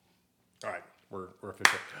All right, we're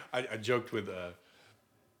official. I joked with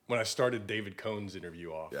when I started David Cohn's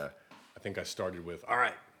interview off. Yeah. I think I started with all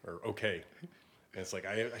right or okay, and it's like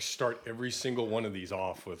I start every single one of these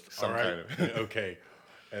off with Some all right kind of- and okay,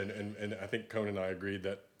 and I think Cohn and I agreed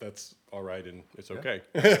that that's all right and it's okay.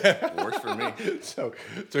 Works for me. So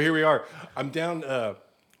here we are. I'm down. I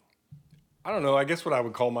don't know. I guess what I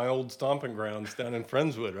would call my old stomping grounds down in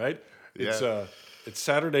Friendswood, right? Yeah. It's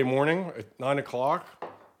Saturday morning at 9:00.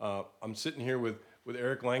 I'm sitting here with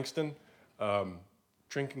Eric Langston,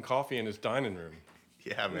 drinking coffee in his dining room.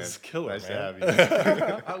 Yeah, man. This is killer, nice man. to have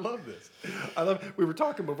you. I love this. We were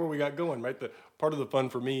talking before we got going, right? The part of the fun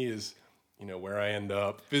for me is, where I end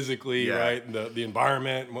up physically, Yeah. right? And the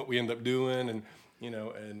environment and what we end up doing, and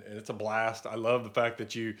and it's a blast. I love the fact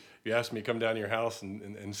that you asked me to come down to your house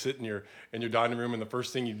and sit in your dining room, and the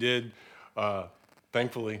first thing you did,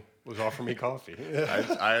 thankfully, was offer me coffee.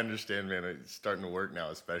 I understand, man. It's starting to work now,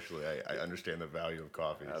 especially. I understand the value of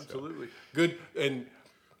coffee. so. Absolutely. Good. And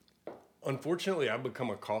unfortunately, I've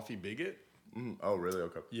become a coffee bigot. Oh, really?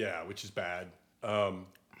 Okay. Yeah, which is bad.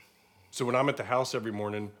 So when I'm at the house every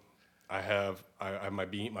morning, I have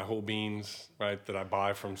my whole beans, right, that I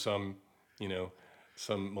buy from some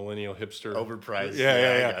millennial hipster. Overpriced.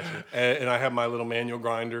 Yeah. I gotcha. And I have my little manual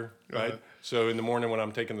grinder, right? Uh-huh. So in the morning when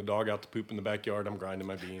I'm taking the dog out to poop in the backyard, I'm grinding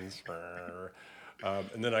my beans.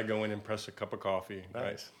 And then I go in and press a cup of coffee,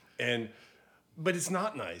 right? Nice. But it's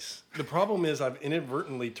not nice. The problem is I've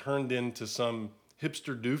inadvertently turned into some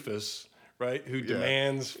hipster doofus, right, who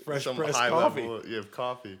demands fresh Some pressed high coffee. level of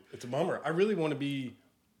coffee. It's a bummer. I really want to be,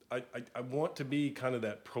 I want to be kind of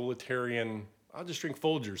that proletarian, I'll just drink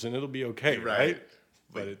Folgers and it'll be okay, right?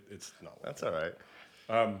 But it's not. That's all right.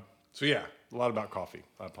 So yeah, a lot about coffee.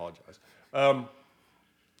 I apologize.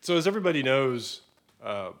 So as everybody knows,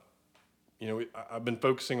 I've been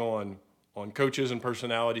focusing on coaches and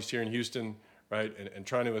personalities here in Houston, right, and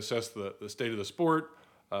trying to assess the state of the sport.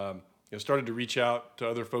 Started to reach out to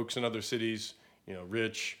other folks in other cities.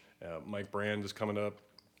 Rich, Mike Brand is coming up,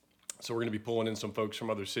 so we're going to be pulling in some folks from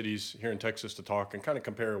other cities here in Texas to talk and kind of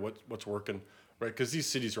compare what's working, right? Because these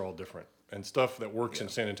cities are all different, and stuff that works in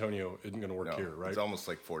San Antonio isn't going to work here, right? It's almost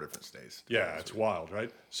like 4 different states. Yeah, it's wild, right?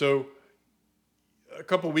 So a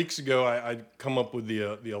couple of weeks ago, I'd come up with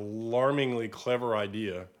the alarmingly clever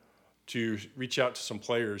idea to reach out to some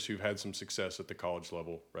players who've had some success at the college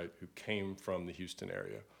level, right, who came from the Houston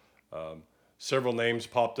area. Several names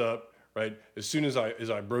popped up, right? As soon as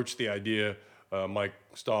I broached the idea, Mike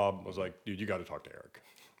Staub was like, dude, you got to talk to Eric,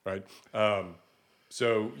 right?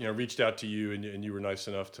 So, reached out to you, and you were nice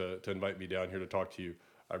enough to invite me down here to talk to you.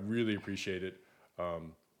 I really appreciate it.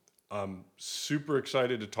 I'm super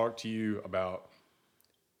excited to talk to you about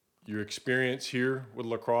your experience here with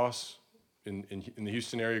lacrosse in the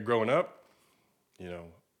Houston area growing up,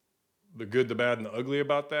 the good, the bad, and the ugly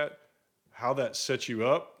about that, how that sets you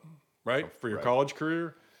up, right, for your college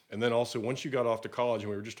career, and then also once you got off to college, and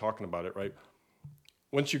we were just talking about it, right,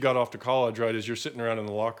 once you got off to college, right, as you're sitting around in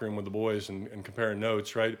the locker room with the boys and comparing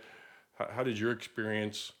notes, right, how did your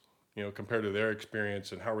experience, compare to their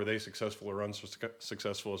experience, and how were they successful or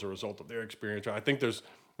unsuccessful as a result of their experience? I think there's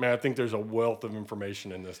a wealth of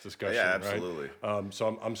information in this discussion. Yeah, absolutely. Right?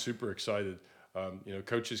 So I'm super excited.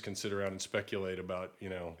 Coaches can sit around and speculate about,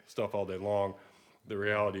 stuff all day long. The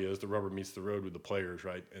reality is the rubber meets the road with the players,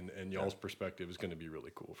 right? And y'all's perspective is going to be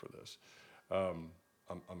really cool for this.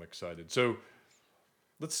 I'm excited. So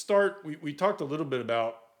let's start. We talked a little bit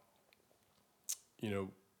about,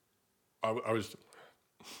 I was,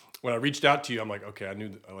 when I reached out to you, I'm like, okay, I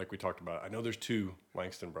knew, like we talked about, I know there's 2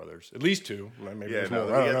 Langston brothers, at least 2. Maybe there's more.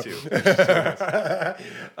 we got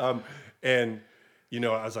 2. And,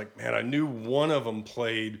 I was like, man, I knew one of them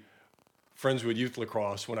played Friendswood Youth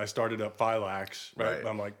Lacrosse when I started up Philax, right?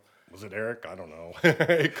 I'm like, was it Eric? I don't know.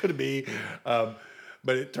 It could be.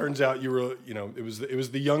 But it turns out you were, it was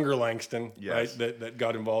the younger Langston, right, that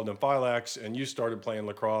got involved in Philax, and you started playing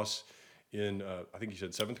lacrosse in, I think you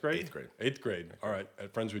said 7th grade? 8th grade. 8th grade. All right,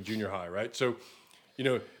 at Friendswood Junior High, right? So,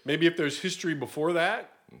 maybe if there's history before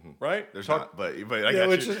that, right? There's not, but I got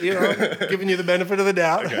which you. is, giving you the benefit of the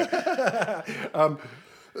doubt.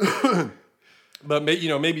 Okay. But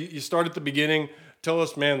maybe you start at the beginning. Tell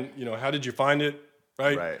us, man, how did you find it,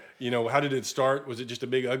 right? How did it start? Was it just a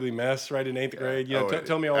big ugly mess, right, in 8th grade?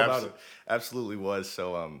 Tell me all about it. Absolutely was.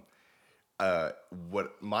 So,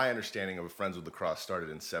 what my understanding of Friends with Lacrosse started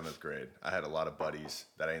in 7th grade. I had a lot of buddies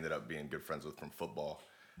that I ended up being good friends with from football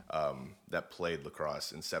that played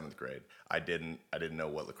lacrosse in 7th grade. I didn't know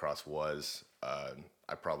what lacrosse was.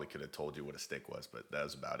 I probably could have told you what a stick was, but that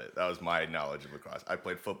was about it. That was my knowledge of lacrosse. I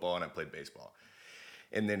played football and I played baseball.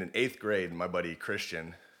 And then in 8th grade, my buddy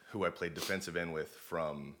Christian, who I played defensive end with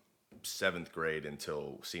from 7th grade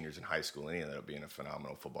until seniors in high school, and he ended up being a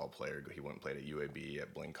phenomenal football player. He went and played at UAB,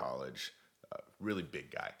 at Blaine College, really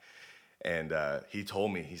big guy. And he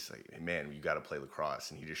told me, he's like, hey, man, you got to play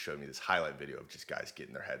lacrosse. And he just showed me this highlight video of just guys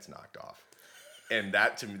getting their heads knocked off. And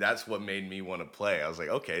that, to me, that's what made me want to play. I was like,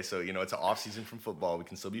 okay, so, you know, it's an off season from football. We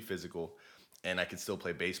can still be physical, and I can still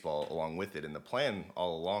play baseball along with it. And the plan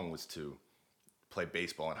all along was to play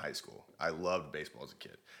baseball in high school. I loved baseball as a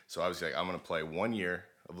kid. So I was like, I'm going to play 1 year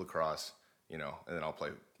of lacrosse, you know, and then I'll play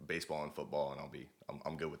baseball and football, and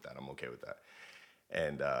I'm good with that. I'm okay with that.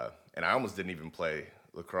 And I almost didn't even play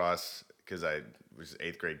lacrosse because I was an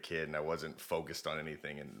 8th grade kid and I wasn't focused on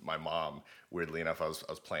anything. And my mom, weirdly enough, I was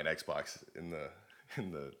playing Xbox in the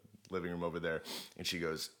living room over there, and she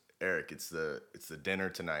goes, Eric, it's the dinner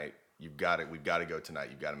tonight. We've got to go tonight.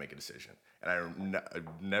 You've got to make a decision. And I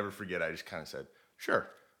never forget. I just kind of said, sure,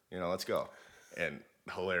 you know, let's go. And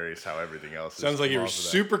hilarious how everything else sounds like you were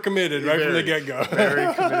super that. committed right from the get-go.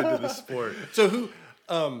 Very committed to the sport. So who?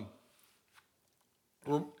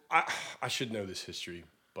 I should know this history,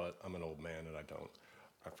 but I'm an old man and I don't.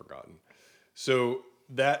 I've forgotten. So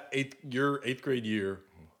your 8th grade year,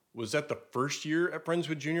 was that the first year at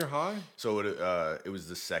Friendswood Junior High? So it was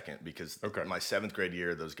the second, because my 7th grade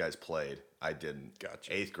year, those guys played. I didn't.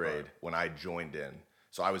 Gotcha. 8th grade when I joined in,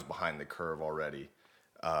 so I was behind the curve already.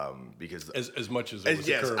 Because as much as it was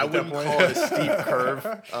a curve, I wouldn't call it a steep curve,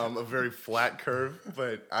 a very flat curve,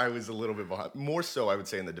 but I was a little bit behind. More so, I would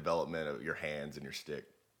say, in the development of your hands and your stick,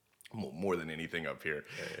 more than anything up here,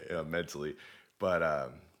 mentally.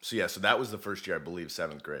 But so that was the first year, I believe,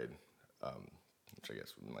 7th grade, which I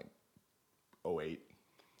guess was like 08.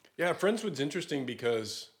 Yeah, Friendswood's interesting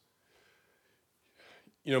because,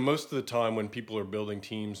 you know, most of the time when people are building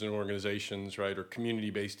teams and organizations, right, or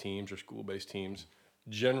community-based teams or school-based teams,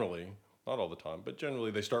 generally, not all the time, but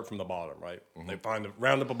generally they start from the bottom, right? Mm-hmm. They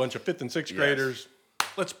round up a bunch of 5th and 6th graders.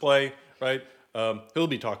 Let's play, right?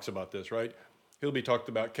 Hilby talks about this, right? Hilby talked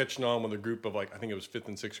about catching on with a group of, like, I think it was 5th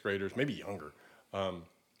and 6th graders, maybe younger,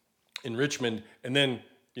 in Richmond, and then,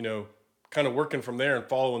 you know, kind of working from there and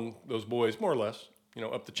following those boys more or less, you know,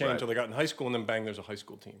 up the chain until they got in high school, and then bang, there's a high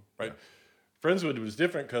school team, right? Yeah. Friendswood was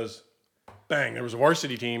different because, bang, there was a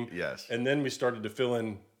varsity team. Yes. And then we started to fill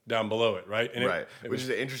in down below it, right? And which is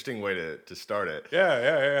an interesting way to start it.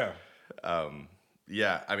 Yeah. I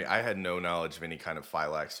mean, I had no knowledge of any kind of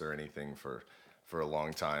Phylax or anything for a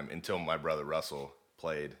long time until my brother Russell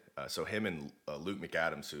played. So him and Luke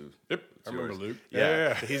McAdams, who I remember Luke.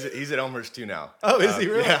 Yeah. He's at Elmhurst too now. Oh, is he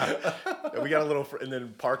really? Yeah. We got a little, and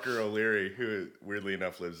then Parker O'Leary, who weirdly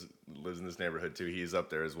enough lives in this neighborhood too. He's up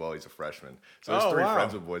there as well. He's a freshman. So there's 3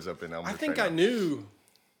 Friendswood boys up in Elmhurst. I knew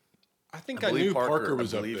Parker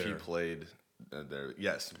was up there. I believe he played there.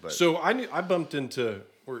 Yes, but so I bumped into.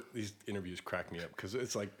 These interviews crack me up because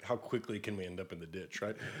it's like, how quickly can we end up in the ditch,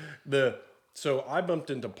 right? So I bumped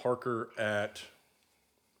into Parker at,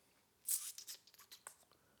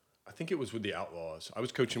 I think it was with the Outlaws. I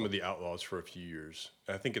was coaching with the Outlaws for a few years.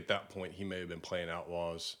 And I think at that point he may have been playing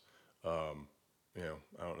Outlaws. You know,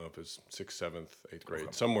 I don't know if it's 6th, 7th, 8th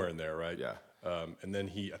grade, somewhere in there, right? Yeah. And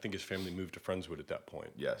then I think his family moved to Friendswood at that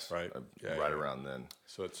point. Yes. Right? Around then.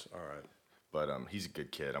 So it's all right. But he's a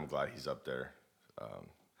good kid. I'm glad he's up there.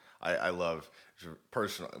 I love,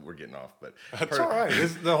 personal, we're getting off, but. That's all right.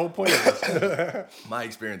 This is the whole point of this. My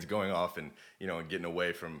experience going off and, you know, getting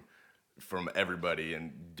away from everybody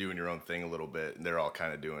and doing your own thing a little bit. And they're all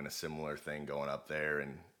kind of doing a similar thing going up there.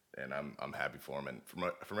 And I'm happy for them. And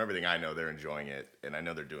from everything I know, they're enjoying it. And I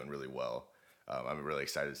know they're doing really well. I'm really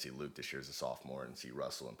excited to see Luke this year as a sophomore and see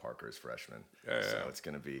Russell and Parker as freshmen. So it's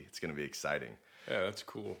gonna be exciting. Yeah, that's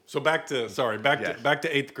cool. So back to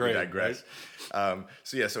 8th grade. I digress. Right?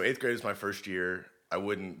 So 8th grade is my first year. I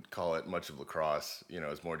wouldn't call it much of lacrosse. You know,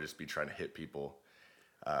 it's more just trying to hit people.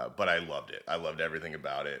 But I loved it. I loved everything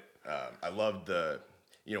about it. I loved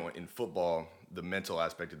in football, the mental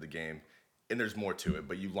aspect of the game. And there's more to it,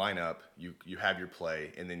 but you line up, you have your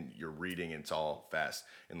play, and then you're reading, and it's all fast.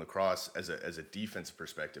 In lacrosse, as a defensive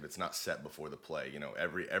perspective, it's not set before the play. You know,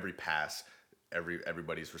 every pass,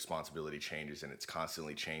 everybody's responsibility changes, and it's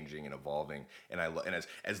constantly changing and evolving. And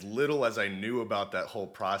as little as I knew about that whole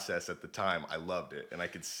process at the time, I loved it, and I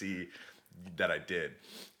could see that I did.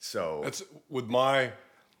 So that's with my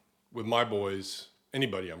boys,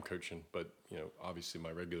 anybody I'm coaching, but you know, obviously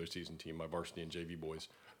my regular season team, my varsity and JV boys.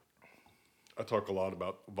 I talk a lot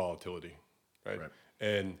about volatility, right?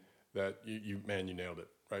 And that you nailed it,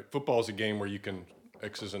 right? Football is a game where you can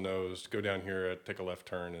X's and O's, go down here, take a left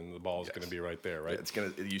turn, and the ball is going to be right there, right? Yeah,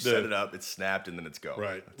 you set it up, it's snapped, and then it's go.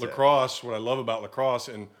 Right. Lacrosse, what I love about lacrosse,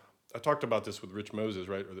 and I talked about this with Rich Moses,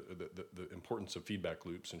 right? Or the importance of feedback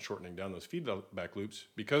loops and shortening down those feedback loops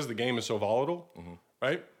because the game is so volatile,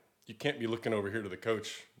 right? You can't be looking over here to the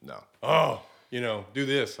coach. No. Oh, do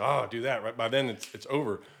this. Oh, do that. Right. By then it's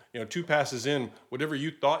over. 2 passes in, whatever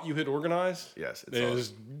you thought you had organized, yes,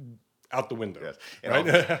 is out the window. Yes, and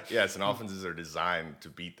right? yes, and offenses are designed to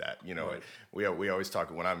beat that. Right. We always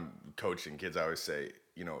talk when I'm coaching kids. I always say,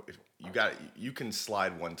 if you can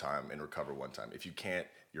slide one time and recover one time. If you can't,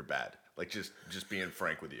 you're bad. Like just being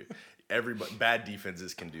frank with you. Bad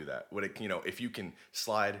defenses can do that. If you can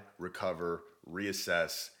slide, recover,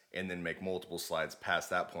 reassess, and then make multiple slides past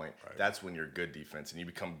that point, that's when you're good defense, and you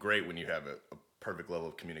become great when you have a perfect level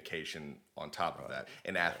of communication on top of that.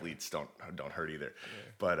 And athletes don't hurt either.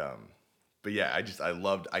 Yeah. But yeah,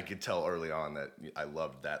 I could tell early on that I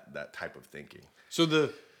loved that type of thinking. So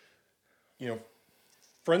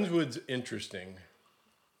Friendswood's interesting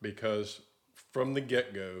because from the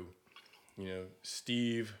get-go,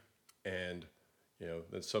 Steve and,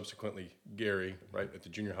 then subsequently Gary, right, at the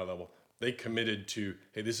junior high level, they committed to,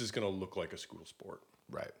 hey, this is going to look like a school sport.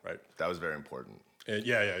 Right. Right. That was very important. And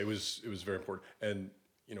it was very important. And,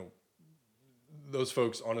 those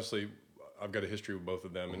folks, honestly, I've got a history with both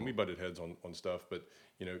of them, and we butted heads on stuff. But,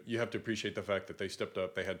 you have to appreciate the fact that they stepped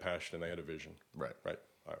up, they had passion, and they had a vision. Right. Right.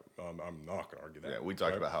 I'm not going to argue that. Yeah, we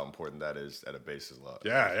talked about how important that is at a basis level.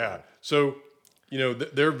 Yeah. So,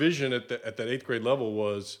 their vision at that 8th grade level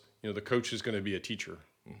was, the coach is going to be a teacher.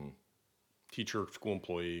 Mm-hmm. Teacher, school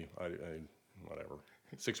employee, whatever.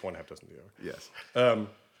 6'1", half dozen the other. Yes.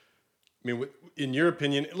 In your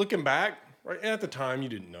opinion, looking back, right at the time you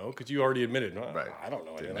didn't know because you already admitted, right. I don't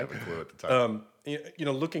know anything. Didn't have a clue at the time.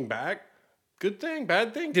 Looking back, good thing,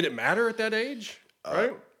 bad thing? Did it matter at that age?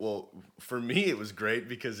 Right. Well, for me, it was great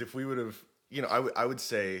because if we would have, I would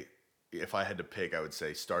say, if I had to pick, I would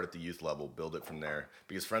say start at the youth level, build it from there,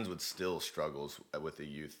 because Friendswood still struggles with the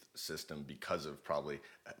youth system because of probably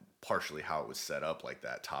partially how it was set up like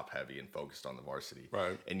that, top heavy and focused on the varsity.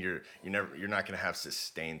 Right. And you're not going to have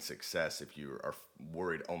sustained success if you are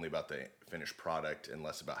worried only about the finished product and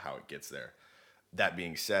less about how it gets there. That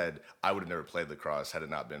being said, I would have never played lacrosse had it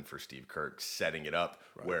not been for Steve Kirk setting it up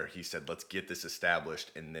where he said, let's get this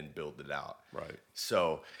established and then build it out. Right.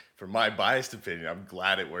 So for my biased opinion, I'm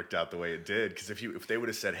glad it worked out the way it did. Because if they would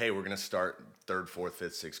have said, hey, we're going to start 3rd, 4th,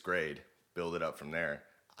 5th, 6th grade, build it up from there,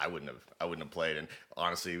 I wouldn't have played. And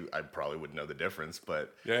honestly, I probably wouldn't know the difference.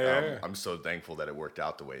 But I'm so thankful that it worked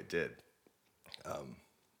out the way it did.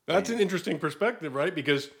 That's an interesting perspective, right?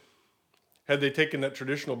 Because had they taken that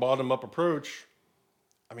traditional bottom-up approach,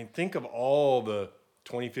 think of all the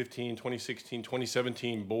 2015, 2016,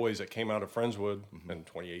 2017 boys that came out of Friendswood and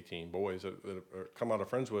 2018 boys that come out of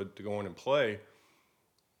Friendswood to go in and play.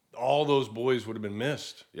 All those boys would have been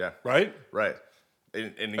missed. Yeah. Right? Right.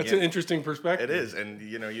 And again, that's an interesting perspective. It is. And,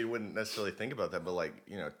 you wouldn't necessarily think about that. But,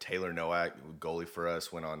 Taylor Nowak, goalie for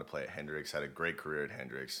us, went on to play at Hendricks, had a great career at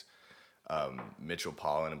Hendricks. Mitchell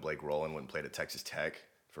Pollen and Blake Rowland went and played at Texas Tech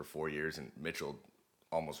for 4 years. And Mitchell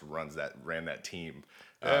almost ran that team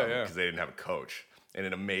because they didn't have a coach. And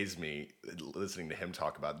it amazed me listening to him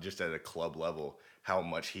talk about just at a club level how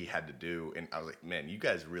much he had to do. And I was like, man, you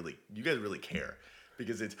guys really care,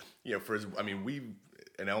 because it's we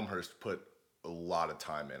in Elmhurst put a lot of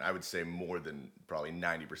time in. I would say more than probably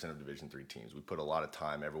 90% of Division III teams. We put a lot of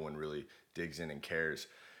time. Everyone really digs in and cares.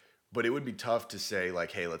 But it would be tough to say,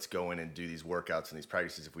 like, hey, let's go in and do these workouts and these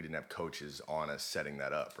practices if we didn't have coaches on us setting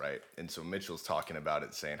that up, right? And so Mitchell's talking about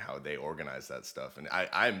it, saying how they organize that stuff. And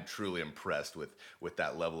I'm truly impressed with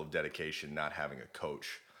that level of dedication, not having a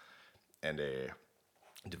coach and a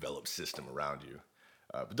developed system around you.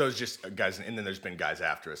 But those just guys, and then there's been guys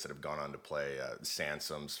after us that have gone on to play,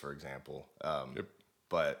 Sansom's, for example.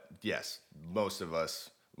 But, yes, most of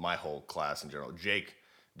us, my whole class in general, Jake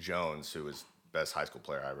Jones, who was best high school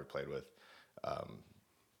player I ever played with,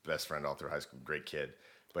 best friend all through high school, great kid.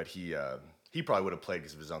 But he probably would have played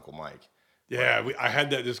because of his Uncle Mike. Yeah, I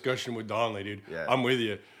had that discussion with Donley, dude. Yeah. I'm with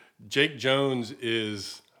you. Jake Jones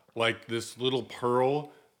is like this little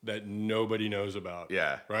pearl that nobody knows about.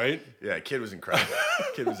 Yeah. Right? Yeah, kid was incredible.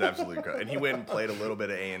 Kid was absolutely incredible. And he went and played a little bit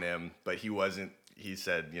at A&M, but he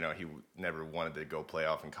said, he never wanted to go play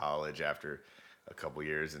off in college after a couple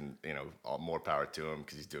years, and more power to him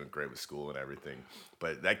because he's doing great with school and everything.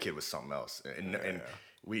 But that kid was something else, and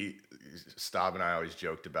Staub and I always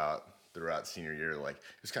joked about throughout senior year, like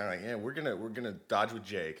it was kind of like, we're gonna dodge with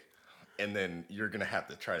Jake, and then you're gonna have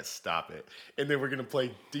to try to stop it, and then we're gonna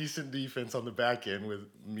play decent defense on the back end with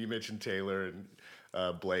me, Mitch, and Taylor,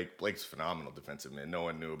 and Blake. Blake's a phenomenal defensive man. No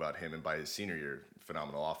one knew about him, and by his senior year,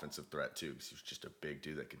 phenomenal offensive threat too, because he was just a big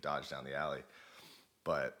dude that could dodge down the alley.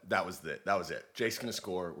 But that was it. Jake's gonna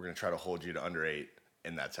score. We're gonna try to hold you to under 8,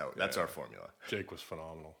 and that's our formula. Jake was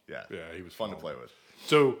phenomenal. Yeah, he was fun phenomenal. to play with.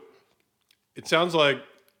 So it sounds like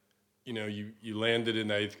you landed in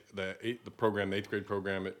the eighth grade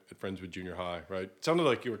program at Friendswood Junior High, right? It sounded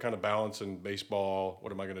like you were kind of balancing baseball.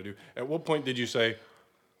 What am I going to do? At what point did you say,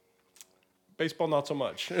 baseball, not so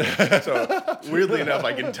much? So weirdly enough,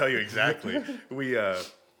 I can tell you exactly. We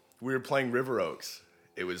were playing River Oaks.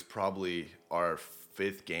 It was probably our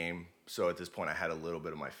 5th game. So at this point, I had a little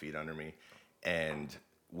bit of my feet under me, and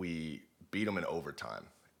we beat them in overtime.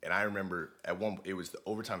 And I remember it was the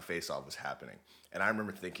overtime face-off was happening. And I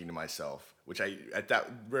remember thinking to myself, which I at that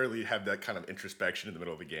rarely have that kind of introspection in the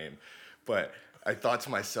middle of the game, but I thought to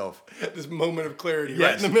myself, this moment of clarity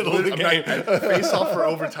right in the middle of the game. Face-off for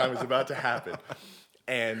overtime is about to happen.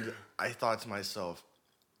 And I thought to myself,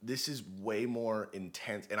 this is way more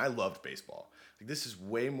intense. And I loved baseball. Like, this is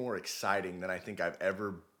way more exciting than I think I've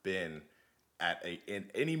ever been in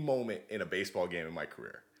any moment in a baseball game in my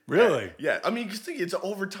career. Really? Yeah. I mean, just think, it's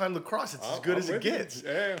overtime lacrosse. It's as good as it gets.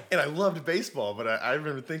 Yeah. And I loved baseball, but I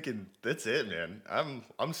remember thinking, that's it, man.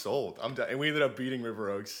 I'm sold. I'm done. And we ended up beating River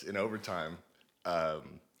Oaks in overtime.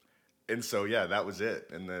 And so, yeah, that was it.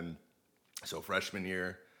 And then, so freshman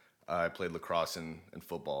year, I played lacrosse and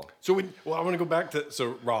football. So I want to go back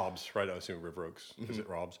to Rob's, right? I assume River Oaks. Is it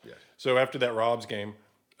Rob's? Yeah. So after that Rob's game,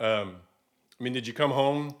 did you come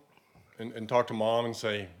home and talk to Mom and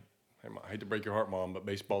say, hey, I hate to break your heart, Mom, but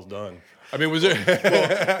baseball's done? I mean, was it?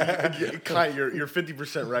 You're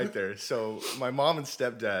 50% right there. So my mom and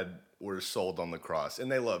stepdad were sold on lacrosse,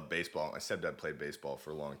 and they love baseball. My stepdad played baseball for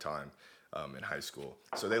a long time in high school,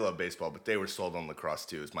 so they love baseball, but they were sold on lacrosse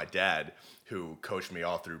too. It's my dad who coached me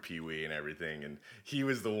all through Pee Wee and everything, and he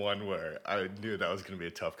was the one where I knew that was going to be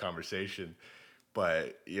a tough conversation.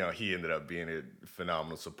 But he ended up being a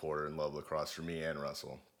phenomenal supporter and loved lacrosse for me and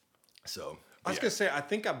Russell. So I was gonna say, I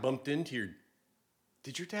think I bumped into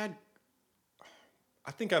did your dad?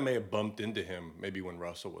 I think I may have bumped into him maybe when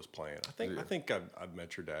Russell was playing. I think I've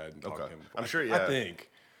met your dad and talked to him before. I'm sure. Yeah, I think.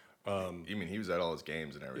 You mean he was at all his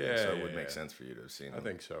games and everything, so it would make sense for you to have seen him. I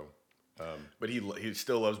think so. But he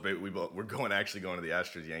still loves baseball. We're going to the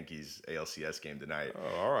Astros Yankees ALCS game tonight.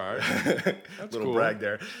 Oh, all right. That's Little cool. brag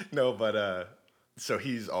there. No, but so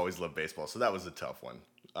he's always loved baseball. So that was a tough one.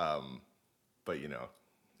 But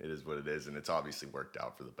it is what it is, and it's obviously worked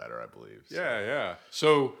out for the better, I believe. So. Yeah.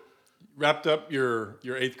 So wrapped up your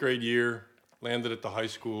 8th grade year, landed at the high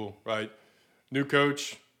school, right? New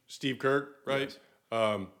coach, Steve Kirk, right?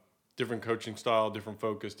 Yes. Different coaching style, different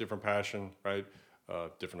focus, different passion, right?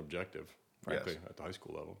 Different objective, frankly, Yes. at the high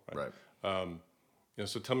school level. Right. Right.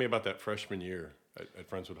 So tell me about that freshman year at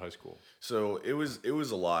Friendswood High School. So it was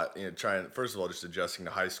a lot. Trying, first of all, just adjusting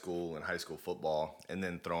to high school and high school football, and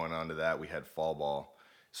then throwing onto that, we had fall ball.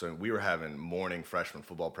 So we were having morning freshman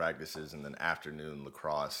football practices and then afternoon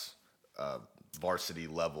lacrosse varsity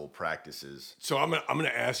level practices. So I'm gonna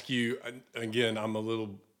ask you again. I'm a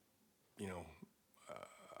little,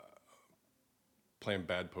 playing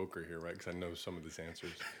bad poker here, right? Because I know some of these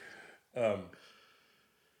answers.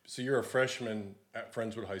 So you're a freshman at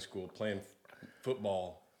Friendswood High School playing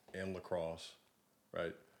football and lacrosse,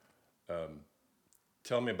 right?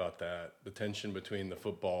 Tell me about that. The tension between the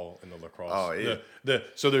football and the lacrosse. Oh, yeah.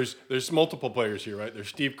 So there's multiple players here, right? There's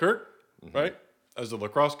Steve Kirk, right, as the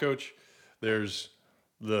lacrosse coach. There's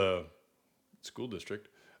the school district.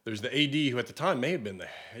 There's the AD, who at the time may have been the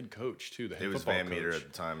head coach too. The head It was football Van Meter coach at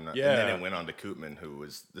the time. Yeah. And then it went on to Koopman, who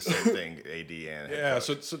was the same thing, AD and head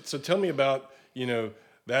coach. So tell me about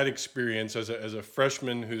that experience as a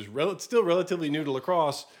freshman who's still relatively new to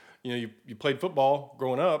lacrosse. You played football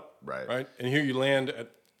growing up, right? And here you land at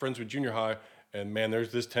Friendswood Junior High, and man,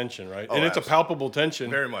 there's this tension, right? Oh, and it's absolutely. a palpable tension,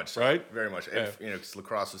 Very much, so. right? Very much. Yeah. And, because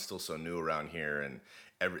lacrosse is still so new around here, and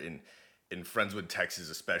in Friendswood, Texas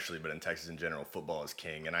especially, but in Texas in general, football is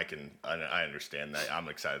king, and I understand that. I'm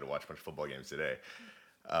excited to watch a bunch of football games today.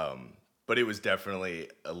 But it was definitely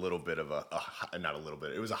a little bit of not a little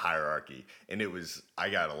bit, it was a hierarchy. And I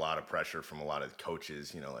got a lot of pressure from a lot of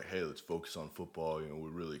coaches, like, hey, let's focus on football. We're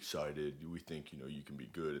really excited. We think, you can be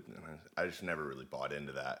good. And I just never really bought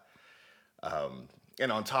into that.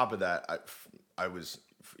 And on top of that, I was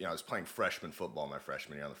playing freshman football my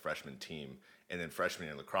freshman year on the freshman team. And then freshman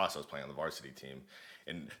year in lacrosse, I was playing on the varsity team.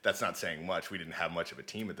 And that's not saying much. We didn't have much of a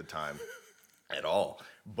team at the time at all.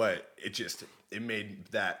 But it made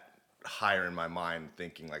that higher in my mind,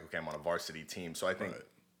 thinking like, okay, I'm on a varsity team. So I think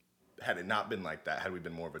had it not been like that, had we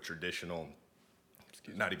been more of a traditional,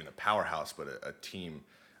 not even a powerhouse, but a team,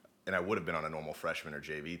 and I would have been on a normal freshman or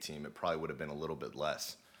JV team, it probably would have been a little bit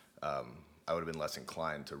less. I would have been less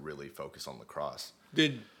inclined to really focus on lacrosse.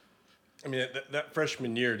 That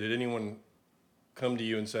freshman year, did anyone come to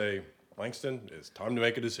you and say, Langston, it's time to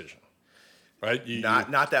make a decision? Right?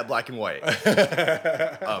 Not that black and white.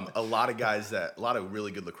 A lot of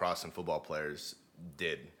really good lacrosse and football players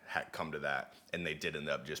did come to that, and they did end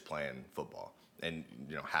up just playing football, and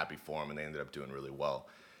happy for them, and they ended up doing really well.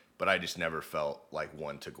 But I just never felt like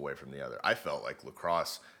one took away from the other. I felt like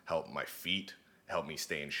lacrosse helped my feet, helped me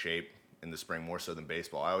stay in shape in the spring more so than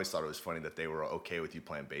baseball. I always thought it was funny that they were okay with you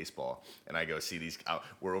playing baseball, and I go see these.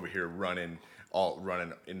 We're over here running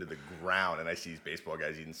into the ground, and I see these baseball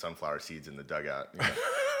guys eating sunflower seeds in the dugout.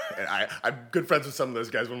 And I'm good friends with some of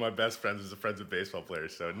those guys. One of my best friends is a friends with baseball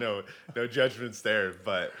players, so no judgments there.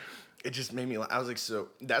 But it just made me. I was like, so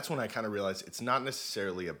that's when I kind of realized it's not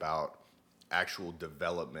necessarily about actual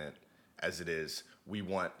development as it is. We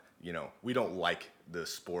want, we don't like the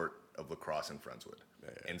sport of lacrosse in Friendswood.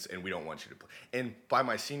 Yeah. And we don't want you to play. And by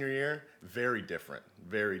my senior year, very different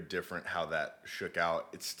how that shook out.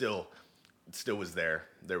 It still was there.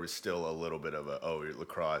 There was still a little bit of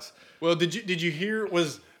lacrosse. Well, did you hear,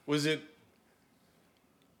 was it,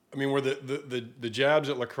 were the jabs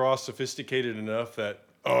at lacrosse sophisticated enough that,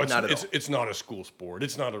 it's not a school sport.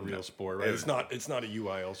 It's not a real sport, right? It's not a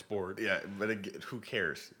UIL sport. Yeah, but who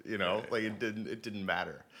cares? Like it didn't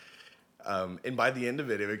matter. And by the end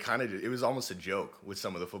of it, it was almost a joke with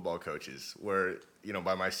some of the football coaches where,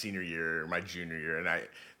 by my senior year or my junior year, and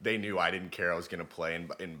they knew I didn't care I was going to play.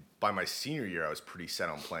 And by my senior year, I was pretty set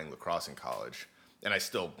on playing lacrosse in college. And I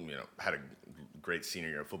still, had a great senior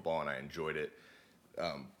year of football and I enjoyed it.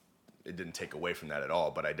 It didn't take away from that at all,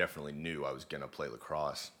 but I definitely knew I was going to play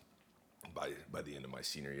lacrosse by the end of my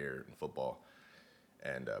senior year in football.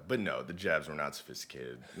 And but no, the jabs were not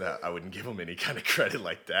sophisticated. I wouldn't give them any kind of credit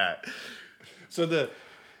like that. So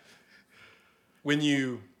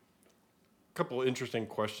couple of interesting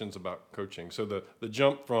questions about coaching. So the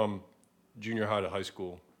jump from junior high to high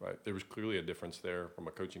school, right? There was clearly a difference there from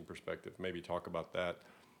a coaching perspective. Maybe talk about that,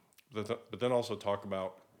 but then also talk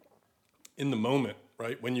about in the moment,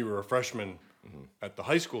 right? When you were a freshman at the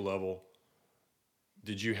high school level,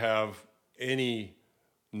 did you have any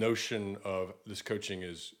notion of this coaching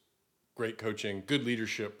is great coaching, good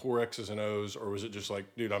leadership, poor X's and O's, or was it just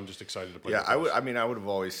like, dude, I'm just excited to play? Yeah, I would have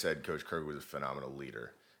always said Coach Kirk was a phenomenal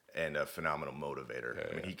leader and a phenomenal motivator.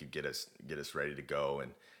 Yeah. He could get us ready to go,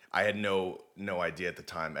 and I had no idea at the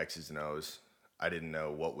time X's and O's. I didn't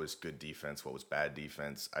know what was good defense, what was bad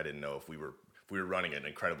defense. I didn't know if we were running at an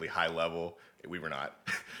incredibly high level. We were not,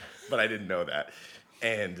 but I didn't know that,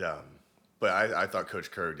 and. But I thought Coach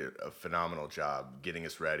Kirk did a phenomenal job getting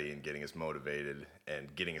us ready and getting us motivated and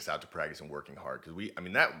getting us out to practice and working hard. Because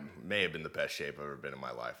that may have been the best shape I've ever been in my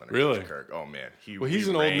life under Coach Kirk. Oh, man. He's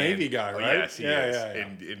an old Navy guy, right? Yes, he is.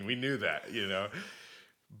 Yeah. And we knew that,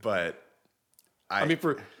 But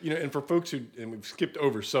for folks who, and we've skipped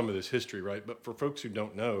over some of this history, right? But for folks who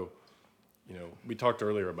don't know, we talked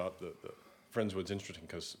earlier about the Friendswood's interesting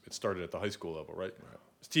because it started at the high school level, right?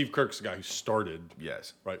 Steve Kirk's the guy who started,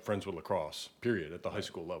 right, Friendswood Lacrosse, period, at the high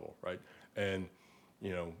school level, right? And,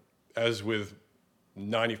 as with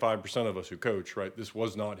 95% of us who coach, right, this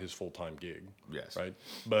was not his full-time gig, right?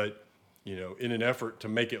 But, in an effort to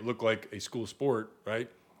make it look like a school sport, right,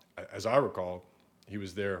 as I recall, he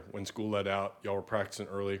was there when school let out. Y'all were practicing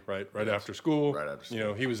early, right after school. Right after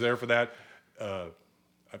school. He was there for that.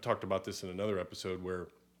 I've talked about this in another episode where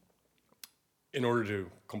in order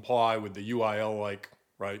to comply with the UIL-like,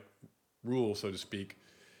 right, rule, so to speak,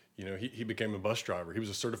 he became a bus driver. He was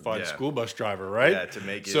a certified school bus driver, right? Yeah, to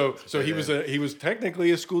make it. So he was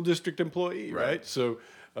technically a school district employee, right? So,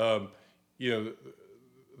 the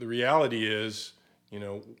reality is,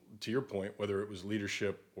 to your point, whether it was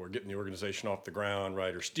leadership or getting the organization off the ground,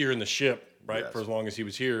 right, or steering the ship, right, for as long as he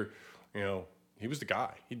was here, he was the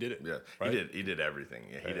guy. He did it. Yeah, right? He did everything.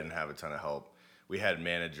 Yeah, he didn't have a ton of help. We had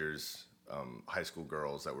managers. High school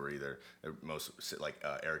girls that were either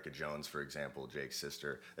Erica Jones, for example, Jake's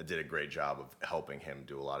sister, that did a great job of helping him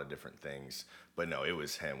do a lot of different things. But no, it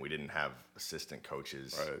was him. We didn't have assistant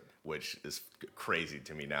coaches, which is crazy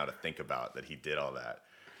to me now to think about that he did all that.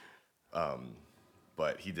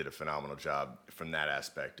 But he did a phenomenal job from that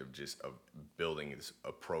aspect of building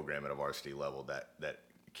a program at a varsity level that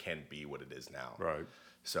can be what it is now. Right.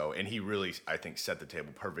 So, and he really, I think, set the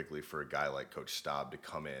table perfectly for a guy like Coach Staub to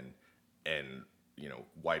come in and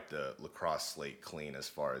wipe the lacrosse slate clean as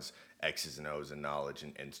far as X's and O's and knowledge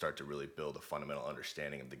and start to really build a fundamental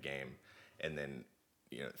understanding of the game, and then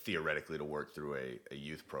theoretically to work through a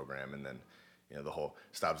youth program, and then the whole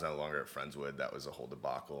Staub's no longer at Friendswood. That was a whole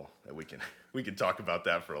debacle. And we can talk about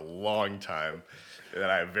that for a long time. And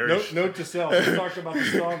I have note to self. We talked about the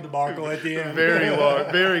Staub debacle at the end.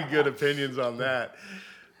 very good opinions on that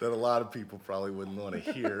a lot of people probably wouldn't want to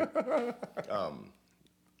hear.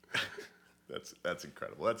 That's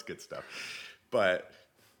incredible. That's good stuff. But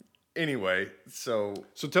anyway, so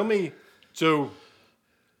tell me,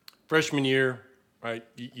 freshman year, right?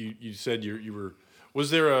 You said you were. Was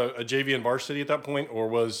there a JV and varsity at that point, or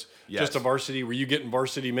was just a varsity? Were you getting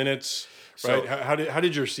varsity minutes? Right. So, how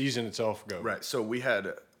did your season itself go? Right. So we had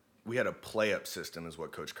a play-up system, is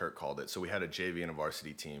what Coach Kirk called it. So we had a JV and a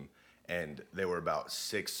varsity team, and they were about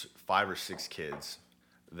 5 or 6 kids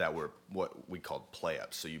that were what we called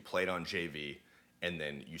play-ups. So you played on JV, and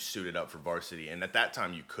then you suited up for varsity. And at that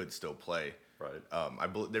time, you could still play.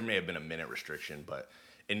 Right. There may have been a minute restriction,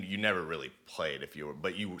 and you never really played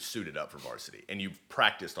but you suited up for varsity, and you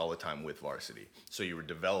practiced all the time with varsity. So you were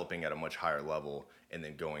developing at a much higher level, and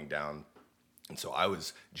then going down. And so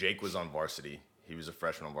Jake was on varsity. He was a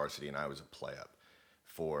freshman on varsity, and I was a play-up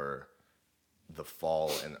for the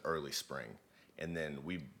fall and early spring. And then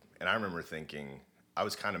I remember thinking, I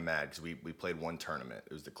was kind of mad because we played one tournament.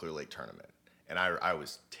 It was the Clear Lake tournament. And I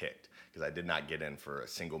was ticked because I did not get in for a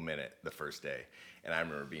single minute the first day. And I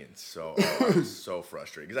remember being I was so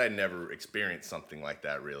frustrated because I had never experienced something like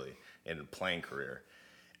that really in a playing career.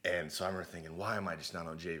 And so I remember thinking, why am I just not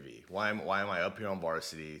on JV? Why am I up here on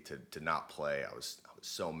varsity to not play? I was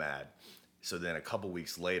so mad. So then a couple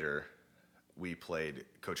weeks later, we played.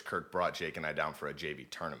 Coach Kirk brought Jake and I down for a JV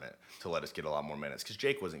tournament to let us get a lot more minutes because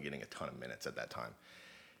Jake wasn't getting a ton of minutes at that time.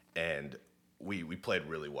 And we played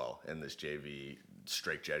really well in this JV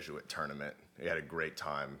Strake Jesuit tournament. We had a great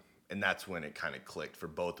time, and that's when it kind of clicked for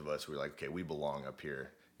both of us. We were like, okay, we belong up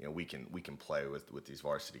here. We can play with these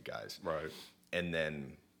varsity guys. Right. And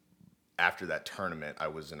then after that tournament, I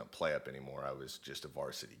wasn't a play-up anymore. I was just a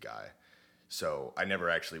varsity guy. So I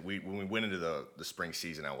never actually, when we went into the spring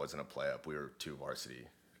season, I wasn't a play-up. We were 2 varsity,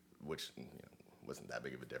 which wasn't that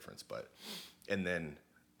big of a difference. And then,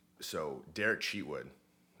 so Derek Cheatwood,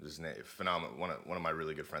 his name, phenomenal, one of my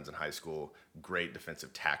really good friends in high school, great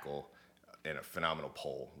defensive tackle and a phenomenal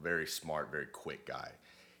pole, very smart, very quick guy.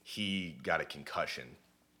 He got a concussion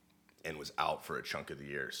and was out for a chunk of the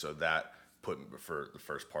year. So that put me for the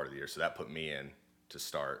first part of the year. So that put me in to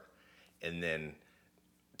start. And then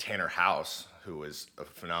Tanner House, who was a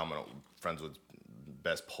phenomenal, Friendswood's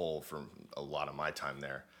best pole for a lot of my time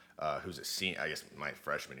there, who's a senior, I guess my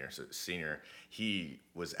freshman year, so senior, he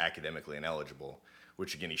was academically ineligible,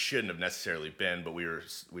 which again, he shouldn't have necessarily been, but we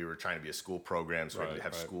were trying to be a school program, so we had to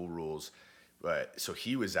have school rules. But so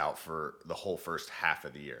he was out for the whole first half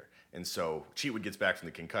of the year. And so Cheatwood gets back from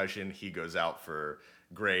the concussion, he goes out for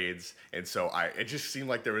grades, and so it just seemed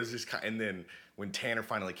like there was this and then when Tanner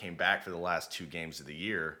finally came back for the last 2 games of the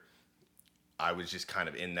year, I was just kind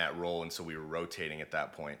of in that role, and so we were rotating at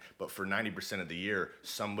that point. But for 90% of the year,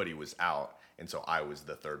 somebody was out, and so I was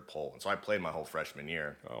the third pole. And so I played my whole freshman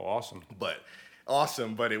year. Oh, awesome.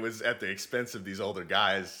 But it was at the expense of these older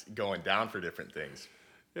guys going down for different things.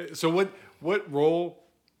 So what role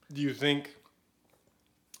do you think,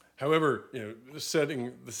 however,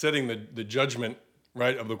 setting the judgment,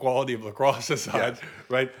 right, of the quality of lacrosse aside,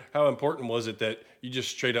 right? How important was it that you just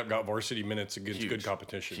straight up got varsity minutes against good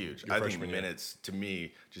competition? Huge. I think minutes, to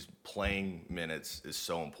me, just playing minutes is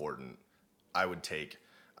so important. I would take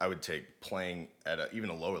playing at even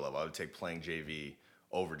a lower level. I would take playing JV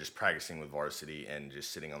over just practicing with varsity and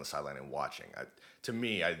just sitting on the sideline and watching. To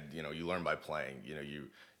me, you learn by playing.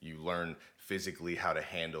 You learn physically how to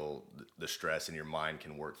handle the stress, and your mind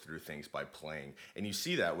can work through things by playing. And you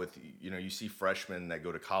see that with, you see freshmen that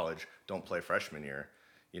go to college, don't play freshman year,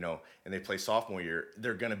 and they play sophomore year.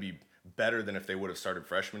 They're going to be better than if they would have started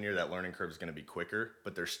freshman year. That learning curve is going to be quicker,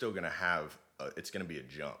 but they're still going to have, it's going to be a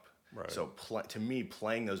jump. Right. So to me,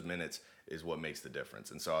 playing those minutes is what makes the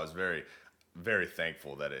difference. And so I was very, very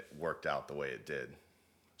thankful that it worked out the way it did.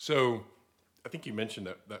 So I think you mentioned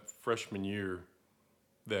that freshman year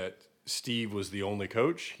that Steve was the only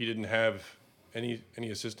coach. He didn't have any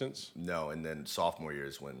assistants? No, and then sophomore year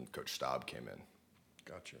is when Coach Staub came in.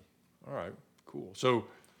 Gotcha. All right, cool. So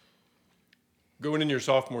going into your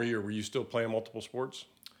sophomore year, were you still playing multiple sports?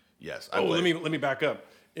 Yes. Let me back up.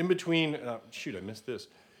 In between, I missed this.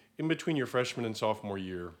 In between your freshman and sophomore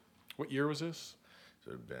year, what year was this?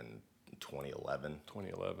 So it would have been 2011.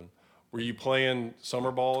 2011. Were you playing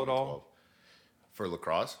summer ball at all? For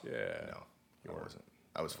lacrosse? Yeah. No, I wasn't.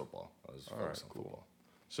 I was football. I was focused on football.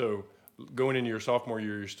 So going into your sophomore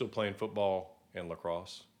year, you're still playing football and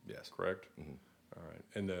lacrosse? Yes. Correct? Mm-hmm. All right.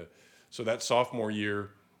 And so that sophomore year,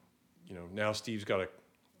 now Steve's got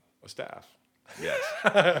a staff. Yes.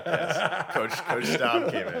 Yes. Coach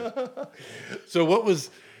Staub came in. So what was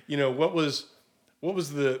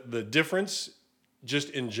the difference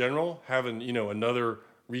just in general, having, another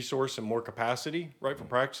resource and more capacity, right, for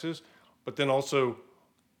practices, but then also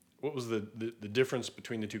what was the difference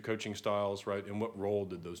between the two coaching styles, right, and what role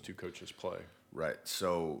did those two coaches play? Right.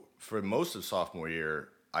 So for most of sophomore year,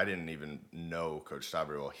 I didn't even know Coach Staub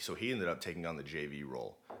very well. So he ended up taking on the JV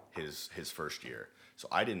role his first year. So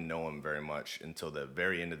I didn't know him very much until the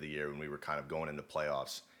very end of the year when we were kind of going into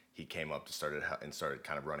playoffs. He came up started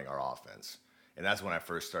kind of running our offense, and that's when I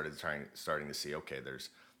first starting to see, okay,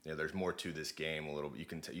 there's more to this game a little bit. You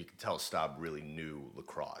can tell Staub really knew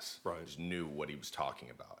lacrosse, right? Just knew what he was talking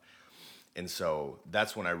about, and so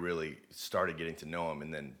that's when I really started getting to know him.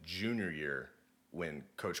 And then junior year, when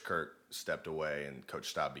Coach Kirk stepped away and Coach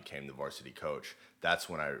Staub became the varsity coach, that's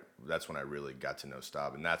when I really got to know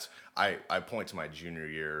Staub. And I point to my junior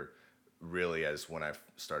year really as when I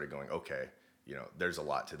started going, okay, there's a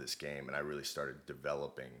lot to this game, and I really started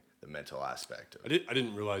developing the mental aspect of it. I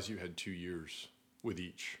didn't realize you had 2 years with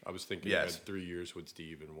each. I was thinking you had 3 years with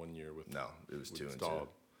Steve and 1 year with it was 2 and Staub.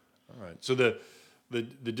 2. All right. So the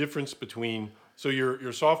difference between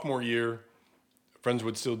your sophomore year,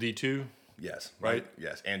 Friendswood still D2. Yes. Right?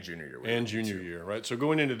 Yes, and junior year. And junior year, right? So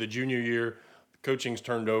going into the junior year, coaching's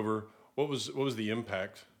turned over. What was the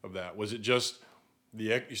impact of that? Was it just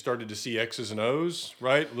you started to see X's and O's,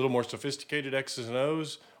 right? A little more sophisticated X's and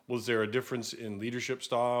O's. Was there a difference in leadership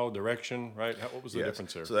style, direction, right? What was the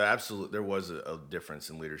difference there? So there was a difference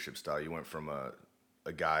in leadership style. You went from a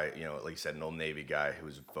guy, like you said, an old Navy guy who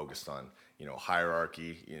was focused on,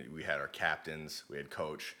 hierarchy. We had our captains, we had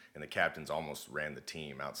coach, and the captains almost ran the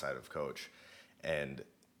team outside of coach. And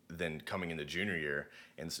then coming into junior year,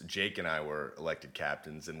 and so Jake and I were elected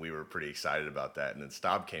captains, and we were pretty excited about that. And then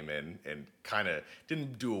Staub came in and kind of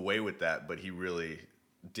didn't do away with that, but he really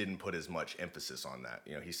didn't put as much emphasis on that.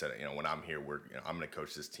 He said, when I'm here, I'm going to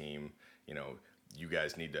coach this team. You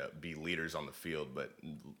guys need to be leaders on the field, but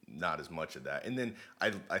not as much of that. And then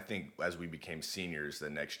I think as we became seniors the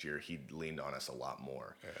next year, he leaned on us a lot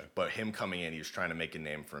more. Yeah. But him coming in, he was trying to make a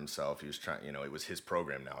name for himself. He was trying, it was his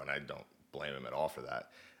program now, and I don't blame him at all for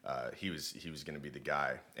that. He was going to be the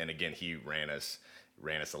guy. And again, he ran us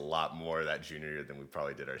a lot more that junior year than we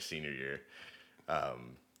probably did our senior year.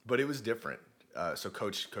 But it was different. So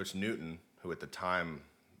Coach Newton, who at the time,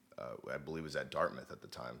 I believe was at Dartmouth at the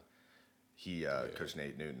time, Coach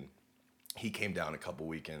Nate Newton, he came down a couple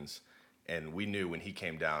weekends, and we knew when he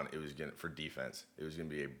came down, it was for defense. It was going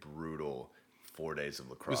to be a brutal 4 days of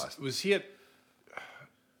lacrosse. Was he at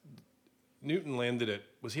Newton landed at?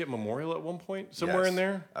 Was he at Memorial at one point somewhere in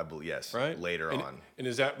there? I believe yes. Right later on. And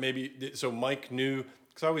is that maybe so? Mike knew,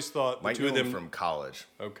 because I always thought Mike the two of them from college.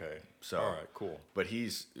 Okay. So all right, cool. But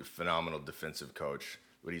he's a phenomenal defensive coach.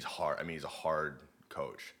 But he's hard. I mean, he's a hard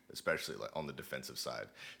coach, especially on the defensive side.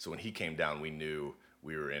 So when he came down, we knew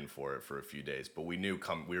we were in for it for a few days. But we knew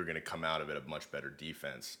we were going to come out of it a much better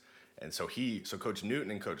defense. And so Coach Newton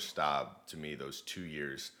and Coach Staub, to me, those 2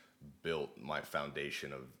 years built my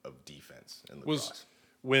foundation of defense in lacrosse. Was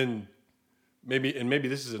when maybe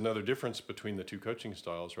this is another difference between the two coaching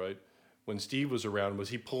styles, right? When Steve was around, was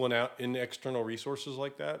he pulling out in external resources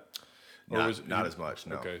like that? Or not as much,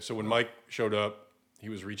 no. Okay, so when Mike showed up, he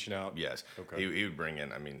was reaching out? Yes. Okay. He would bring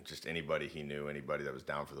in, just anybody he knew, anybody that was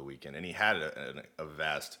down for the weekend. And he had a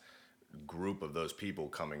vast group of those people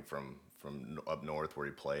coming from up north where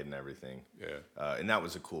he played and everything. Yeah. And that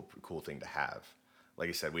was a cool thing to have. Like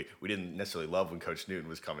I said, we didn't necessarily love when Coach Newton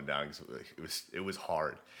was coming down because it was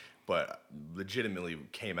hard. But legitimately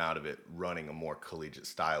came out of it running a more collegiate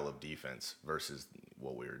style of defense versus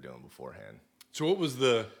what we were doing beforehand. So what was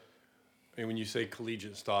when you say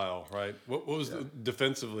collegiate style, right? What was the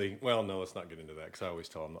defensively? Well, no, let's not get into that because I always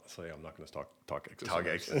tell them I'm not going to talk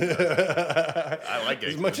exercise. I like it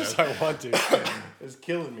as much as I want to. It's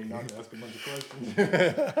killing me not to ask a bunch of questions.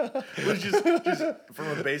 It was just from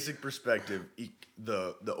a basic perspective,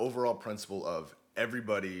 the overall principle of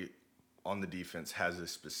everybody on the defense has a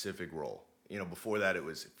specific role. Before that it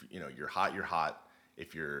was, you're hot, you're hot.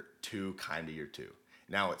 If you're two, you're two.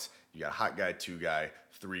 Now it's you got hot guy, two guy,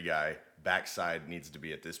 three guy. Backside needs to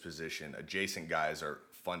be at this position. Adjacent guys are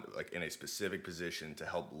fun, like in a specific position to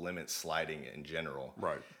help limit sliding in general.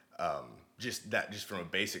 Right. Just from a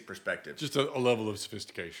basic perspective. Just a level of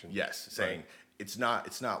sophistication. Yes, saying it's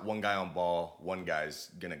not one guy on ball, one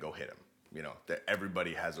guy's gonna go hit him. That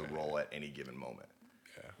everybody has a role at any given moment.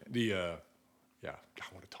 Yeah.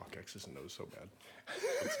 I want to talk X's and O's so bad.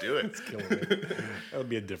 Let's do it. It's killing me. That'll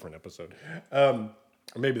be a different episode. Or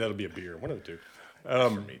maybe that'll be a beer. One of the two.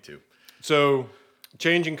 For me too. So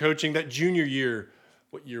changing coaching, that junior year,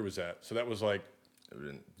 what year was that? So that was like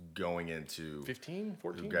going into 15,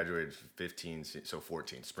 14? We graduated 15, so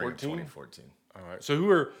 14, spring 14? Of 2014. All right.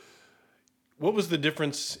 So what was the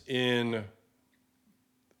difference in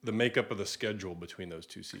the makeup of the schedule between those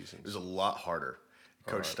two seasons? It was a lot harder.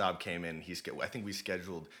 Coach Staub came in. I think we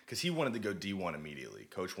scheduled, because he wanted to go D1 immediately.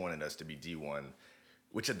 Coach wanted us to be D1,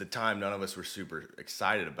 which at the time none of us were super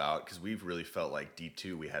excited about, because we really felt like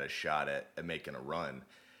D2 we had a shot at making a run.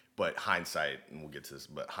 But hindsight, and we'll get to this,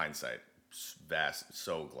 but hindsight,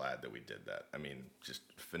 so glad that we did that. I mean, just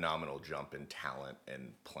phenomenal jump in talent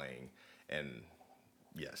and playing. And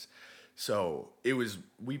yes. So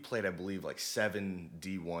we played, I believe, like 7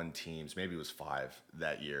 D1 teams, maybe it was 5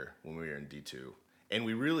 that year when we were in D2. And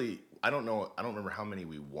I don't remember how many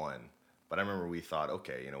we won, but I remember we thought,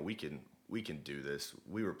 okay, we can do this.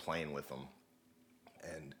 We were playing with them.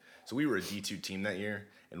 And so we were a D2 team that year,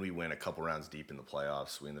 and we went a couple rounds deep in the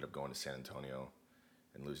playoffs. We ended up going to San Antonio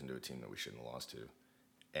and losing to a team that we shouldn't have lost to.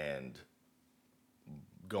 And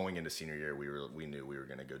going into senior year, we knew we were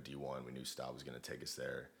going to go D1. We knew Staub was going to take us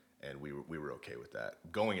there, and we were okay with that.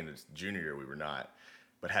 Going into junior year, we were not.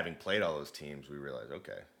 But having played all those teams, we realized,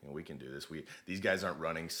 okay, we can do this. These guys aren't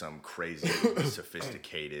running some crazy,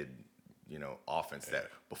 sophisticated, offense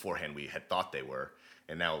that beforehand we had thought they were,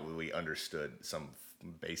 and now we understood some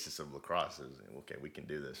basis of lacrosse. Okay, we can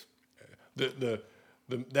do this.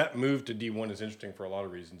 That move to D1 is interesting for a lot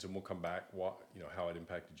of reasons, and we'll come back. How it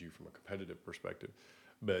impacted you from a competitive perspective,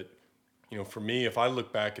 but for me, if I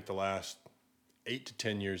look back at the last 8 to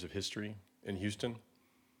 10 years of history in Houston,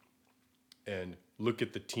 and look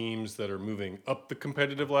at the teams that are moving up the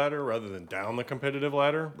competitive ladder rather than down the competitive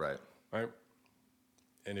ladder. Right.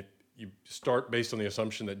 And if you start based on the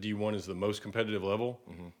assumption that D1 is the most competitive level,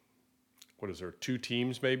 what is there, 2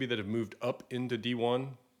 teams maybe that have moved up into D1?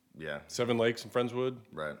 Yeah. Seven Lakes and Friendswood.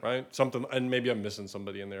 Right. Something, and maybe I'm missing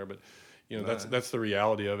somebody in there, but that's the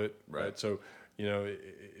reality of it. Right. So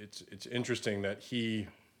it's interesting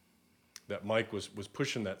that Mike was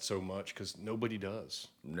pushing that so much, because nobody does.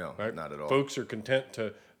 No, right? Not at all. Folks are content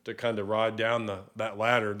to kind of ride down that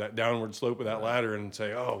ladder, that downward slope of that ladder, and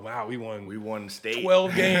say, "Oh wow, we won state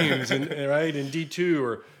 12 games in D2,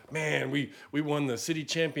 or man, we won the city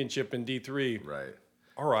championship in D3." Right.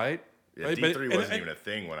 All right. Yeah, right? D3 wasn't even a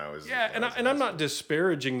thing when I was. Yeah, and I'm not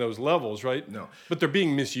disparaging those levels, right? No, but they're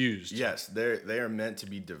being misused. Yes, they are meant to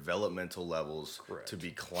be developmental levels. Correct. To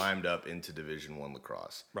be climbed up into Division I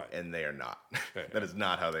lacrosse. Right, and they are not. That is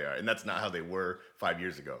not how they are, and that's not how they were 5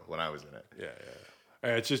 years ago when I was in it. Yeah.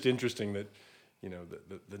 It's just interesting that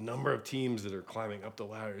the number of teams that are climbing up the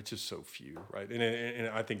ladder, it's just so few, right? And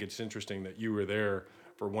I think it's interesting that you were there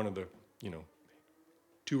for one of the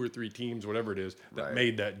 2 or 3 teams, whatever it is, that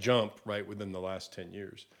made that jump right within the last 10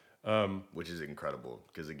 years. Which is incredible,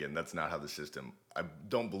 because again, that's not how I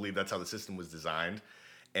don't believe that's how the system was designed,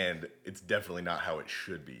 and it's definitely not how it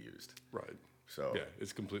should be used. Right. So yeah,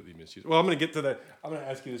 it's completely misused. Well, I'm going to get to that. I'm going to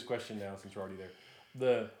ask you this question now, since you're already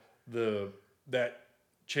there. That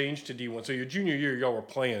change to D1. So your junior year, y'all were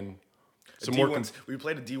playing some more. We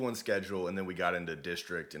played a D1 schedule, and then we got into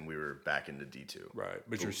district, and we were back into D2. Right.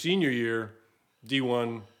 But your senior year,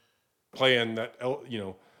 D1, playing that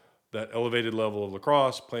elevated level of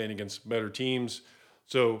lacrosse, playing against better teams.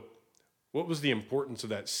 So what was the importance of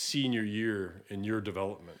that senior year in your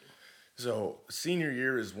development? So senior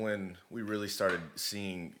year is when we really started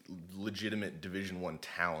seeing legitimate Division I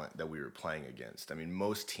talent that we were playing against. I mean,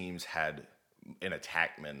 most teams had an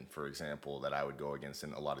attackman, for example, that I would go against,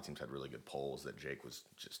 and a lot of teams had really good poles that Jake was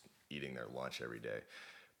just eating their lunch every day.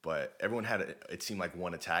 But everyone had it seemed like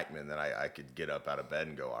one attackman that I could get up out of bed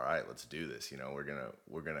and go, all right, let's do this. We're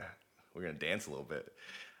gonna dance a little bit.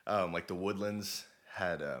 Like the Woodlands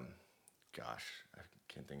had, I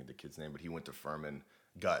can't think of the kid's name, but he went to Furman.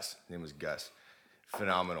 Gus, his name was Gus.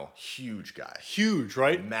 Phenomenal, huge guy. Huge,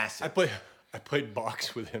 right? Massive. I played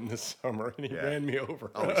box with him this summer, and he ran me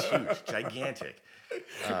over. Oh, he's huge, gigantic.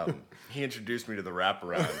 He introduced me to the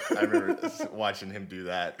wraparound. I remember watching him do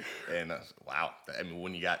that, and wow. I mean,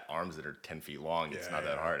 when you got arms that are 10 feet long, it's not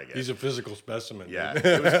that hard, I guess. He's a physical specimen. Yeah,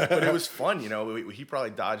 but it was fun, He probably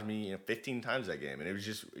dodged me 15 times that game, and it was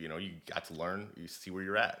just, you got to learn, you see where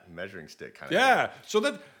you're at, measuring stick kind of thing. Yeah, so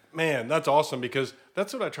that's awesome, because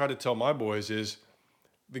that's what I try to tell my boys is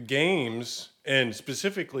the games, and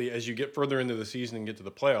specifically as you get further into the season and get to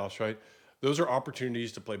the playoffs, right? Those are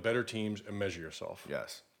opportunities to play better teams and measure yourself.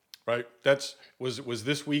 Yes. Right? Was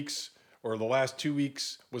this week's or the last 2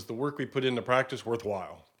 weeks, was the work we put into practice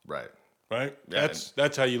worthwhile? Right. Right? Yeah,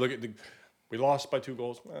 that's how you look at we lost by 2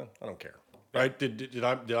 goals. I don't care. right? Did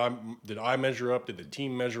I measure up? Did the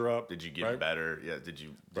team measure up? Did you get right? better? Yeah. Did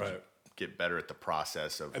you get better at the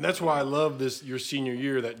process of? And that's why I love this your senior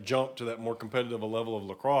year, that jump to that more competitive a level of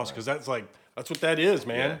lacrosse, because that's what that is,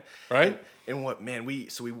 man. Yeah. Right? And what, man, we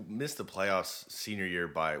missed the playoffs senior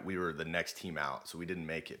year we were the next team out, so we didn't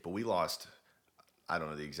make it. But we lost, I don't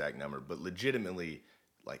know the exact number, but legitimately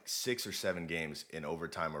like 6 or 7 games in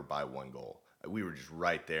overtime or by 1 goal. We were just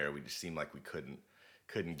right there. We just seemed like we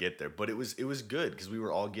couldn't get there. But it was good because we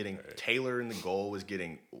were all getting Taylor in the goal was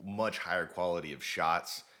getting much higher quality of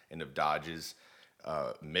shots and of dodges.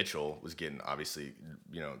 Mitchell was getting, obviously,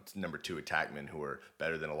 number 2 attackmen who were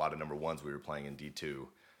better than a lot of number 1s we were playing in D2.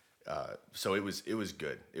 So it was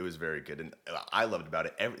good. It was very good. And I loved about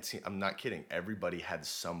it. I'm not kidding. Everybody had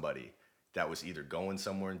somebody that was either going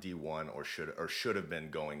somewhere in D1 or should have been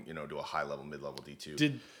going, to a high level, mid level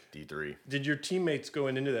D2, D3. Did your teammates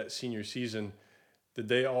going into that senior season, did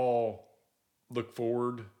they all look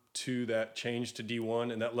forward to that change to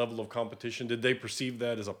D1 and that level of competition? Did they perceive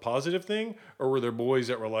that as a positive thing, or were there boys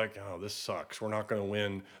that were like, "Oh, this sucks. We're not going to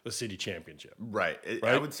win the city championship"? Right.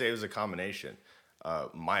 I would say it was a combination.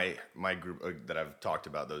 My group that I've talked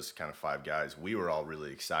about, those kind of 5 guys, we were all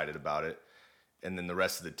really excited about it. And then the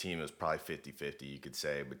rest of the team was probably 50-50, you could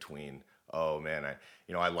say, between, oh man,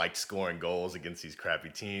 I liked scoring goals against these crappy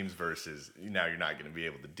teams versus now you're not going to be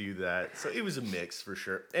able to do that. So it was a mix for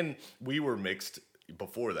sure. And we were mixed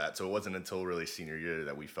before that, so it wasn't until really senior year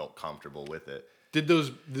that we felt comfortable with it. Did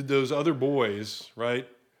those other boys, right,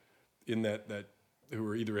 in that who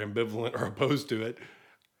were either ambivalent or opposed to it,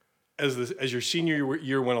 as your senior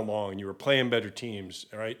year went along and you were playing better teams,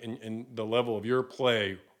 right, and the level of your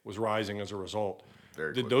play was rising as a result,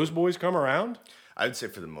 did those boys come around? I would say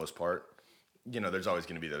for the most part. There's always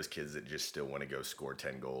going to be those kids that just still want to go score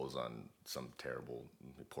 10 goals on some terrible,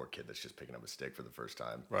 poor kid that's just picking up a stick for the first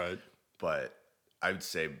time. Right. But I would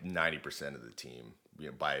say 90% of the team,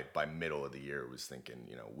 by middle of the year, was thinking,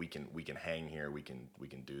 we can hang here, we can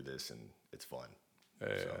do this, and it's fun.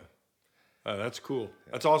 Yeah. That's cool.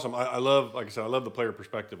 Yeah. That's awesome. I love, like I said, I love the player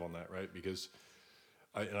perspective on that, right? Because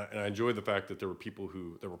I enjoy the fact that there were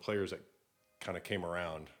players that kind of came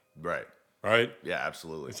around. Right. Right? Yeah,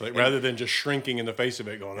 absolutely. It's like rather than just shrinking in the face of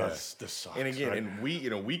it, going, "This sucks." And again,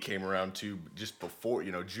 right? and we came around to just before,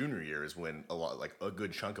 junior year is when a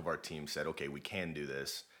good chunk of our team said, "Okay, we can do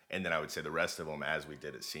this." And then I would say the rest of them, as we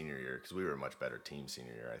did at senior year, because we were a much better team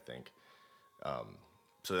senior year, I think.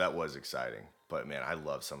 So that was exciting. But man, I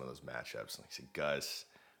love some of those matchups. Like say Gus,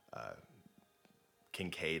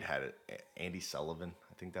 Kincaid had it. Andy Sullivan,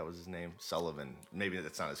 I think that was his name. Sullivan, maybe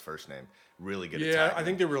that's not his first name. Really good. Yeah, attacker. I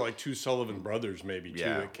think there were like 2 Sullivan brothers, maybe too.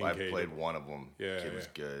 Yeah, at Kincaid. I played one of them. Yeah, Kid was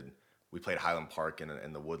good. We played Highland Park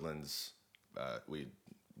in the Woodlands.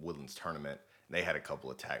 Woodlands tournament. And they had a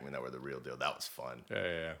couple attackmen that were the real deal. That was fun.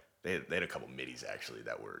 Yeah. They had a couple middies actually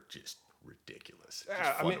that were just ridiculous.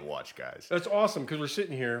 Just fun to watch, guys. That's awesome because we're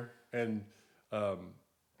sitting here and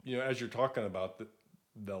as you're talking about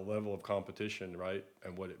the level of competition, right,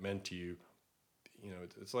 and what it meant to you,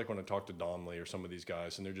 it's like when I talk to Donnelly or some of these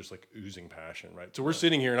guys, and they're just like oozing passion, right? So we're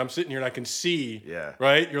sitting here, and I'm sitting here, and I can see,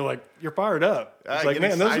 right? You're like, you're fired up. It's like,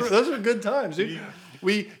 man, those are good times, dude.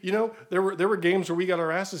 There were games where we got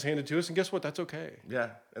our asses handed to us, and guess what? That's okay. Yeah,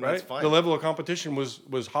 and right? that's fine. The level of competition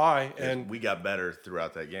was high, and we got better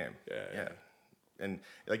throughout that game. Yeah. And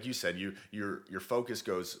like you said, your focus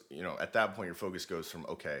goes, at that point, your focus goes from,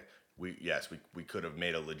 okay, we could have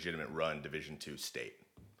made a legitimate run Division II state.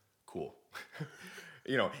 Cool.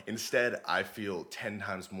 Instead, I feel 10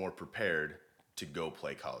 times more prepared to go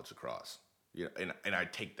play college lacrosse. And I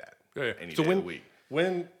take that any day of the week.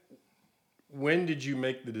 When did you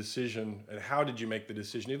make the decision, and how did you make the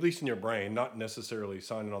decision, at least in your brain, not necessarily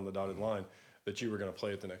signing on the dotted line, that you were going to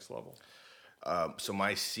play at the next level? So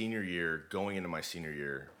my senior year, going into my senior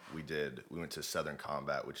year, we went to Southern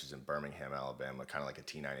Combat, which is in Birmingham, Alabama, kind of like a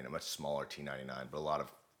T99, a much smaller T99, but a lot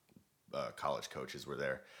of college coaches were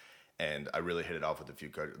there. And I really hit it off with a few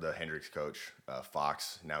coaches. The Hendricks coach,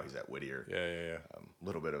 Fox, now he's at Whittier. Yeah. A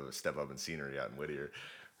little bit of a step up in scenery out in Whittier.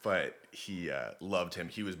 But he loved him.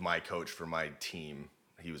 He was my coach for my team.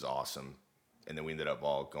 He was awesome. And then we ended up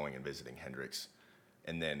all going and visiting Hendricks.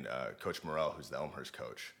 And then Coach Morrell, who's the Elmhurst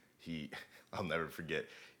coach, I'll never forget,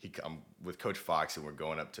 I'm with Coach Fox, and we're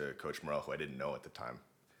going up to Coach Morrell, who I didn't know at the time,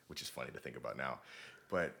 which is funny to think about now.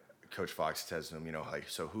 But Coach Fox says to him,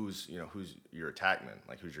 so who's your attackman?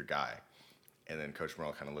 Like, who's your guy? And then Coach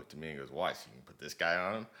Morrell kind of looked at me and goes, why? So you can put this guy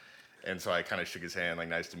on him? And so I kind of shook his hand, like,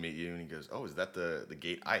 nice to meet you. And he goes, oh, is that the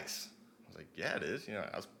Gate Ice? I was like, yeah, it is.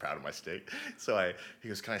 I was proud of my stick. So he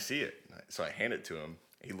goes, can I see it? So I hand it to him.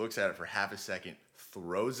 He looks at it for half a second,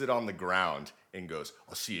 throws it on the ground and goes,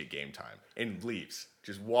 "I'll see you at game time," and leaves.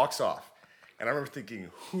 Just walks off. And I remember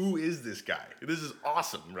thinking, who is this guy? This is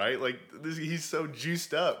awesome, right? Like, he's so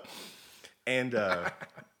juiced up. And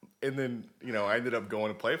and then, I ended up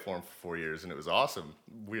going to play for him for 4 years, and it was awesome.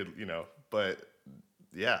 Weird, but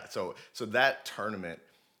yeah. So that tournament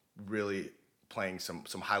really playing some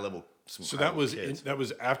high level. So that was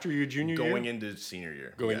after your junior year? Going into senior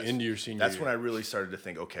year. Into your senior year. That's when I really started to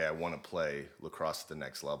think, okay, I want to play lacrosse at the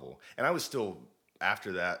next level. And I was still,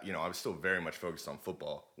 after that, I was still very much focused on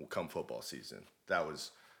football come football season. That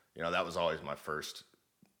was, that was always my first,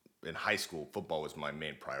 in high school, football was my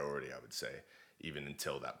main priority, I would say, even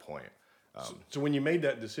until that point. So when you made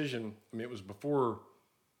that decision, it was before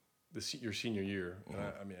your senior year.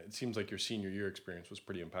 Mm-hmm. It seems like your senior year experience was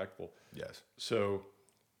pretty impactful. Yes. So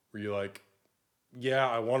were you like, yeah,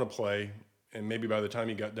 I want to play, and maybe by the time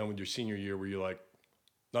you got done with your senior year, were you like,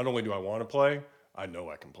 not only do I want to play, I know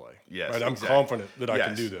I can play. Yes, right? I'm confident that I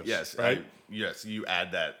can do this. Yes, right. Yes, you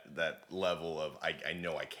add that level of I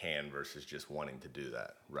know I can versus just wanting to do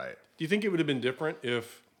that. Right. Do you think it would have been different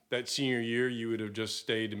if that senior year you would have just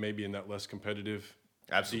stayed maybe in that less competitive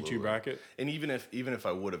Absolutely. D2 bracket? And even if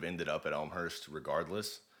I would have ended up at Elmhurst,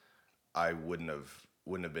 regardless, I wouldn't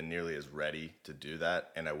have been nearly as ready to do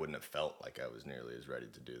that, and I wouldn't have felt like I was nearly as ready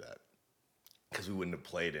to do that because we wouldn't have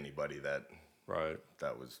played anybody that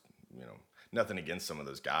was nothing against some of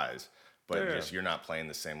those guys, but just you're not playing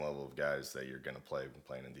the same level of guys that you're going to play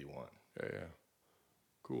playing in D1. Yeah.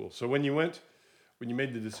 Cool. So when you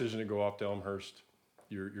made the decision to go off to Elmhurst,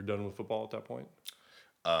 you're done with football at that point?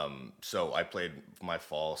 So I played my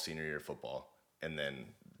fall senior year football, and then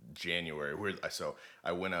January,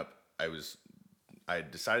 I went up. I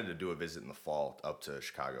decided to do a visit in the fall up to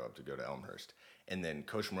Chicago, up to go to Elmhurst. And then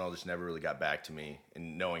Coach Morrell just never really got back to me.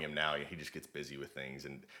 And knowing him now, he just gets busy with things.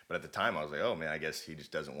 But at the time, I was like, oh, man, I guess he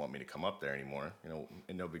just doesn't want me to come up there anymore.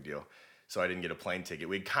 And no big deal. So I didn't get a plane ticket.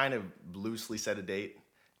 We kind of loosely set a date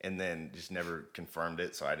and then just never confirmed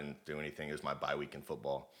it. So I didn't do anything. It was my bye week in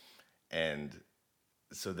football. And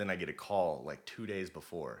so then I get a call like 2 days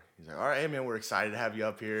before. He's like, all right, hey, man, we're excited to have you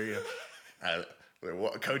up here.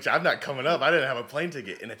 Well, Coach, I'm not coming up. I didn't have a plane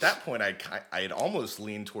ticket. And at that point, I had almost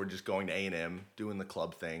leaned toward just going to A&M, doing the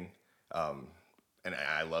club thing. And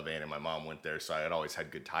I love A&M. My mom went there, so I had always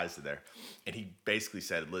had good ties to there. And he basically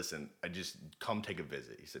said, listen, I just come take a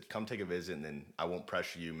visit. He said, come take a visit, and then I won't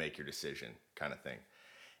pressure you, make your decision kind of thing.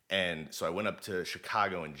 And so I went up to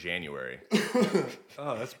Chicago in January.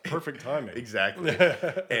 Oh, that's perfect timing. Exactly.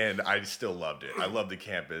 And I still loved it. I loved the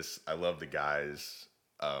campus. I loved the guys.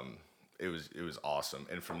 It was awesome.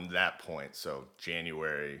 And from that point, so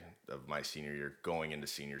January of my senior year, going into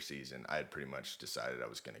senior season, I had pretty much decided I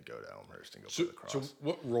was going to go to Elmhurst and go play lacrosse. So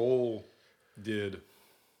what role did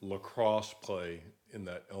lacrosse play in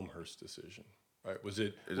that Elmhurst decision? Right? Was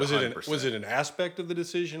it an aspect of the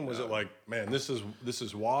decision? Was it like, man, this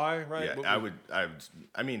is why, right? Yeah,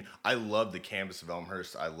 I loved the campus of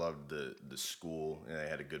Elmhurst. I loved the school, and they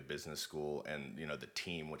had a good business school, and the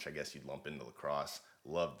team, which I guess you'd lump into lacrosse.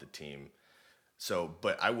 Loved the team. So,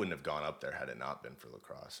 but I wouldn't have gone up there had it not been for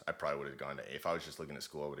lacrosse. I probably would have gone to, if I was just looking at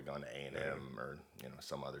school, I would have gone to A&M or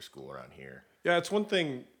some other school around here. Yeah, it's one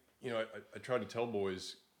thing, I try to tell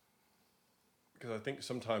boys, because I think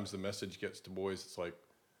sometimes the message gets to boys, it's like,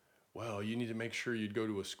 well, you need to make sure you'd go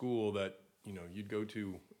to a school that, you'd go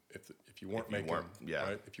to if you weren't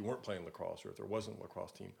right? If you weren't playing lacrosse or if there wasn't a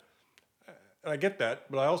lacrosse team. And I get that,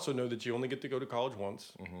 but I also know that you only get to go to college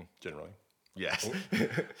once, generally. Yes.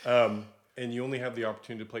 And you only have the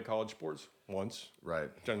opportunity to play college sports once. Right.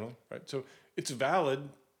 Generally. Right. So it's valid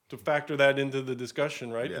to factor that into the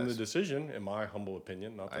discussion, right? Yes. In the decision, in my humble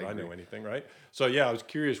opinion. Not that I know anything, right? So, I was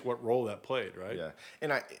curious what role that played, right? Yeah.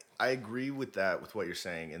 And I agree with that, with what you're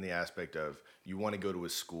saying, in the aspect of you want to go to a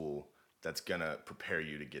school that's going to prepare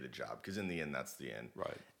you to get a job. Because in the end, that's the end.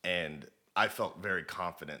 Right. And I felt very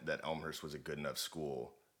confident that Elmhurst was a good enough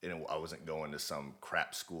school. And I wasn't going to some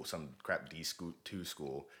crap school, some crap D2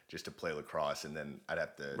 school just to play lacrosse, and then I'd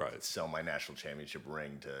have to sell my national championship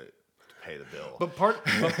ring to pay the bill. But part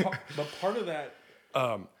of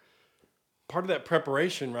that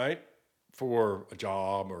preparation, right, for a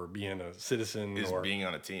job or being a citizen is or being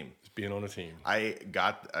on a team. Being on a team. I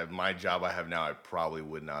got my job I have now. I probably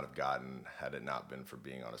would not have gotten had it not been for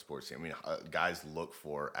being on a sports team. I mean, guys look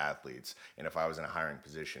for athletes, and if I was in a hiring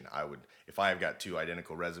position, I would. If I've got two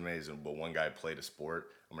identical resumes, but one guy played a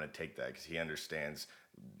sport, I'm going to take that because he understands,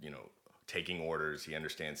 taking orders. He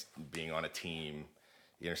understands being on a team.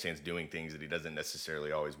 He understands doing things that he doesn't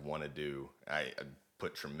necessarily always want to do. I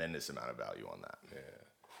put tremendous amount of value on that. Yeah.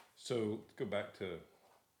 So let's go back to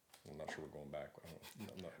I'm not sure we're going back.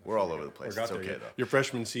 We're all over the place. It's okay, though. Your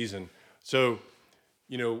freshman season. So,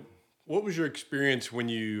 what was your experience when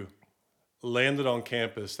you landed on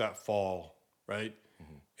campus that fall, right?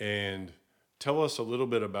 Mm-hmm. And tell us a little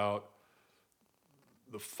bit about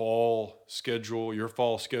the fall schedule, your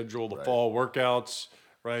fall schedule, the fall workouts,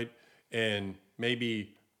 right? And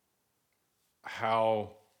maybe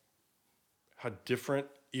how different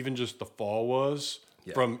even just the fall was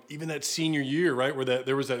from even that senior year, right? Where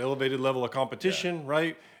there was that elevated level of competition,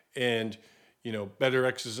 right? And, better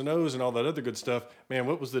X's and O's and all that other good stuff. Man,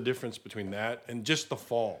 what was the difference between that and just the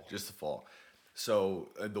fall? Just the fall. So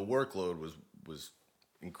the workload was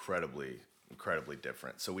incredibly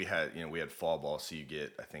different. So we had fall ball. So you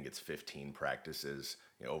get, I think it's 15 practices,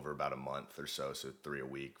 over about a month or so. So 3 a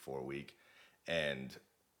week, 4 a week. And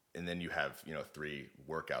then you have, 3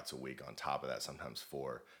 workouts a week on top of that, sometimes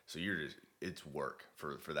 4. So it's work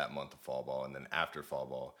for that month of fall ball. And then after fall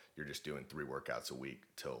ball, you're just doing 3 workouts a week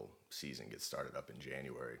till season gets started up in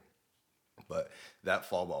January. But that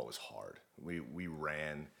fall ball was hard. We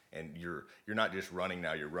ran, and you're not just running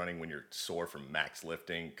now, you're running when you're sore from max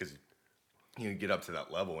lifting, because you get up to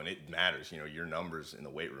that level and it matters. Your numbers in the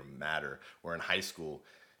weight room matter. Where in high school,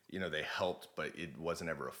 they helped, but it wasn't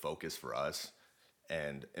ever a focus for us.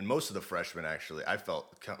 And most of the freshmen, actually, I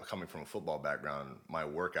felt, coming from a football background, my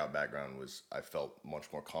workout background I felt much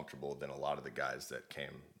more comfortable than a lot of the guys that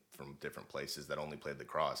came from different places that only played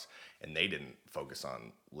lacrosse, and they didn't focus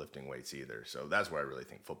on lifting weights either. So that's where I really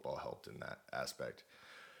think football helped in that aspect.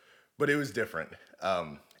 But it was different.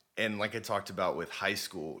 And like I talked about with high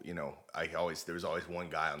school, there was always one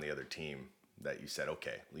guy on the other team that you said,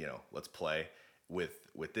 okay, let's play.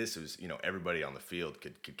 With this, it was, everybody on the field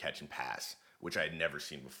could catch and pass, which I had never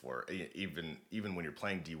seen before. Even when you're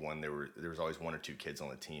playing D1, there was always 1 or 2 kids on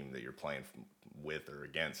the team that you're playing with or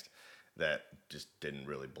against that just didn't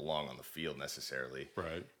really belong on the field necessarily.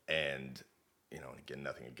 Right. And, again,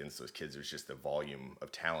 nothing against those kids. It was just the volume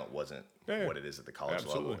of talent wasn't what it is at the college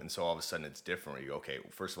level. And so all of a sudden it's different where you go, okay,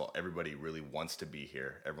 first of all, everybody really wants to be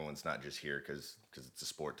here. Everyone's not just here because it's a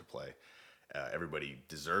sport to play. Everybody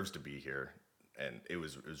deserves to be here. And it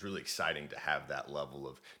was really exciting to have that level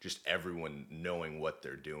of just everyone knowing what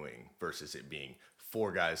they're doing versus it being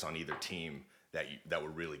 4 guys on either team that were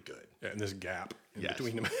really good. Yeah, and this gap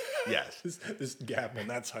between them. Yes. this gap on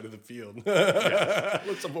that side of the field.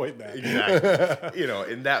 Let's avoid that. Exactly.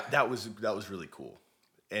 And that was really cool.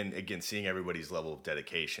 And again, seeing everybody's level of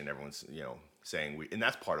dedication, everyone's, saying and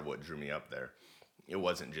that's part of what drew me up there. It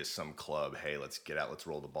wasn't just some club, hey, let's get out, let's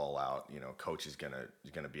roll the ball out. Coach is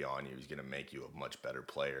gonna be on you. He's gonna make you a much better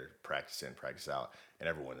player, practice in, practice out, and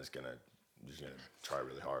everyone is gonna try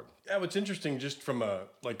really hard. Yeah, what's interesting, just from a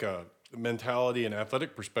mentality and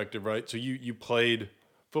athletic perspective, right? So you played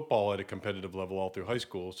football at a competitive level all through high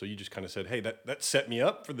school, so you just kind of said, hey, that set me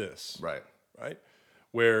up for this, right?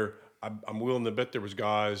 Where I'm willing to bet there was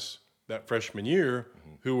guys that freshman year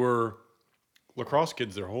who were lacrosse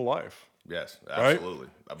kids their whole life. Yes, absolutely.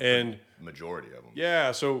 Right? And majority of them.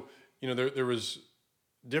 Yeah, so there was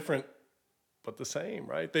different but the same,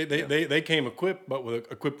 right? They came equipped, but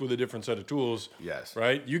equipped with a different set of tools. Yes.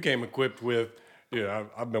 Right? You came equipped with,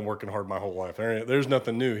 I've been working hard my whole life. There's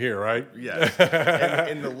nothing new here, right? Yes.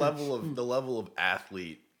 and the level of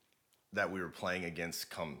athlete that we were playing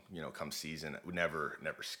against come season never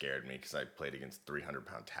scared me, because I played against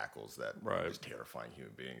 300-pound tackles that were just terrifying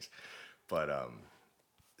human beings. But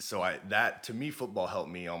to me, football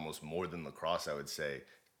helped me almost more than lacrosse, I would say,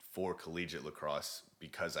 for collegiate lacrosse,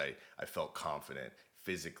 because I felt confident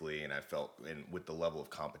physically and I felt with the level of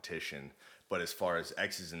competition. But as far as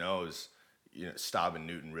X's and O's, Staub and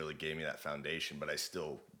Newton really gave me that foundation. But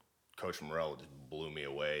Coach Morrell just blew me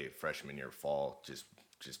away freshman year fall, just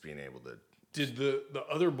being able to. Did the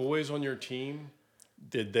other boys on your team,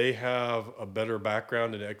 did they have a better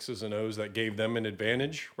background in X's and O's that gave them an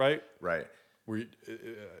advantage, right? Right.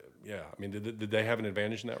 Did they have an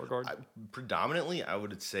advantage in that regard? Predominantly, I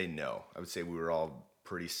would say no. I would say we were all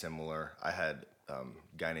pretty similar. I had a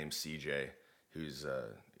guy named CJ, he's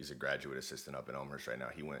a graduate assistant up in Elmhurst right now.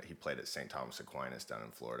 He played at St. Thomas Aquinas down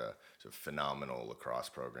in Florida. It's a phenomenal lacrosse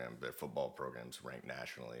program. Their football programs ranked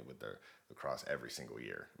nationally with their lacrosse every single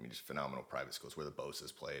year. Just phenomenal private schools where the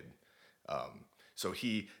Bosas played. So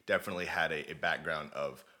he definitely had a background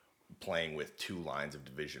of playing with 2 lines of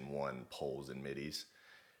Division I poles and middies.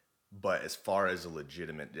 But as far as a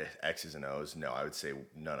legitimate X's and O's, no, I would say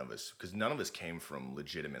none of us, because none of us came from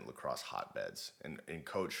legitimate lacrosse hotbeds. And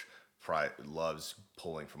Coach loves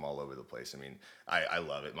pulling from all over the place. I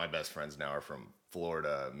love it. My best friends now are from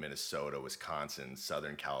Florida, Minnesota, Wisconsin,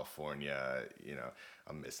 Southern California.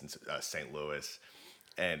 I'm missing St. Louis.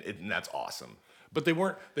 and that's awesome. But they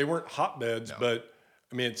weren't hotbeds. No. But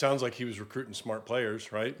I mean, it sounds like he was recruiting smart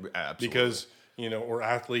players, right? Absolutely. Because or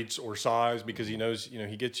athletes or size, because he knows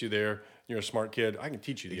he gets you there. You're a smart kid. I can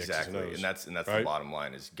teach you the X's and O's. And that's right? the bottom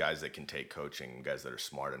line, is guys that can take coaching, guys that are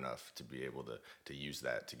smart enough to be able to use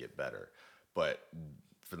that to get better. But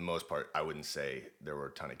for the most part, I wouldn't say there were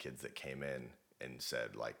a ton of kids that came in and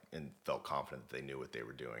said and felt confident that they knew what they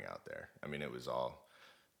were doing out there. I mean, it was all,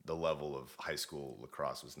 the level of high school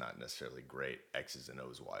lacrosse was not necessarily great X's and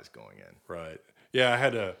O's wise going in. Right. Yeah,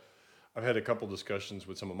 I've had a couple discussions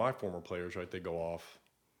with some of my former players, right? They go off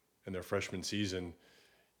in their freshman season.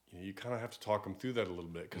 You kind of have to talk them through that a little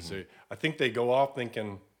bit, because I think they go off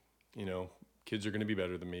thinking, kids are going to be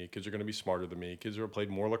better than me. Kids are going to be smarter than me. Kids who have played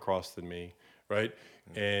more lacrosse than me, right?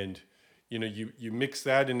 And, you mix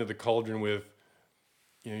that into the cauldron with,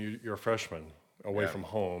 you're a freshman away from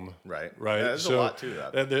home. Right. Right. Yeah, there's a lot to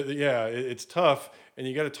that. It's tough. And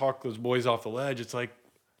you got to talk those boys off the ledge. It's like,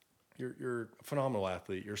 you're a phenomenal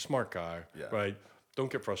athlete. You're a smart guy, right?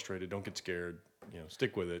 Don't get frustrated. Don't get scared.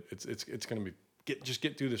 Stick with it. It's going to be, just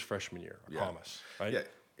get through this freshman year. I promise. Right? Yeah.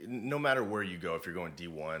 No matter where you go, if you're going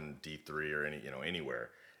D1, D3, or anywhere,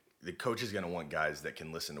 the coach is going to want guys that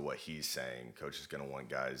can listen to what he's saying. Coach is going to want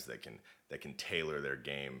guys that can tailor their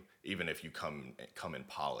game, even if you come in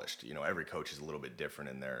polished. Every coach is a little bit different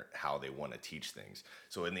in how they want to teach things.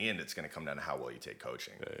 So in the end, it's going to come down to how well you take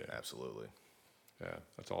coaching. Yeah. Absolutely. Yeah,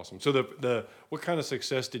 that's awesome. So what kind of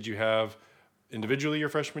success did you have individually your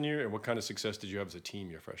freshman year, and what kind of success did you have as a team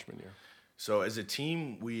your freshman year? So as a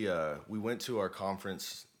team, we went to our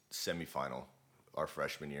conference semifinal our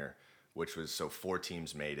freshman year, which was, so 4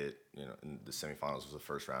 teams made it. And the semifinals was the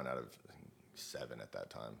first round out of, I think, 7 at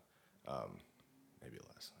that time, maybe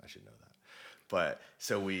less. I should know that. But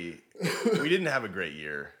so we didn't have a great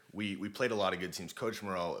year. We played a lot of good teams. Coach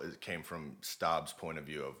Morrell came from Staub's point of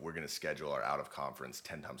view of, we're going to schedule our out of conference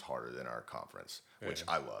 10 times harder than our conference, which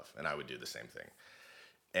I love, and I would do the same thing.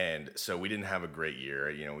 And so we didn't have a great year.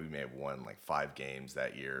 We may have won 5 games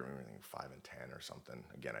that year, maybe 5 and 10 or something.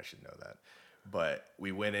 Again, I should know that. But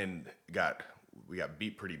we went in, we got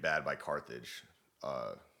beat pretty bad by Carthage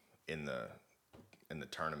in the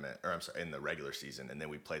tournament, or I'm sorry, in the regular season, and then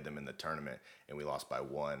we played them in the tournament, and we lost by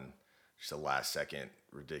 1. Just a last second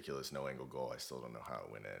ridiculous no angle goal. I still don't know how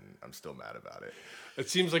it went in. I'm still mad about it. It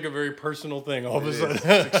seems like a very personal thing all of a sudden.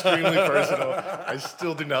 It's extremely personal. I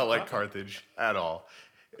still do not like Carthage at all.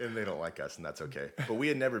 And they don't like us, and that's okay. But we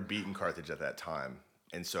had never beaten Carthage at that time.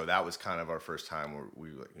 And so that was kind of our first time where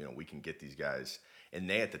we can get these guys. And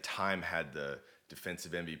they at the time had the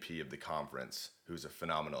defensive MVP of the conference, who's a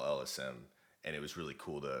phenomenal LSM. And it was really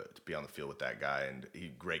cool to be on the field with that guy. And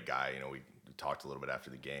great guy. We talked a little bit after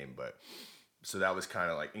the game. But so that was kind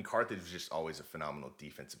of and Carthage was just always a phenomenal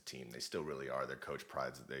defensive team. They still really are. Their coach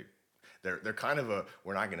prides that they're kind of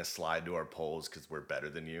we're not going to slide to our polls because we're better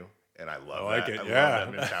than you. And I love that. I love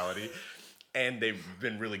that mentality. And they've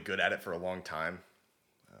been really good at it for a long time,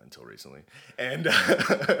 until recently. And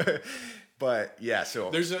but yeah,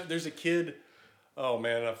 so there's a kid. Oh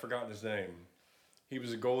man, I've forgotten his name. He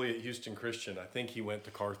was a goalie at Houston Christian. I think he went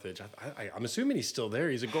to Carthage. I'm assuming he's still there.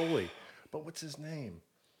 He's a goalie. But what's his name?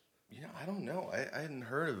 I don't know. I hadn't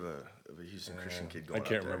heard of a Houston Christian kid going. I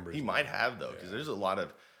can't up there. remember. He might have though, because there's a lot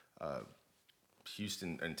of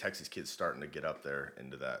Houston and Texas kids starting to get up there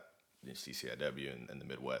into that CCIW and the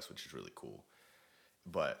Midwest, which is really cool.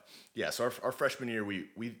 But yeah, so our freshman year, we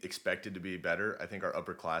expected to be better. I think our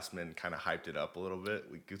upperclassmen kind of hyped it up a little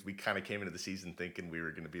bit, because we kind of came into the season thinking we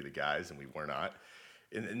were going to be the guys, and we were not.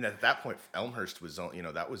 And at that point, Elmhurst was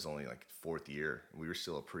that was only 4th year, and we were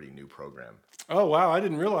still a pretty new program. Oh wow, I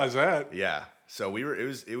didn't realize that. Yeah, so we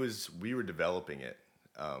were developing it.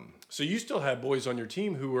 So you still had boys on your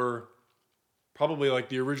team who were probably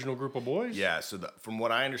the original group of boys? Yeah, so from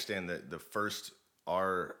what I understand, the first,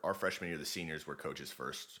 our freshman year, the seniors were Coach's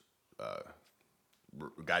first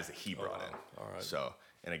guys that he brought in. All right. So,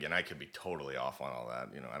 and again, I could be totally off on all that.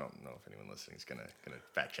 I don't know if anyone listening is gonna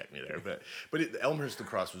fact check me there, but Elmhurst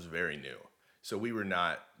lacrosse was very new, so we were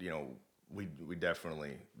not. We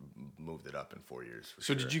definitely moved it up in 4 years.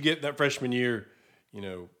 So did you get that freshman year?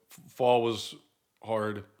 Fall was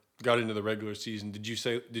hard. Got into the regular season. Did you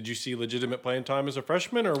see legitimate playing time as a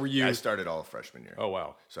freshman, or were you? I started all freshman year. Oh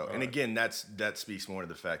wow! So and again, that speaks more to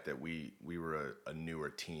the fact that we were a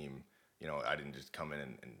newer team. I didn't just come in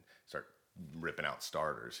and start ripping out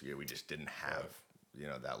starters. We just didn't have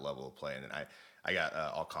that level of play. And then I got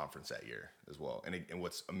all conference that year as well. And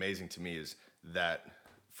what's amazing to me is that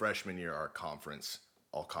freshman year, our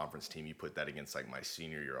all conference team, you put that against my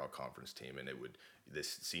senior year all conference team, and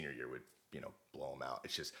this senior year would blow them out.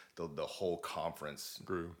 It's just the whole conference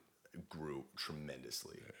Grew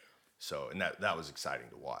tremendously. Yeah. So, and that was exciting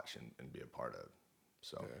to watch and be a part of.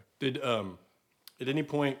 So, Did at any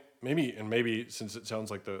point, maybe since it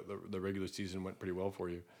sounds like the regular season went pretty well for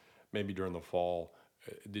you, maybe during the fall,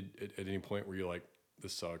 did at any point were you like,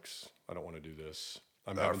 this sucks, I don't want to do this?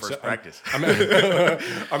 I'm our first practice. I'm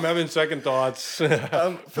having second thoughts.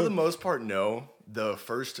 For the most part, no. The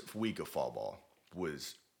first week of fall ball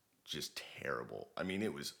was just terrible. I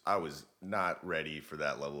mean, I was not ready for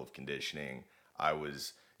that level of conditioning. I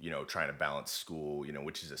was, trying to balance school,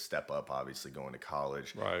 which is a step up, obviously, going to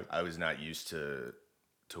college. Right. I was not used to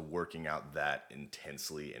working out that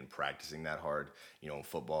intensely and practicing that hard. In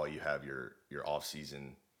football, you have your off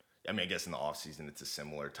season. I mean, I guess in the off season, it's a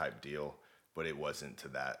similar type deal, but it wasn't to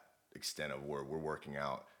that extent of where we're working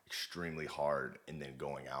out extremely hard and then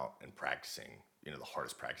going out and practicing, the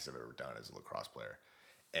hardest practice I've ever done as a lacrosse player.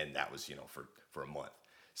 And that was, for a month.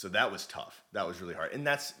 So that was tough. That was really hard. And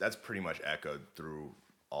that's pretty much echoed through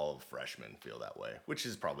all of freshmen feel that way, which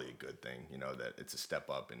is probably a good thing, that it's a step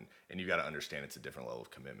up and you got to understand it's a different level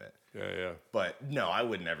of commitment. Yeah. But no, I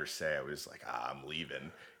would never say I was like, I'm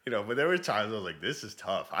leaving, but there were times I was like, this is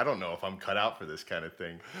tough. I don't know if I'm cut out for this kind of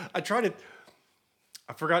thing. I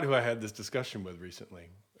forgot who I had this discussion with recently.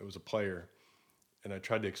 It was a player. And I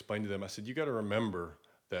tried to explain to them, I said, you got to remember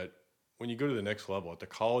that when you go to the next level, at the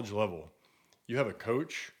college level, you have a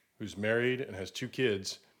coach who's married and has 2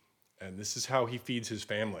 kids, and this is how he feeds his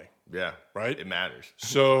family. Yeah. Right? It matters.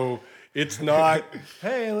 So it's not,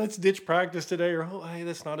 hey, let's ditch practice today, or, oh, hey,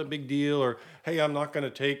 that's not a big deal, or, hey, I'm not going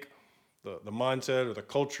to take the mindset or the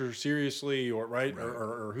culture seriously, or right.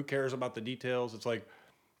 Or who cares about the details. It's like,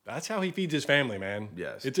 that's how he feeds his family, man.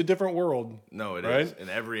 Yes. It's a different world. No, it right? is. And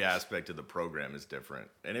every aspect of the program is different.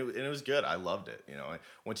 And it was good. I loved it.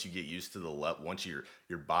 Once you get used to the level, once your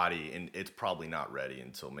body, and it's probably not ready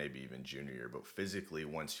until maybe even junior year, but physically,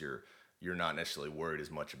 once you're not necessarily worried as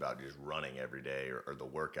much about just running every day or the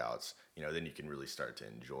workouts, then you can really start to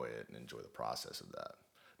enjoy it and enjoy the process of that.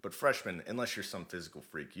 But freshmen, unless you're some physical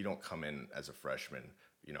freak, you don't come in as a freshman,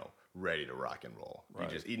 ready to rock and roll.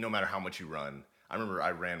 Right. You just, no matter how much you run. I remember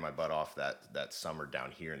I ran my butt off that summer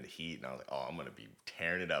down here in the heat, and I was like, oh, I'm going to be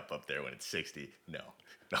tearing it up there when it's 60. No,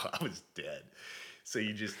 I was dead. So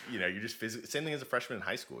you're just physically, same thing as a freshman in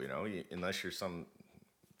high school, unless you're some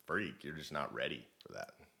freak, you're just not ready for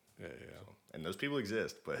that. Yeah. So, and those people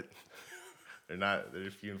exist, but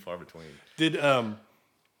they're few and far between. Did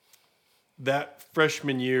that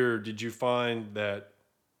freshman year, did you find that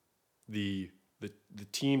the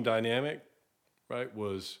team dynamic, right,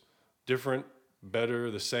 was different, better,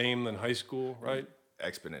 the same than high school, right?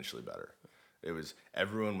 Exponentially better.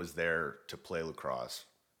 Everyone was there to play lacrosse.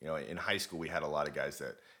 In high school we had a lot of guys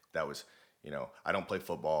that was, I don't play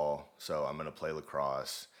football, so I'm going to play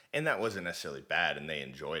lacrosse. And that wasn't necessarily bad, and they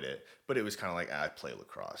enjoyed it, but it was kind of like, I play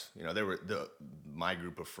lacrosse. My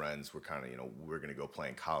group of friends were kind of, we're going to go play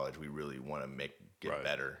in college. We really want to get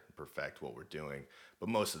better, perfect what we're doing. But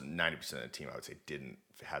most of the 90% of the team, I would say, didn't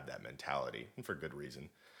have that mentality, and for good reason.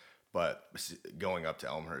 But going up to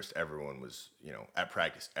Elmhurst, everyone was, at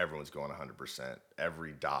practice, everyone's going 100%.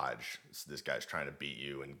 Every dodge, this guy's trying to beat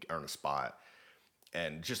you and earn a spot.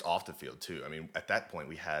 And just off the field, too. I mean, at that point,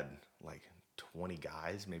 we had like 20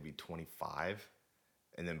 guys, maybe 25.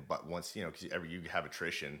 And then but once, because you have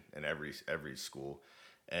attrition in every school.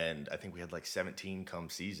 And I think we had like 17 come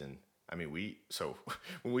season. I mean,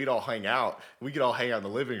 when we'd all hang out, we could all hang out in the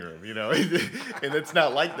living room, and it's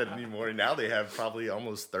not like that anymore. And now they have probably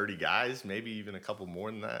almost 30 guys, maybe even a couple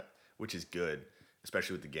more than that, which is good,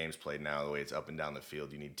 especially with the games played now, the way it's up and down the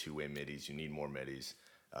field. You need 2-way middies. You need more middies.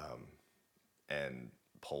 And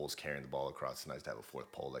poles carrying the ball across. It's nice to have a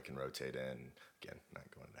 4th pole that can rotate in. Again, not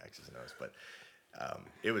going to X's and O's, but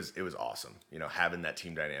it was awesome, having that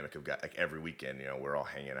team dynamic of like every weekend, we're all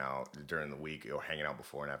hanging out during the week or hanging out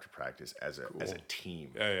before and after practice as a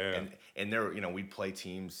team. Yeah. And there, we'd play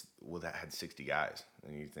teams that had 60 guys,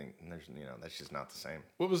 and you think that's just not the same.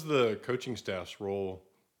 What was the coaching staff's role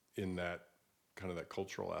in that kind of that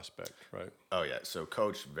cultural aspect, right? Oh yeah, so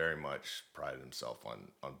Coach very much prided himself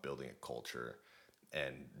on building a culture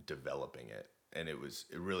and developing it. And it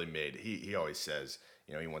really made, he always says,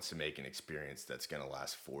 he wants to make an experience that's going to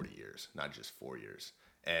last 40 years, not just 4 years.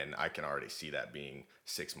 And I can already see that being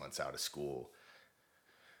 6 months out of school.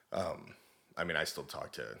 I mean, I still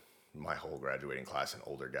talk to my whole graduating class and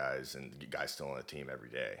older guys and guys still on the team every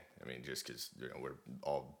day. I mean, just because, we're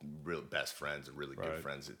all real best friends and really good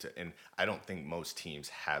friends. And I don't think most teams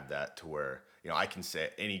have that to where, I can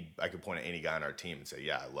point at any guy on our team and say,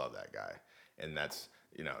 yeah, I love that guy. And that's,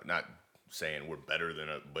 not saying we're better than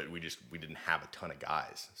but we didn't have a ton of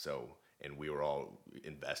guys. So, and we were all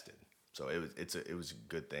invested. So it was a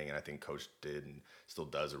good thing, and I think Coach did and still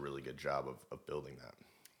does a really good job of building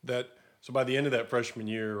that. So by the end of that freshman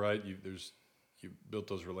year, right, you built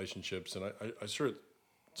those relationships, and I sure at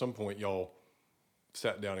some point y'all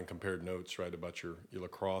sat down and compared notes, right, about your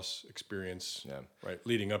lacrosse experience, right,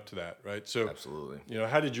 leading up to that, right? So Absolutely.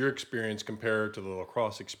 How did your experience compare to the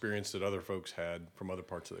lacrosse experience that other folks had from other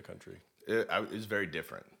parts of the country? It was very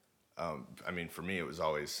different. I mean, for me, it was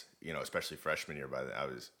always, especially freshman year.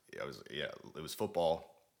 It was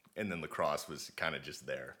football, and then lacrosse was kind of just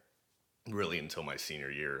there, really until my senior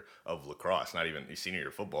year of lacrosse. Not even senior year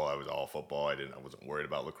of football. I was all football. I wasn't worried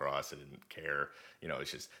about lacrosse. I didn't care.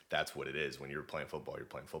 It's just that's what it is. When you're playing football, you're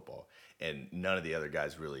playing football, and none of the other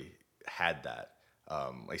guys really had that.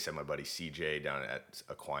 Like I said, my buddy CJ down at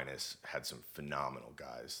Aquinas had some phenomenal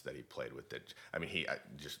guys that he played with. I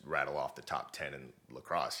just rattle off the top 10 in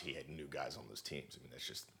lacrosse. He had new guys on those teams. I mean, that's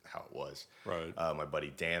just how it was. Right. My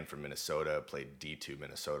buddy Dan from Minnesota played D2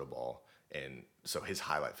 Minnesota ball. And so his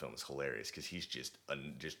highlight film is hilarious because he's just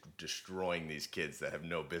destroying these kids that have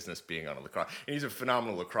no business being on a lacrosse. And he's a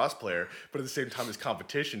phenomenal lacrosse player, but at the same time, his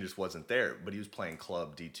competition just wasn't there. But he was playing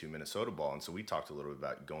club D2 Minnesota ball. And so we talked a little bit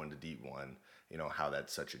about going to D1, how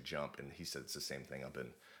that's such a jump. And he said it's the same thing up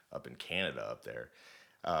in Canada up there.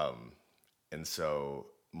 And so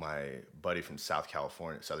my buddy from Southern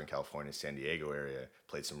California, San Diego area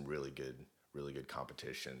played some really good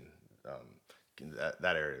competition.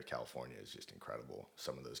 That area of California is just incredible.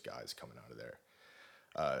 Some of those guys coming out of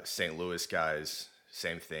there. St. Louis guys,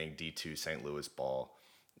 same thing, D2 St. Louis ball,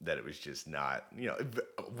 that it was just not,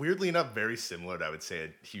 weirdly enough, very similar to, I would say,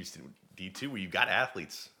 at Houston D2, where you got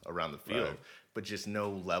athletes around the field, right, but just no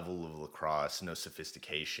level of lacrosse, no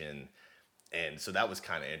sophistication. And so that was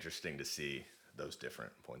kind of interesting to see those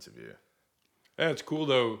different points of view. And it's cool,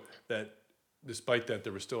 though, that despite that,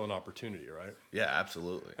 there was still an opportunity, right? Yeah,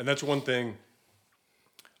 absolutely. And that's one thing.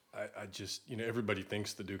 I just, everybody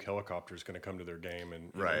thinks the Duke helicopter is going to come to their game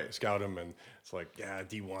and right, scout them. And it's like, yeah,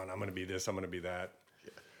 D1, I'm going to be this, I'm going to be that.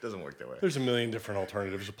 Yeah, it doesn't work that way. There's a million different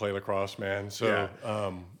alternatives to play lacrosse, man. So,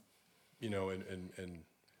 and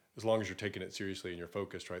as long as you're taking it seriously and you're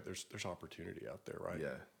focused, right, there's opportunity out there, right?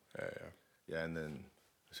 Yeah, and then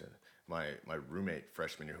my roommate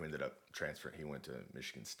freshman year who ended up transferring, he went to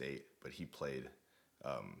Michigan State, but he played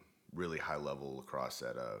really high-level lacrosse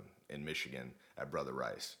in Michigan at Brother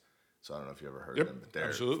Rice. So I don't know if you ever heard of them, but they're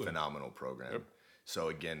a phenomenal program. Yep. So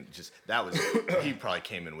again, just that was he probably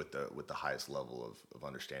came in with the highest level of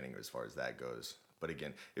understanding as far as that goes. But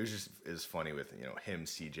again, it was funny with him,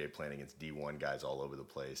 CJ playing against D1 guys all over the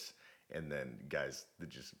place, and then guys that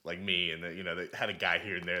just like me, and they had a guy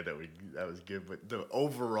here and there that was good, but the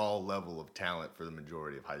overall level of talent for the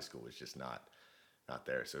majority of high school was just not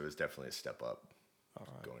there. So it was definitely a step up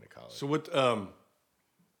going to college. So what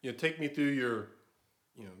take me through your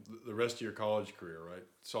the rest of your college career, right?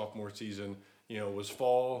 Sophomore season, was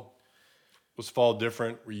fall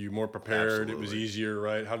different? Were you more prepared? Absolutely. It was easier,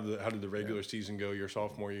 right? How did the regular season go your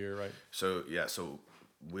sophomore year, right? So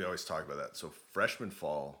we always talk about that. So freshman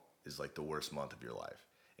fall is like the worst month of your life,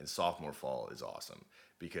 and sophomore fall is awesome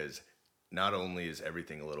because not only is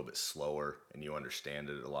everything a little bit slower and you understand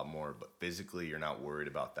it a lot more, but physically you're not worried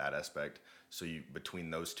about that aspect. So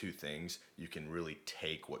between those two things, you can really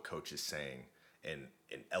take what coach is saying and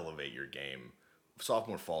elevate your game.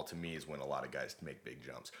 Sophomore fall to me is when a lot of guys make big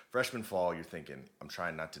jumps. Freshman fall, you're thinking, I'm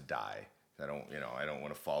trying not to die. I don't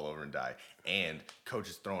want to fall over and die. And coach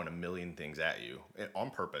is throwing a million things at you on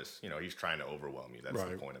purpose. He's trying to overwhelm you. That's right.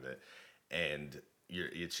 The point of it. And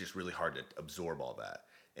it's just really hard to absorb all that.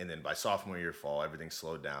 And then by sophomore year fall, everything's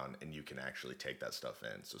slowed down and you can actually take that stuff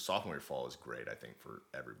in. So sophomore year fall is great, I think, for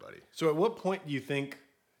everybody. So at what point do you think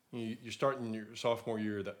you're starting your sophomore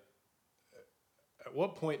year at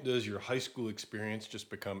what point does your high school experience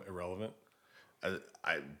just become irrelevant?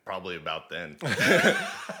 I probably about then.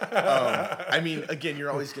 Again,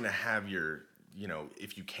 you're always going to have your,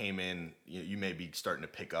 if you came in, you may be starting to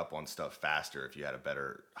pick up on stuff faster if you had a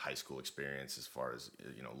better high school experience as far as,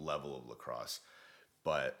 level of lacrosse.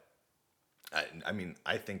 But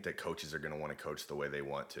I think that coaches are going to want to coach the way they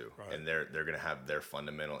want to, right. And they're going to have their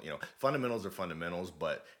fundamentals are fundamentals,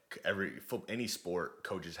 but any sport,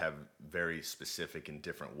 coaches have very specific and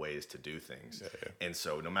different ways to do things. Yeah. And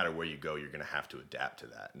so no matter where you go, you're going to have to adapt to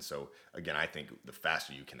that. And so again, I think the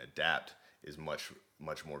faster you can adapt is much,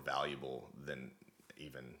 much more valuable than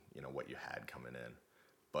even, what you had coming in.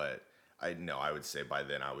 But I would say by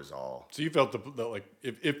then I was all. So you felt the like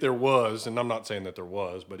if there was, and I'm not saying that there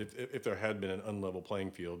was, but if there had been an unlevel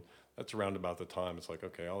playing field, that's around about the time it's like,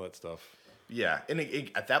 okay, all that stuff. Yeah, and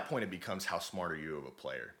at that point it becomes how smart are you of a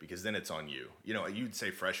player, because then it's on you. You know, you'd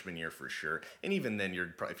say freshman year for sure, and even then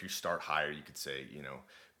if you start higher, you could say, you know,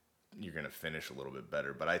 you're going to finish a little bit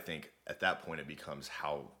better. But I think at that point it becomes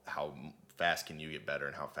how fast can you get better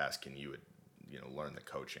and how fast can you learn the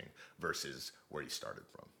coaching versus where you started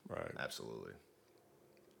from. Right. Absolutely.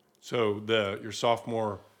 So your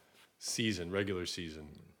sophomore season, regular season,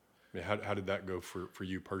 I mean, how did that go for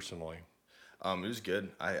you personally? It was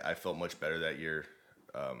good. I felt much better that year.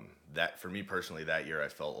 That for me personally, that year I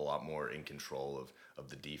felt a lot more in control of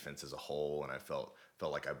the defense as a whole, and I felt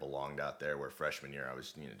like I belonged out there. Where freshman year I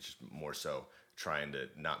was just more so trying to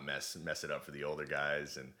not mess it up for the older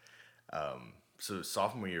guys. And so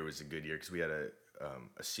sophomore year was a good year because we had a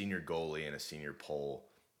senior goalie and a senior pole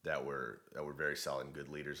that were very solid and good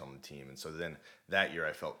leaders on the team. And so then that year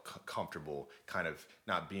I felt comfortable kind of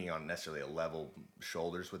not being on necessarily a level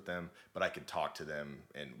shoulders with them, but I could talk to them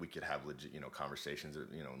and we could have legit, conversations,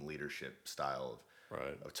 in leadership style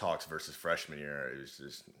of talks versus freshman year. It was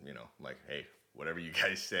just, like, hey, whatever you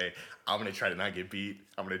guys say, I'm going to try to not get beat.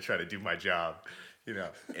 I'm going to try to do my job,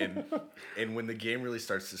 and when the game really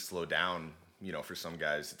starts to slow down, for some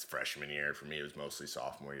guys it's freshman year. For me, it was mostly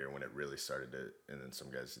sophomore year when it really started to, and then some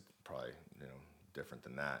guys probably, different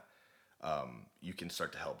than that. You can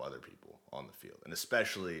start to help other people on the field, and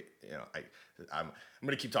especially, I'm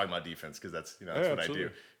going to keep talking about defense because that's, that's what absolutely. I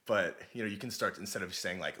do. But you can start to, instead of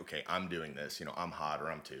saying like, okay, I'm doing this, I'm hot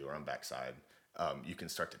or I'm two or I'm backside. You can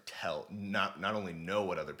start to tell, not only know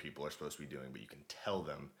what other people are supposed to be doing, but you can tell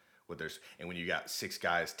them what there's. And when you got 6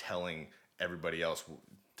 guys telling everybody else,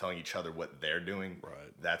 telling each other what they're doing,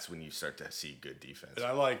 right, that's when you start to see good defense. And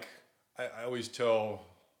I always tell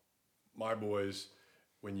my boys,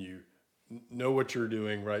 when you know what you're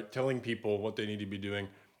doing, right, telling people what they need to be doing,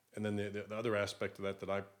 and then the other aspect of that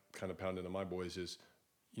I kind of pound into my boys is,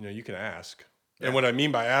 you can ask. Yeah. And what I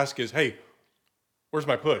mean by ask is, hey, where's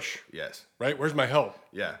my push? Yes. Right? Where's my help?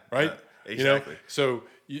 Yeah. Right? Exactly. So,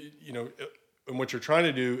 and what you're trying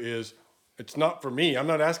to do is, it's not for me. I'm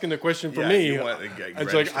not asking the question for me.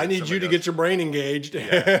 It's like, I need you to get your brain engaged.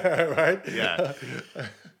 Yeah. Right? Yeah.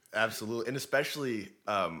 Absolutely. And especially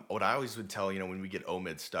what I always would tell, when we get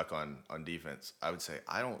OMID stuck on defense, I would say,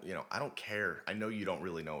 I don't care. I know you don't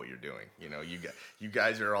really know what you're doing. You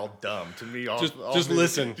guys are all dumb. To me, just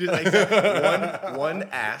listen. One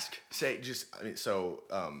ask, say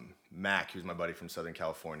Mac, who's my buddy from Southern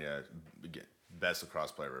California, best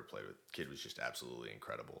lacrosse player I ever played with. Kid was just absolutely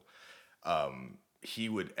incredible. He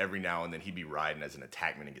would every now and then he'd be riding as an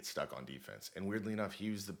attackman and get stuck on defense. And weirdly enough,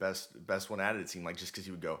 he was the best one at it. It seemed like, just because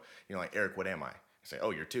he would go, like, Eric, what am I? I say,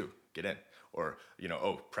 oh, you're 2, get in. Or,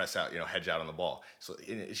 oh, press out, hedge out on the ball. So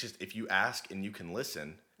it's just, if you ask and you can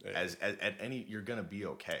listen, at any, you're gonna be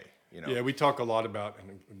okay. Yeah, we talk a lot about,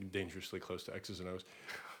 and I'm dangerously close to X's and O's.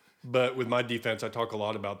 But with my defense, I talk a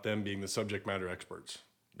lot about them being the subject matter experts.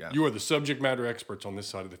 Yeah. You are the subject matter experts on this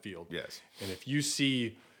side of the field. Yes. And if you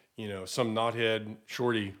see, some knothead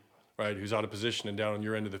shorty, right, who's out of position and down on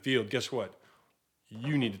your end of the field, guess what?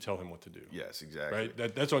 You need to tell him what to do. Yes, exactly.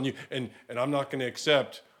 Right? That's on you. And I'm not going to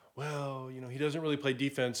accept, well, he doesn't really play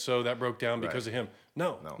defense, so that broke down because of him.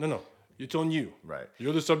 No. It's on you. Right.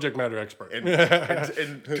 You're the subject matter expert.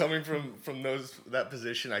 And coming from that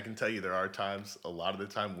position, I can tell you there are times, a lot of the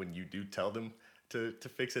time, when you do tell them to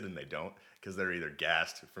fix it and they don't, because they're either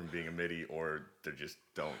gassed from being a midi or they're just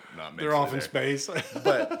not they're off in space.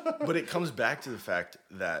 but it comes back to the fact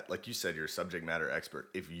that, like you said, you're a subject matter expert.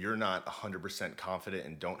 If you're not 100% confident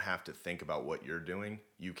and don't have to think about what you're doing,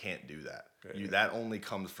 you can't do that. Okay. That only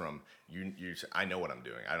comes from you. I know what I'm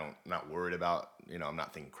doing. Not worried about, I'm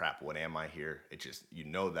not thinking, crap, what am I here? It just,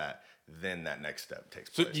 that, then that next step takes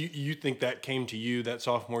place. So you think that came to you that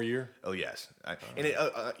sophomore year? Oh, yes. And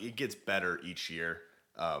it gets better each year.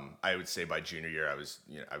 I would say by junior year, I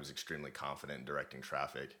was extremely confident in directing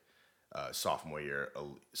traffic. Sophomore year,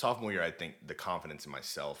 I think the confidence in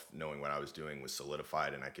myself, knowing what I was doing, was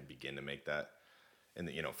solidified, and I could begin to make that. And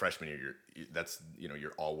freshman year,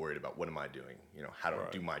 you're all worried about, what am I doing? How do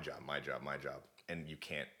I do my job, and you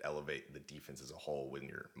can't elevate the defense as a whole when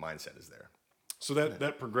your mindset is there. So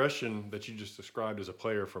that progression that you just described as a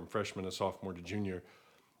player from freshman to sophomore to junior,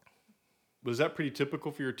 was that pretty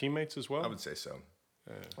typical for your teammates as well? I would say so.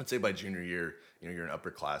 I'd say by junior year, you're an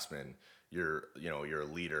upperclassman. You're a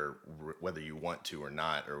leader, whether you want to or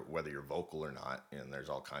not, or whether you're vocal or not. And there's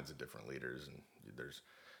all kinds of different leaders, and there's,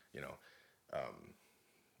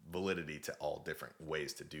 validity to all different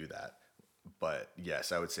ways to do that. But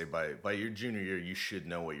yes, I would say by your junior year, you should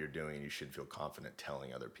know what you're doing, and you should feel confident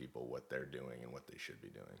telling other people what they're doing and what they should be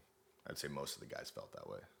doing. I'd say most of the guys felt that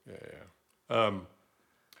way. Yeah.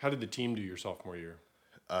 How did the team do your sophomore year?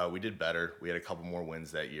 We did better. We had a couple more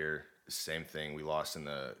wins that year. Same thing. We lost in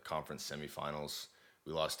the conference semifinals.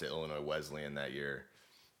 We lost to Illinois Wesleyan that year.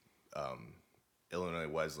 Illinois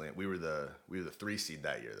Wesleyan. We were the 3 seed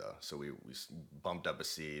that year though, so we bumped up a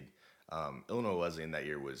seed. Illinois Wesleyan that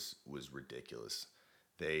year was ridiculous.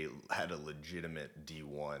 They had a legitimate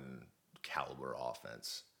D1 caliber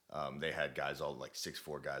offense. They had guys all like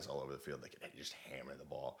 6'4" guys all over the field that could just hammer the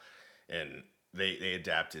ball, and they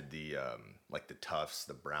adapted the like the Tufts,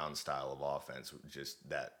 the Brown style of offense. Just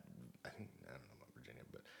that I don't know about Virginia,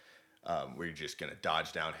 but where you're just gonna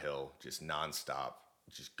dodge downhill, just nonstop.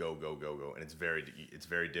 Just go, and it's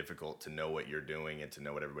very difficult to know what you're doing and to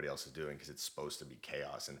know what everybody else is doing because it's supposed to be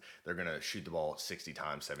chaos. And they're gonna shoot the ball 60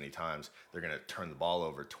 times, 70 times. They're gonna turn the ball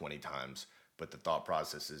over 20 times. But the thought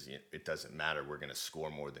process is it doesn't matter. We're gonna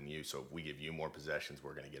score more than you. So if we give you more possessions,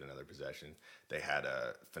 we're gonna get another possession. They had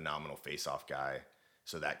a phenomenal face-off guy,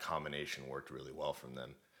 so that combination worked really well from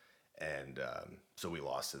them. And so we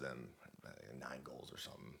lost to them 9 goals or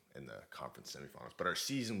something in the conference semifinals. But our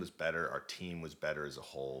season was better. Our team was better as a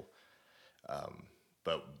whole.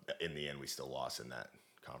 But in the end, we still lost in that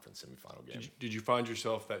conference semifinal game. Did you find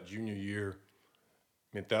yourself that junior year,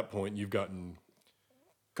 I mean, at that point, you've gotten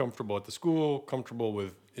comfortable at the school, comfortable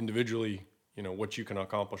with individually, what you can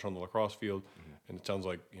accomplish on the lacrosse field. Mm-hmm. And it sounds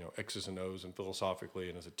like, X's and O's and philosophically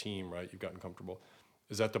and as a team, right, you've gotten comfortable.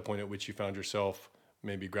 Is that the point at which you found yourself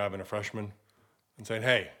maybe grabbing a freshman and saying,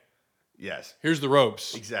 hey, yes, here's the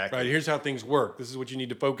ropes. Exactly. Right. Here's how things work. This is what you need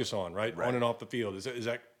to focus on, right? On and off the field.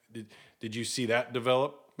 Did you see that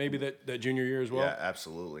develop maybe that junior year as well? Yeah,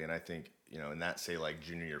 absolutely. And I think, in that say like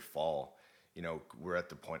junior year fall, we're at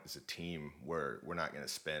the point as a team where we're not going to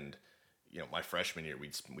spend, my freshman year,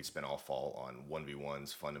 we spent all fall on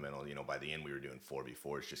 1v1s fundamental. By the end we were doing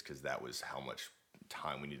 4v4s just because that was how much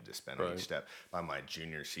time we needed to spend on each step. By my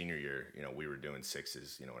senior year, we were doing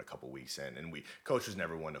 6s, in a couple weeks in, and coach was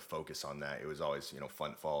never one to focus on that. It was always,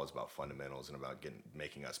 fun fall is about fundamentals and about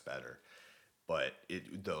making us better. But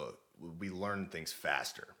we learn things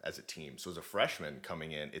faster as a team. So as a freshman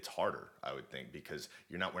coming in, it's harder, I would think, because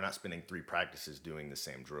we're not spending 3 practices doing the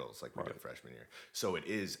same drills like we did freshman year. So it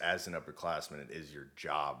is, as an upperclassman, it is your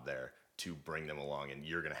job there to bring them along, and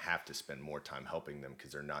you're going to have to spend more time helping them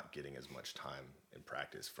because they're not getting as much time in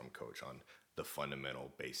practice from coach on the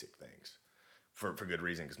fundamental basic things. For good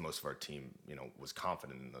reason, because most of our team, was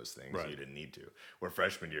confident in those things. Right. You didn't need to. Where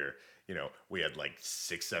freshman year, we had like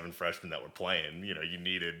 6-7 freshmen that were playing. You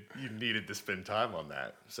needed to spend time on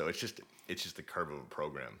that. So it's just the curve of a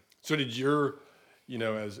program. So did your,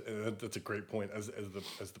 that's a great point. As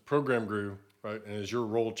the program grew, right, and as your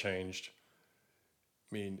role changed,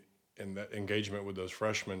 I mean, and that engagement with those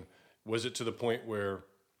freshmen, was it to the point where,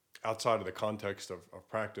 outside of the context of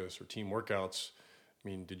practice or team workouts, I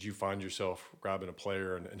mean, did you find yourself grabbing a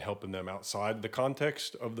player and helping them outside the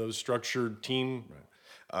context of those structured team?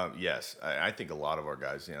 Right. Yes. I think a lot of our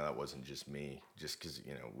guys, that wasn't just me, just because,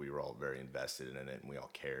 we were all very invested in it and we all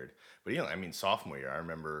cared. But, sophomore year, I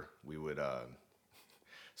remember we would,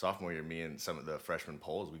 sophomore year, me and some of the freshman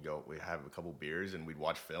poles, we'd have a couple beers and we'd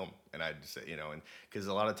watch film. And I'd say, and because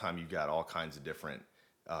a lot of time you've got all kinds of different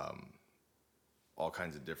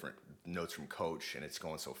notes from coach, and it's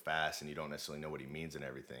going so fast and you don't necessarily know what he means and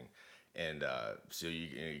everything. And so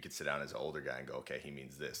you could sit down as an older guy and go, okay, he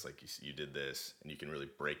means this, like you did this, and you can really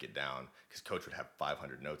break it down because coach would have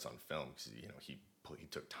 500 notes on film because he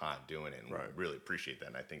took time doing it, and we really appreciate that.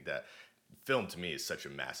 And I think that film to me is such a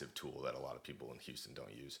massive tool that a lot of people in Houston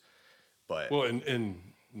don't use. But and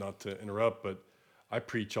not to interrupt, but I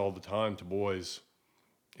preach all the time to boys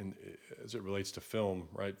as it relates to film,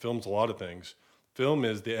 right? Film's a lot of things. Film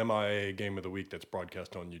is the MIA game of the week that's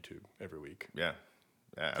broadcast on YouTube every week. Yeah,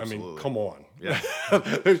 absolutely. I mean, come on. Yeah.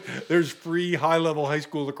 there's free high-level high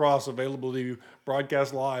school lacrosse available to you,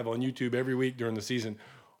 broadcast live on YouTube every week during the season.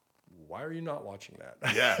 Why are you not watching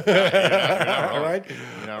that? Yeah. You're not wrong. Right?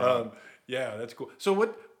 You're not wrong. Yeah, that's cool.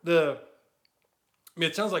 So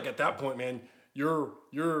it sounds like at that point, man,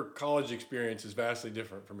 your college experience is vastly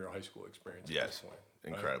different from your high school experience. Yes, at this point,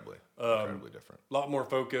 incredibly different. A lot more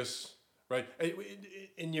focus. Right,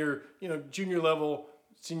 in your junior level,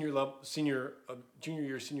 senior year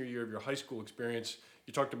of your high school experience,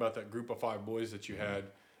 you talked about that group of 5 boys that you had,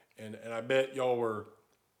 and I bet y'all were,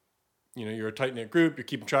 you're a tight knit group. You're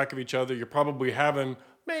keeping track of each other. You're probably having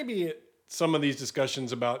maybe some of these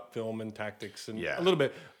discussions about film and tactics and a little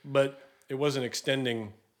bit, but it wasn't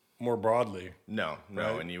extending more broadly. No,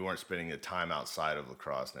 right? and you weren't spending the time outside of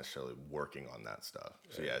lacrosse necessarily working on that stuff.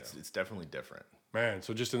 So it's definitely different. Man,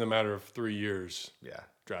 so just in the matter of 3 years, Yeah.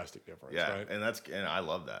 drastic difference, Yeah, right? and I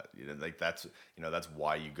love that. Like that's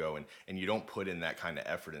why you go and you don't put in that kind of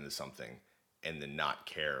effort into something and then not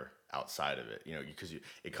care outside of it. Because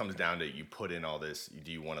it comes down to you put in all this.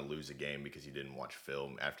 Do you want to lose a game because you didn't watch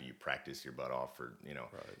film after you practiced your butt off, or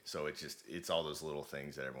Right. So it's all those little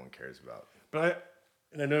things that everyone cares about. But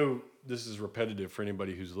I know this is repetitive for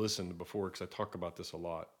anybody who's listened before because I talk about this a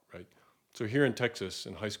lot, right? So here in Texas,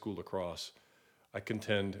 in high school lacrosse, I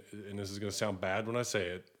contend, and this is going to sound bad when I say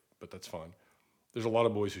it, but that's fine. There's a lot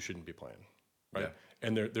of boys who shouldn't be playing, right? Yeah.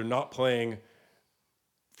 And they're not playing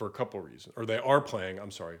for a couple reasons, or they are playing,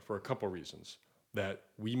 for a couple reasons. That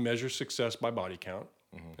we measure success by body count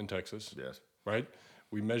in Texas, Yes. right?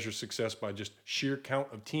 We measure success by just sheer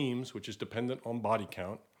count of teams, which is dependent on body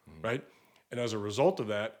count, right? And as a result of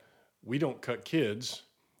that, we don't cut kids,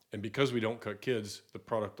 and because we don't cut kids, the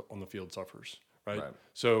product on the field suffers. Right?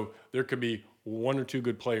 So there could be one or two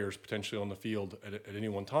good players potentially on the field at any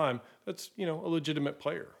one time. That's a legitimate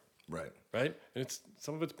player, Right. And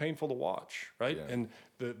some of it's painful to watch, right? Yeah. And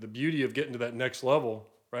the beauty of getting to that next level,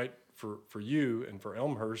 right, for you and for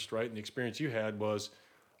Elmhurst, right, and the experience you had was,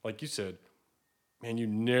 like you said, man, you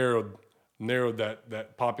narrowed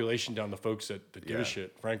that population down to folks that give a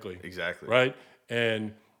shit, frankly. Exactly. Right?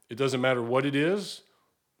 And it doesn't matter what it is.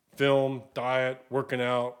 Film, diet, working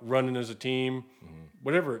out, running as a team,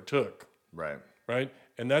 whatever it took. Right.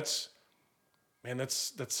 And that's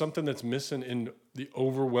something that's missing in the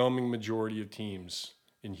overwhelming majority of teams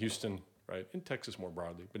in Houston, right? In Texas more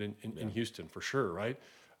broadly, but in Houston for sure, right?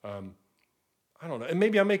 I don't know. And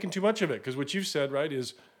maybe I'm making too much of it because what you've said, right,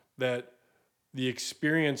 is that the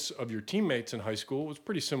experience of your teammates in high school was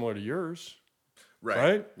pretty similar to yours.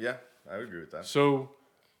 Right? Yeah, I would agree with that. So,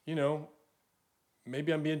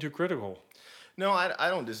 maybe I'm being too critical. No, I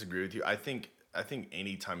don't disagree with you. I think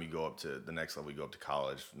anytime you go up to the next level, you go up to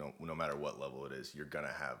college, no matter what level it is, you're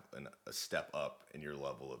gonna have a step up in your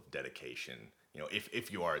level of dedication.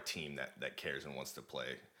 If you are a team that cares and wants to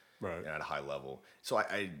play at a high level. So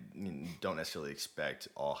I don't necessarily expect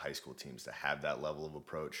all high school teams to have that level of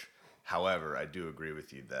approach. However, I do agree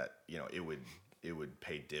with you that it would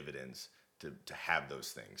pay dividends to have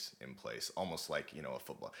those things in place, almost like a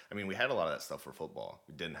football. I mean, we had a lot of that stuff for football.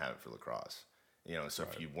 We didn't have it for lacrosse. So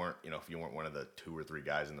if you weren't one of the 2 or 3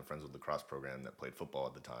 guys in the Friendswood Lacrosse program that played football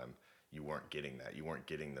at the time, you weren't getting that. You weren't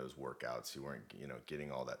getting those workouts. You weren't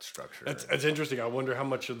getting all that structure. That's interesting. I wonder how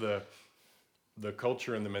much of the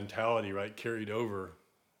culture and the mentality carried over.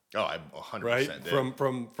 Oh, I 100% right did.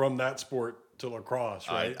 from that sport to lacrosse,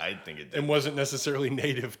 right? I think it did. And wasn't necessarily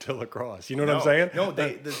native to lacrosse. You know what I'm saying? No,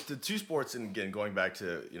 the two sports, and again going back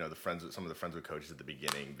to some of the Friendswood coaches at the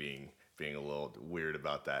beginning being a little weird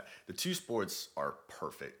about that. The two sports are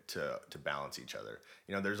perfect to balance each other.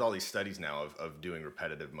 There's all these studies now of doing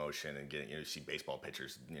repetitive motion and getting you see baseball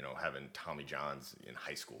pitchers having Tommy Johns in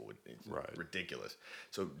high school. It's ridiculous.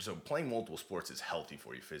 So playing multiple sports is healthy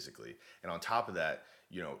for you physically, and on top of that,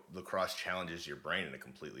 lacrosse challenges your brain in a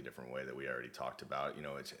completely different way that we already talked about.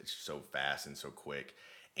 It's so fast and so quick.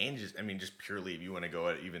 And just purely, if you want to go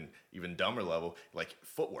at even dumber level, like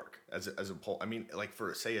footwork as a pole. I mean, like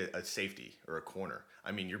for say a safety or a corner.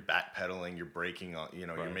 I mean, you're backpedaling, you're braking on,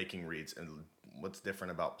 you're making reads. And what's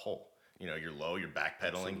different about pole? You're low, you're backpedaling,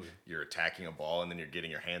 Absolutely. You're attacking a ball, and then you're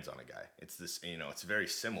getting your hands on a guy. It's this, it's very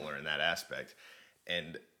similar in that aspect.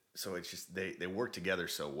 And so it's just they work together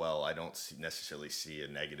so well. I don't necessarily see a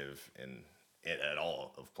negative in it at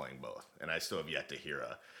all of playing both. And I still have yet to hear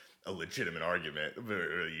a legitimate argument, but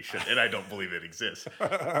you should, and I don't believe it exists.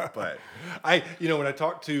 But when I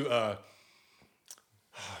talked to,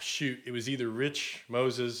 it was either Rich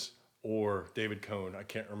Moses or David Cohn. I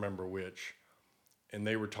can't remember which. And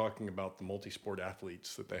they were talking about the multi-sport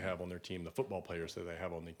athletes that they have on their team, the football players that they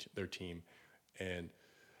have on their team. And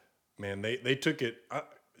man, they took it,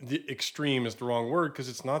 the extreme is the wrong word because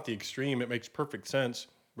it's not the extreme. It makes perfect sense.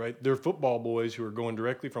 Right, they're football boys who are going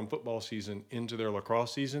directly from football season into their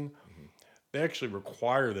lacrosse season. Mm-hmm. They actually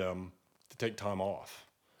require them to take time off.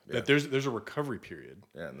 Yeah. That there's a recovery period.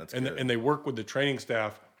 Yeah, and that's good. And they work with the training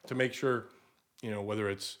staff to make sure, whether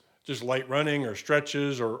it's just light running or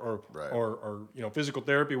stretches or physical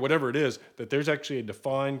therapy, whatever it is, that there's actually a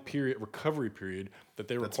defined recovery period that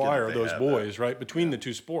they require those boys, right, between the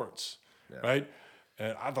two sports, right.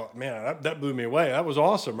 And I thought, man, that blew me away. That was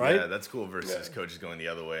awesome, right? Yeah, that's cool versus coaches going the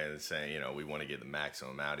other way and saying, we want to get the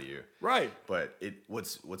maximum out of you. Right. But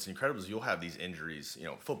what's incredible is you'll have these injuries,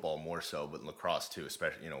 football more so, but in lacrosse too,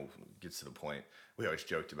 especially, gets to the point we always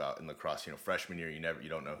joked about in lacrosse, freshman year, you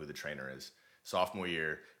don't know who the trainer is. Sophomore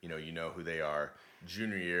year, you know who they are.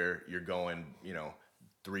 Junior year, you're going,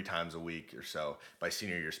 3 times a week or so. By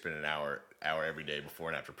senior year, you're spending an hour every day before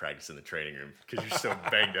and after practice in the training room because you're so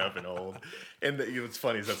banged up and old. And what's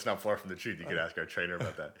funny is that's not far from the truth. You could ask our trainer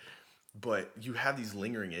about that. But you have these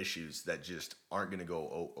lingering issues that just aren't going to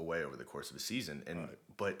go away over the course of a season. And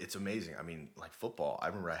But it's amazing. I mean, like football, I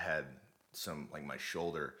remember I had some, like my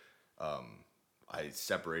shoulder, I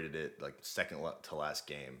separated it like second to last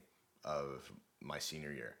game of my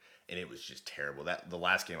senior year. And it was just terrible. The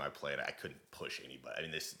last game I played, I couldn't push anybody. I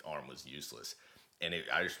mean, this arm was useless. And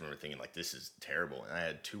I just remember thinking, like, this is terrible. And I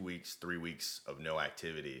had 2 weeks, 3 weeks of no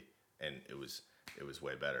activity, and it was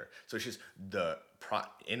way better. So it's just the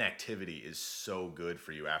inactivity is so good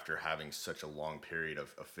for you after having such a long period of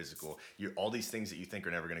physical. All these things that you think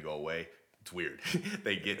are never going to go away, it's weird.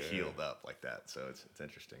 They get healed up like that. So it's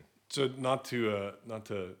interesting. So not to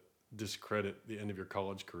discredit the end of your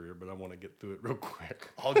college career, but I want to get through it real quick.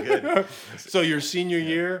 All good. So your senior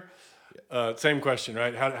year, same question,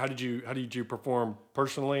 right? How did you perform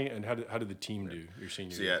personally, and how did the team do your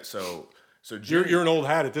senior year? So you're an old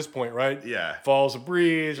hat at this point, right? Yeah. Falls a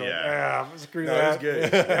breeze. Yeah. Like, screw that. That was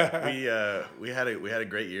good. Yeah. We had a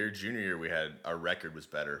great year. Junior year, our record was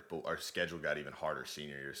better, but our schedule got even harder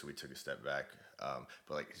senior year, so we took a step back.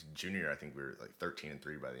 But like junior year, I think we were like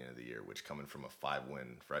 13-3 by the end of the year, which coming from a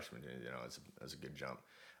 5-win freshman, it's a good jump.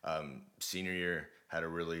 Senior year had a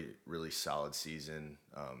really, really solid season.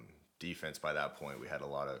 Defense by that point, we had a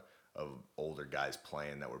lot of older guys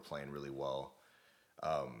playing that were playing really well.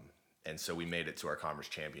 And so we made it to our conference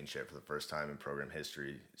championship for the first time in program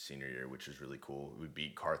history senior year, which was really cool. We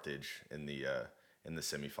beat Carthage in the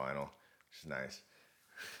semifinal, which is nice.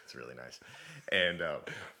 It's really nice. And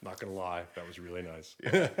not gonna lie, that was really nice.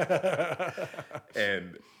 Yeah.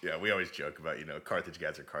 And we always joke about Carthage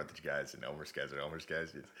guys are Carthage guys and Elmhurst guys are Elmhurst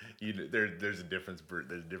guys. There's a difference.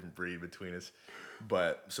 There's a different breed between us.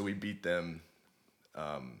 But so we beat them,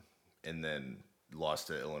 and then lost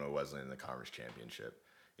to Illinois Wesleyan in the conference championship.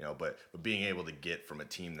 But being able to get from a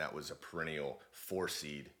team that was a perennial 4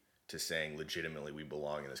 seed to saying legitimately we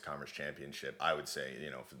belong in this conference championship, I would say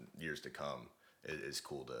for years to come, is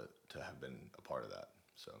cool to have been a part of that.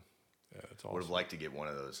 So yeah, it's awesome. Would have liked to get one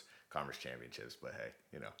of those conference championships, but hey,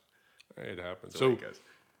 it happens. So it goes.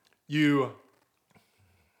 You've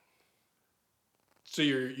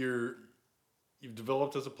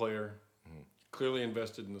developed as a player, clearly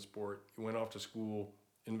invested in the sport. You went off to school,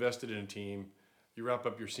 invested in a team. You wrap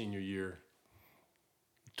up your senior year.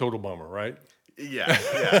 Total bummer, right? Yeah.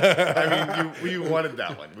 I mean, we wanted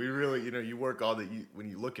that one. We really, you work all that. When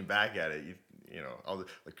you're looking back at it,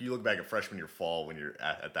 you look back at freshman year fall when you're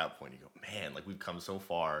at that point, you go, man, like we've come so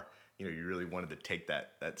far. You really wanted to take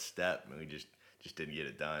that step, and we just didn't get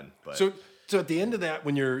it done. But so at the end of that,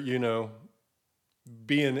 when you're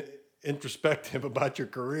being introspective about your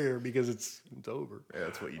career because it's over. Yeah,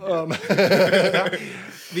 that's what you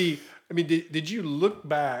do. Did you look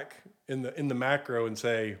back in the macro and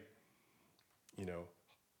say,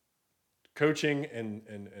 coaching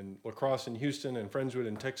and lacrosse in Houston and Friendswood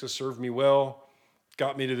in Texas served me well,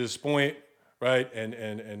 got me to this point, right?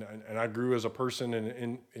 And I grew as a person,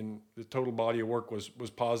 and the total body of work was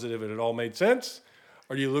positive, and it all made sense?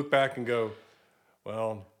 Or do you look back and go,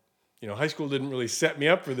 well, high school didn't really set me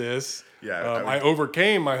up for this. Yeah, I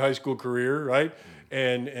overcame my high school career, right?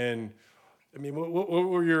 And I mean, what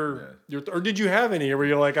were your or did you have any? Or were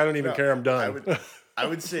you like, I don't even care, I'm done? I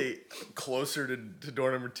would say closer to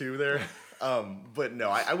door number 2 there. But no,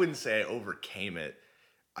 I wouldn't say I overcame it.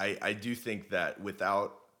 I do think that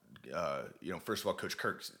without, first of all, Coach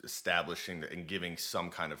Kirk establishing and giving some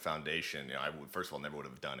kind of foundation, I would, first of all, never would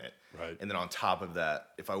have done it. Right. And then on top of that,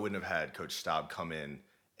 if I wouldn't have had Coach Staub come in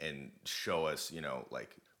and show us,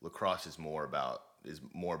 like lacrosse is more about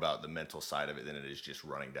the mental side of it than it is just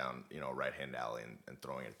running down, a right-hand alley and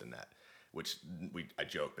throwing it at the net, which I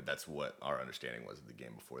joke, but that's what our understanding was of the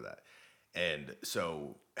game before that. And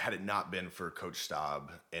so had it not been for Coach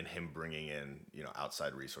Staub and him bringing in,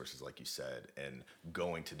 outside resources, like you said, and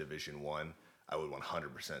going to Division I would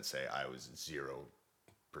 100% say I was 0%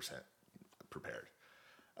 prepared.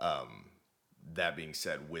 That being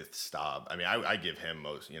said, with Staub, I mean, I give him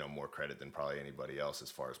more credit than probably anybody else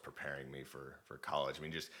as far as preparing me for college. I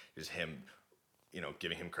mean, just him,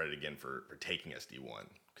 giving him credit again for taking us D1,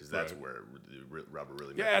 because that's where the rubber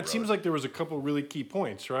really met the road. It seems like there was a couple really key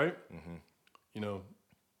points, right? Mm-hmm.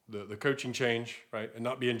 the coaching change, right? And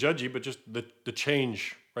not being judgy, but just the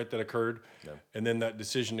change, right, that occurred. Yeah. And then that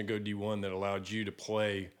decision to go D1 that allowed you to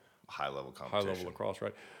play high level competition. High level lacrosse,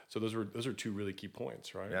 right? So those are two really key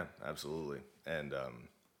points, right? Yeah, absolutely. And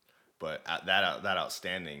but that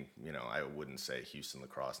outstanding, I wouldn't say Houston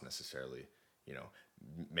lacrosse necessarily,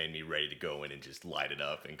 made me ready to go in and just light it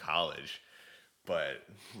up in college. But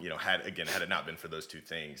had it not been for those two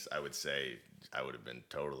things, I would say I would have been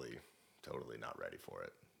totally not ready for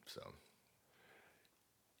it. So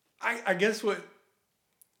I guess what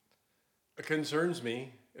concerns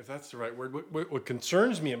me, if that's the right word, what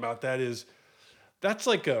concerns me about that is that's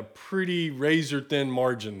like a pretty razor thin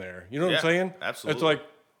margin there. You know what I'm saying? Absolutely. It's like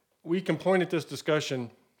we can point at this discussion,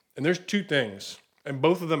 and there's two things, and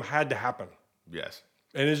both of them had to happen. Yes.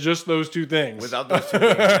 And it's just those two things. Without those two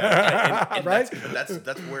things, and right?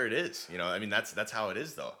 That's where it is. That's how it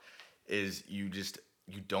is though. Is you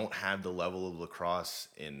don't have the level of lacrosse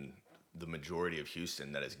in the majority of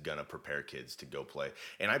Houston that is gonna prepare kids to go play.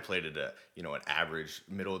 And I played at an average,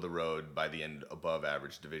 middle of the road, by the end above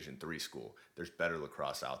average Division III school. There's better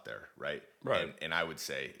lacrosse out there, right? Right. And I would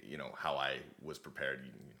say, how I was prepared.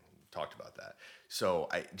 You talked about that. So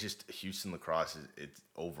Houston lacrosse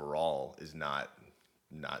overall is not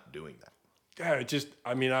doing that. Yeah,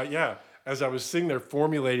 as I was sitting there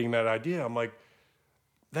formulating that idea, I'm like,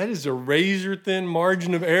 that is a razor thin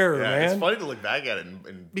margin of error, man. It's funny to look back at it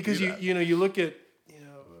and because you look at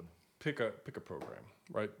pick a program,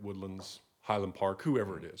 right? Woodlands, Highland Park,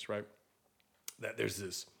 whoever it is, right? That there's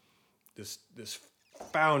this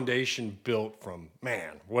foundation built from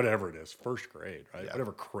whatever it is, first grade, right? Yeah.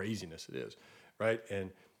 Whatever craziness it is, right?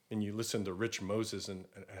 And you listen to Rich Moses and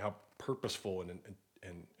how purposeful and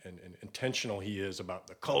intentional he is about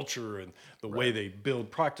the culture and the way they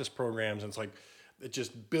build practice programs. And it's like, it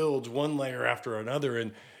just builds one layer after another.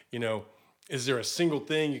 And, is there a single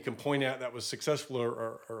thing you can point out that was successful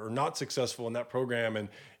or not successful in that program? And,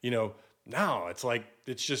 no, it's like,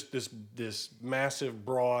 it's just this massive,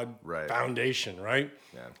 broad foundation, right?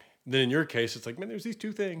 Yeah. Then in your case, it's like, man, there's these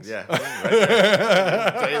two things. Yeah. Right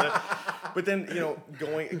there. Tell you that. But then,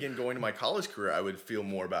 going to my college career, I would feel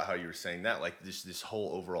more about how you were saying that, like this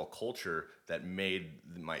whole overall culture that made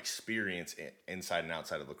my experience inside and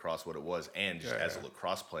outside of lacrosse what it was, and just as a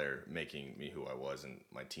lacrosse player, making me who I was and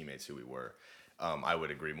my teammates who we were. I would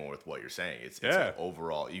agree more with what you're saying. It's like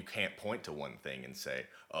overall, you can't point to one thing and say,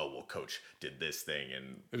 "Oh, well, coach did this thing,"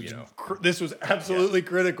 and this was absolutely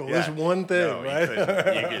critical. Yeah. This one thing, no,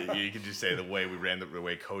 right? You could just say the way the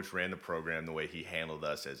way coach ran the program, the way he handled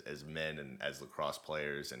us as men and as lacrosse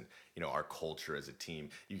players, and our culture as a team.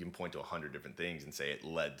 You can point to 100 different things and say it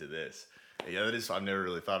led to this. Yeah, that is. I've never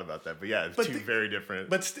really thought about that, but yeah, it's very different.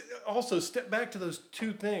 But also step back to those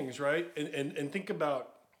two things, right? And think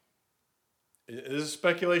about. This is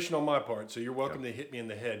speculation on my part, so you're welcome to hit me in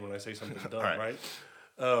the head when I say something's dumb, right?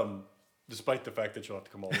 Despite the fact that you'll have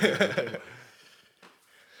to come all the way to the table.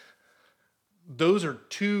 Those are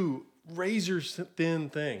two razor thin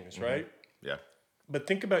things, right? Yeah. But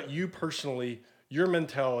think about you personally, your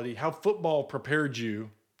mentality, how football prepared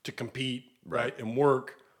you to compete, right, and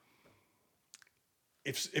work.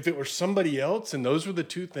 If it were somebody else and those were the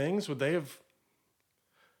two things, would they have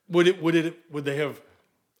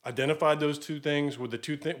identified those two things? Would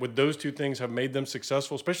those two things have made them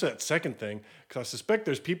successful? Especially that second thing, because I suspect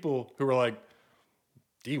there's people who are like,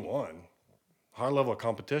 D1, high level of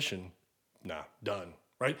competition, nah, done,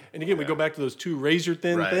 right? And again, we go back to those two razor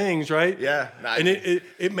thin things, right? Yeah, and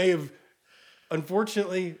it may have,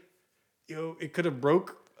 unfortunately, it could have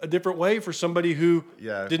broke a different way for somebody who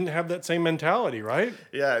didn't have that same mentality, right?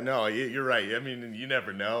 Yeah, no, you're right. I mean, you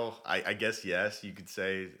never know. I guess yes, you could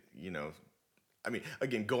say, I mean,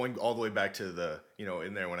 again, going all the way back to the,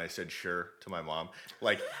 in there when I said sure to my mom,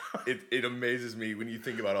 like it amazes me when you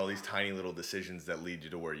think about all these tiny little decisions that lead you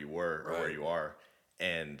to where you were or where you are.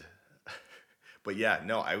 But yeah,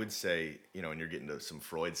 no, I would say, and you're getting to some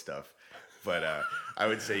Freud stuff, but I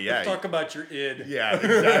would say, yeah. Let's talk about your id. Yeah,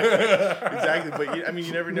 exactly. Exactly. But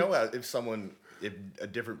you never know if a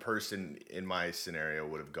different person in my scenario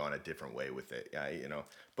would have gone a different way with it. Yeah,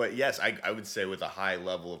 But yes, I would say with a high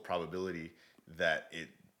level of probability that it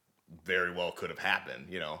very well could have happened.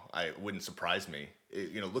 I wouldn't surprise me.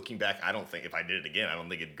 Looking back, I don't think if I did it again, I don't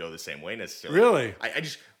think it'd go the same way necessarily. Really?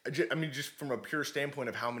 I mean, just from a pure standpoint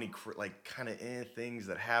of how many kind of things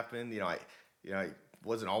that happened. I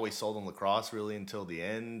wasn't always sold on lacrosse really until the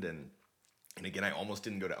end, and again, I almost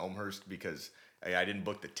didn't go to Elmhurst because I didn't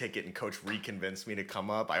book the ticket, and coach reconvinced me to come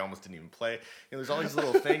up. I almost didn't even play. There's all these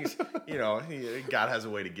little things, God has a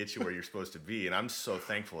way to get you where you're supposed to be. And I'm so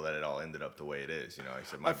thankful that it all ended up the way it is.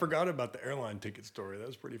 I forgot about the airline ticket story. That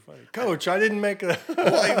was pretty funny. Coach, I didn't make a...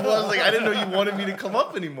 Well, I didn't know you wanted me to come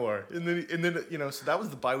up anymore. And then so that was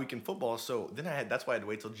the bye week in football. So then that's why I had to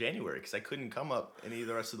wait till January, because I couldn't come up any of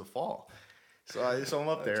the rest of the fall. So I'm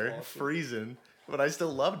up there freezing. But I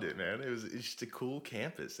still loved it, man. It's just a cool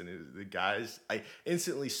campus, and the guys. I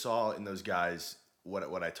instantly saw in those guys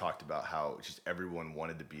what I talked about, how just everyone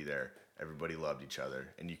wanted to be there. Everybody loved each other,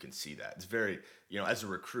 and you can see that. It's very, as a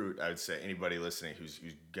recruit, I would say anybody listening who's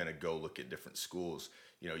gonna go look at different schools,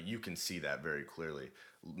 you can see that very clearly.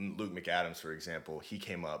 Luke McAdams, for example, he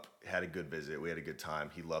came up, had a good visit. We had a good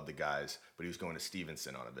time. He loved the guys, but he was going to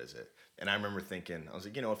Stevenson on a visit. And I remember thinking, I was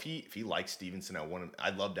like, if he likes Stevenson,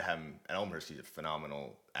 I'd love to have him at Elmhurst. He's a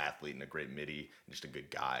phenomenal athlete and a great midi and just a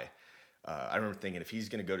good guy. I remember thinking, if he's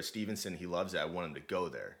going to go to Stevenson, he loves it, I want him to go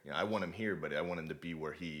there. I want him here, but I want him to be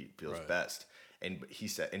where he feels best. And he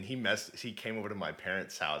said, and he came over to my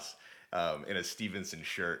parents' house in a Stevenson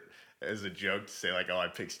shirt as a joke to say, like, oh, I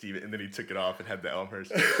picked Steven, and then he took it off and had the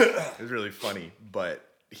Elmhurst. It was really funny, but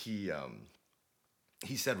he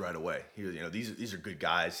said right away, he was, these are good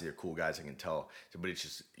guys, they're cool guys, I can tell, but you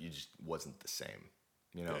just wasn't the same.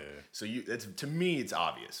 Yeah. So to me, it's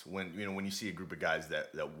obvious when you see a group of guys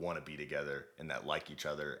that want to be together and that like each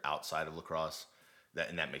other outside of lacrosse,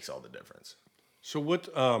 that makes all the difference. So what?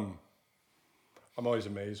 I'm always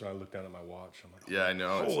amazed when I look down at my watch. I'm like, yeah, I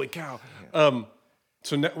know. Holy cow! Yeah.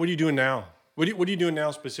 So what are you doing now? What are you doing now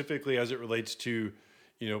specifically as it relates to,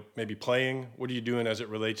 maybe playing? What are you doing as it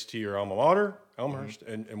relates to your alma mater, Elmhurst,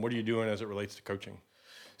 and what are you doing as it relates to coaching?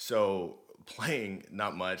 So playing,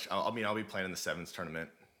 not much. I'll be playing in the sevens tournament.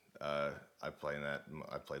 I played in that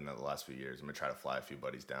the last few years. I'm gonna try to fly a few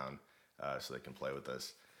buddies down so they can play with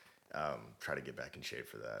us. Try to get back in shape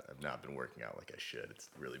for that. I've not been working out like I should. It's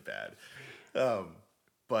really bad.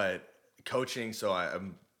 But coaching, so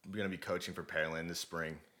I'm going to be coaching for Pearland this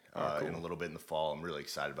spring cool. And a little bit in the fall. I'm really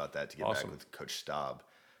excited about that, to get back with Coach Staub.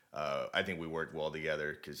 I think we work well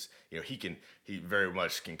together because he very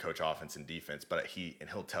much can coach offense and defense, but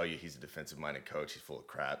he'll tell you he's a defensive-minded coach. He's full of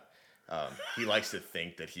crap. He likes to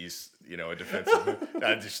think that he's a defensive.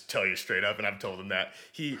 I just tell you straight up, and I've told him that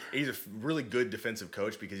he's a really good defensive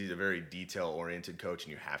coach because he's a very detail-oriented coach,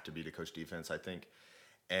 and you have to be to coach defense, I think.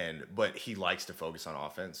 But he likes to focus on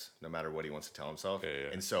offense, no matter what he wants to tell himself.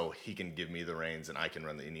 Yeah. And so he can give me the reins, and I can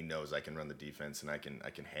run and he knows I can run the defense, and I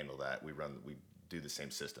can handle that. We do the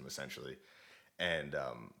same system essentially, and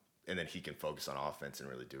then he can focus on offense and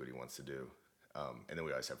really do what he wants to do. And then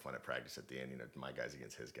we always have fun at practice at the end. My guys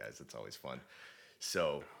against his guys. It's always fun.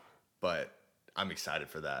 So, but I'm excited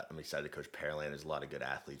for that. I'm excited to coach Pearland. There's a lot of good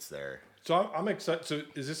athletes there. So I'm excited. So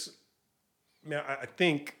is this? Man, I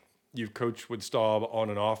think you've coached with Staub on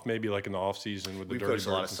and off, maybe like in the off season with the Dirty Birds. We've coached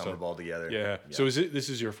a lot of summer ball together. Yeah. So this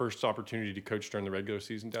is your first opportunity to coach during the regular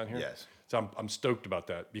season down here? Yes. So I'm stoked about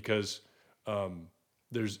that because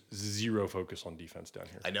there's zero focus on defense down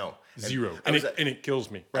here. I know. Zero. And it kills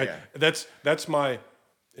me, right? Yeah. That's my,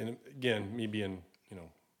 and again, me being,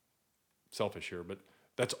 selfish here, but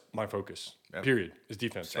that's my focus, period, is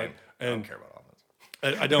defense, Same. right? And I don't care about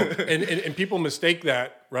offense. I don't. and people mistake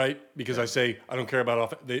that, right? Because I say, I don't care about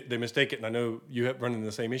offense. They mistake it, and I know you have run into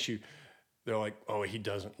the same issue. They're like, oh, he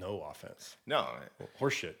doesn't know offense. No. Well,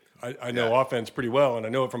 horseshit. I know offense pretty well, and I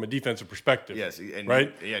know it from a defensive perspective. Yes. And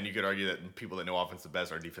right? And you could argue that people that know offense the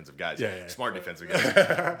best are defensive guys. Yeah. Smart defensive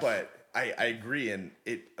guys. But I agree, and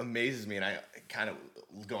it amazes me, and I kind of,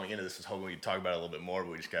 going into this, was hoping we'd talk about it a little bit more,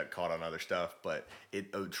 but we just got caught on other stuff. But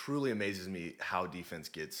it truly amazes me how defense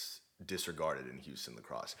gets disregarded in Houston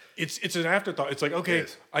lacrosse. It's an afterthought. It's like, okay,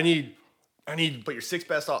 I need put your 6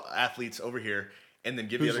 best athletes over here, and then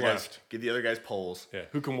give the other guys poles. Yeah,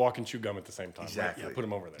 who can walk and chew gum at the same time. Exactly. Right? Yeah, put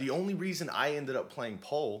them over there. The only reason I ended up playing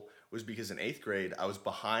pole was because in 8th grade I was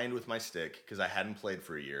behind with my stick because I hadn't played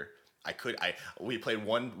for a year. We played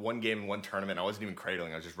one game in one tournament. I wasn't even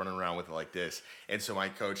cradling. I was just running around with it like this. And so my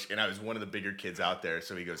coach, and I was one of the bigger kids out there,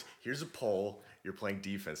 so he goes, here's a pole. You're playing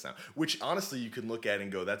defense now. Which honestly you can look at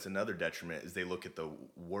and go, that's another detriment, is they look at the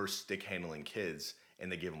worst stick handling kids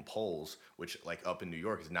and they give them poles, which like up in New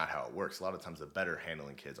York is not how it works. A lot of times the better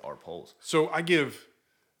handling kids are poles. So I give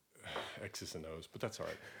X's and O's, but that's all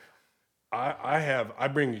right.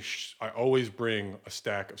 I always bring a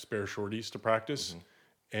stack of spare shorties to practice. Mm-hmm.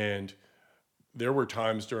 And there were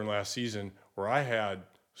times during last season where I had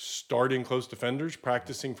starting close defenders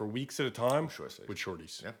practicing for weeks at a time with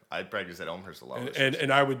shorties. Yeah, I practiced at Elmhurst a lot. And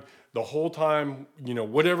I would, the whole time,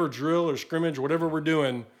 whatever drill or scrimmage, whatever we're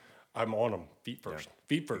doing, I'm on them feet first. Yeah.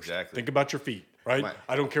 Feet first. Exactly. Think about your feet, right? Right.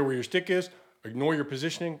 I don't care where your stick is. Ignore your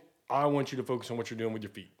positioning. I want you to focus on what you're doing with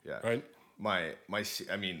your feet. Yeah. Right. My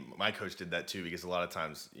coach did that too, because a lot of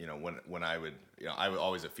times, when I would, I was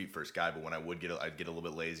always a feet first guy, but when I'd get a little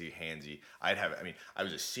bit lazy, handsy. I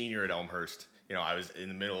was a senior at Elmhurst. I was in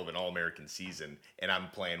the middle of an All-American season, and I'm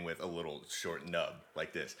playing with a little short nub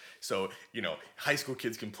like this. So, high school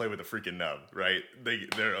kids can play with a freaking nub, right?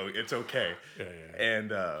 It's okay. Yeah.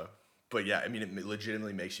 And, but yeah, it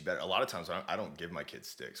legitimately makes you better. A lot of times I don't give my kids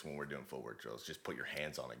sticks when we're doing footwork drills. Just put your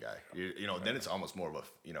hands on a guy. Then it's almost more of a,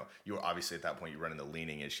 you're obviously at that point, you run into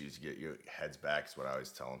leaning issues. You get your heads back is what I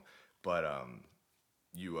always tell them. But,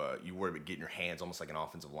 you worry about getting your hands almost like an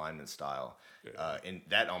offensive lineman style. Yeah. And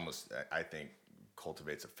that almost, I think,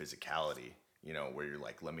 cultivates a physicality, where you're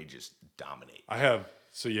like, let me just dominate.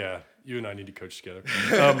 You and I need to coach together.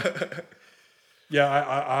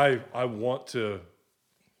 I want to,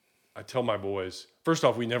 I tell my boys, first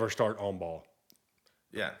off, we never start on ball.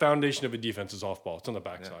 Yeah. Foundation of a defense is off ball. It's on the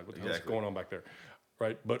backside. Yeah, what the hell's exactly. going on back there?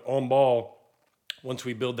 Right. But on ball, once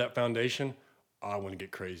we build that foundation, I want to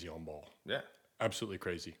get crazy on ball. Yeah. Absolutely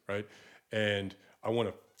crazy. Right. And I want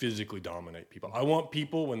to physically dominate people. I want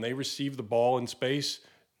people, when they receive the ball in space,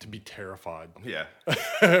 to be terrified. Yeah.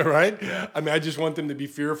 Right? Yeah. I just want them to be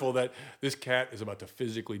fearful that this cat is about to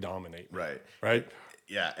physically dominate me. Right. Right?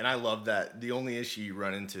 Yeah, and I love that. The only issue you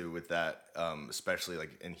run into with that, especially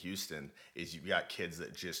like in Houston, is you've got kids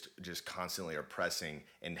that just constantly are pressing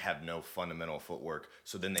and have no fundamental footwork,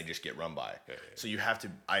 so then they just get run by. Yeah. So you have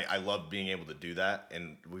to. I love being able to do that,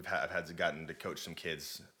 and I've gotten to coach some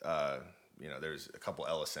kids. There's a couple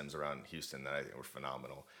LSMs around Houston that I think were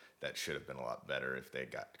phenomenal. That should have been a lot better if they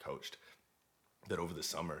got coached. That over the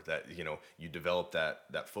summer, that you develop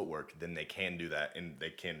that footwork, then they can do that and they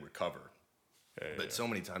can recover. But so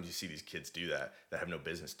many times you see these kids do that have no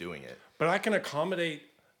business doing it. But I can accommodate,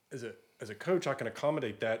 as a coach, I can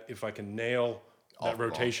accommodate that if I can nail that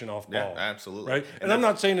rotation off ball. Yeah, absolutely. Right? And I'm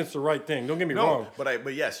not saying it's the right thing. Don't get me wrong.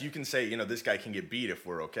 But yes, you can say, this guy can get beat if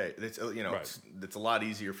we're okay. It's, Right. It's a lot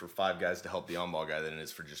easier for 5 guys to help the on-ball guy than it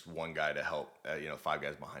is for just one guy to help, 5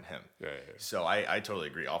 guys behind him. Yeah. So I totally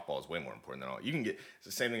agree. Off-ball is way more important than all. You can get, it's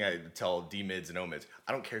the same thing I tell D-mids and O-mids.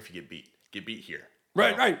 I don't care if you get beat. Get beat here.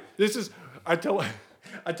 Right. This is, I tell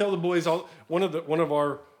the boys, one of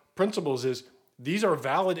our principles is these are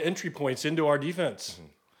valid entry points into our defense. Mm-hmm.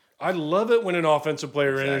 I love it when an offensive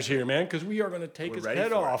player enters here, man, because we are going to take his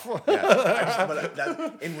head off.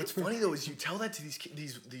 And what's funny though is you tell that to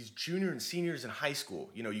these junior and seniors in high school.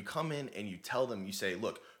 You come in and you tell them, you say,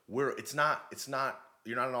 look, it's not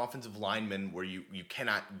you're not an offensive lineman where you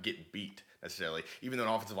cannot get beat necessarily. Even though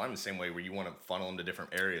an offensive lineman the same way where you want to funnel them to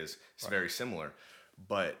different areas, it's very similar.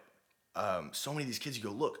 But so many of these kids, you go,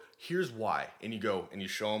 look, here's why. And you go and you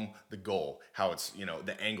show them the goal, how it's,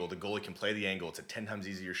 the angle. The goalie can play the angle. It's a 10 times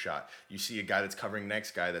easier shot. You see a guy that's covering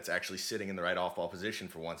next guy that's actually sitting in the right off-ball position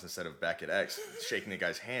for once instead of back at X, shaking the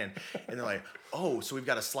guy's hand. And they're like, oh, so we've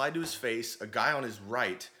got a slide to his face, a guy on his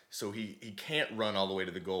right, so he can't run all the way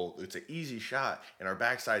to the goal. It's an easy shot, and our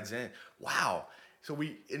backside's in. Wow. So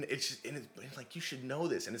it's like, you should know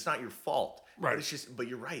this, and it's not your fault. Right. But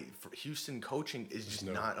you're right. For Houston coaching is just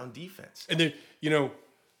not on defense. And then,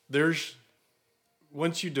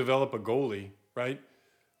 once you develop a goalie, right,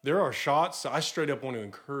 there are shots I straight up want to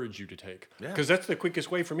encourage you to take. Because that's the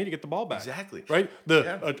quickest way for me to get the ball back. Exactly. Right?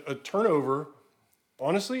 A turnover,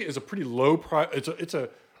 honestly, is a pretty low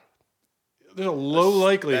there's a low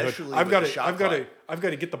likelihood. I've got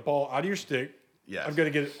to get the ball out of your stick. Yes. I've got to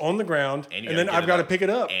get it on the ground, and then I've got to pick it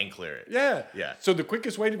up and clear it. Yeah. Yeah. So the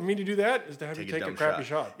quickest way for me to do that is to have you take a crappy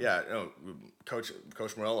shot. Yeah. No, Coach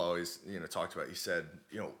Morello always, talked about. He said,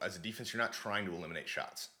 as a defense, you're not trying to eliminate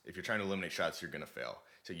shots. If you're trying to eliminate shots, you're going to fail.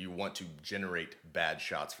 So you want to generate bad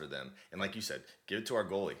shots for them, and like you said, give it to our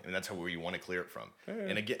goalie, and that's where you want to clear it from. Yeah.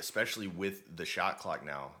 And again, especially with the shot clock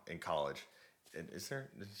now in college.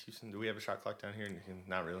 Houston, do we have a shot clock down here?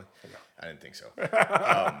 Not really. No. I didn't think so.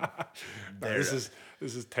 This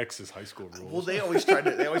is Texas high school rules. Well, they always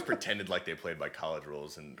pretended like they played by college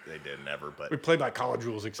rules, and they did never. But we play by college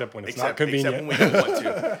rules except when it's not convenient. Except when we don't want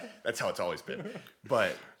to. That's how it's always been.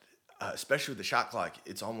 But especially with the shot clock,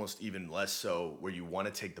 it's almost even less so where you want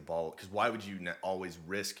to take the ball, because why would you always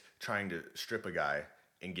risk trying to strip a guy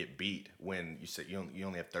and get beat when you say you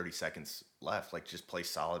only have 30 seconds left? Like, just play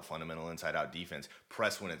solid, fundamental, inside-out defense.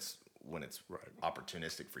 Press when it's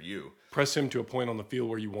opportunistic for you. Press him to a point on the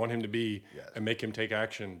field where you want him to be, and make him take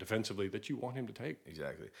action defensively that you want him to take.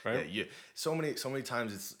 Exactly. Right? Yeah. So many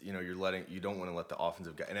times it's you don't want to let the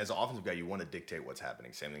offensive guy, and as an offensive guy you want to dictate what's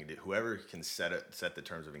happening. Same thing. Whoever can set the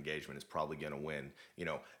terms of engagement is probably going to win.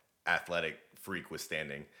 athletic freak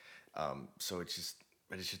withstanding. So it's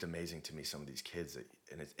just amazing to me, some of these kids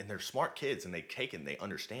and they're smart kids and they take it and they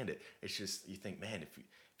understand it. It's just, you think, man,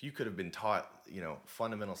 if you could have been taught,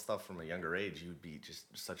 fundamental stuff from a younger age, you would be just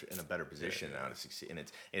in a better position now to succeed. And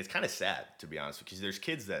it's kind of sad, to be honest, because there's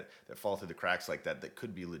kids that fall through the cracks like that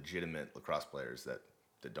could be legitimate lacrosse players that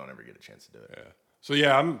don't ever get a chance to do it. Yeah. So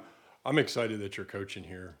yeah, I'm excited that you're coaching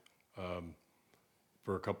here,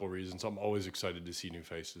 for a couple of reasons. I'm always excited to see new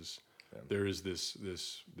faces. Yeah. There is this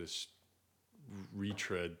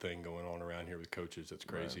retread thing going on around here with coaches that's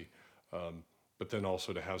crazy. Right. But then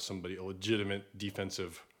also to have a legitimate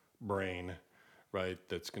defensive brain, right,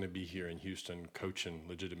 that's going to be here in Houston coaching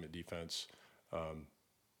legitimate defense.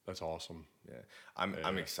 That's awesome. Yeah,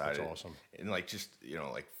 I'm excited. That's awesome. And like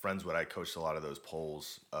Friendswood, I coached a lot of those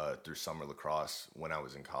polls through summer lacrosse when I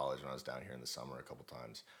was in college, when I was down here in the summer a couple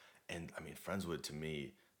times. And I mean, Friendswood to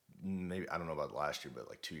me, maybe, I don't know about last year, but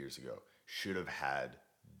like 2 years ago, should have had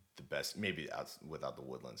the best, maybe without the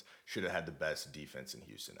Woodlands, should have had the best defense in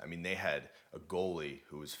Houston. I mean, they had a goalie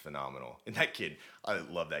who was phenomenal. And that kid, I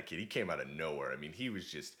love that kid. He came out of nowhere. I mean, he was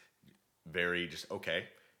just okay.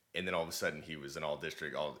 And then all of a sudden he was an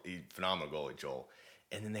all-district, phenomenal goalie, Joel.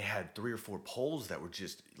 And then they had 3 or 4 polls that were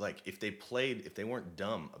just like, if they weren't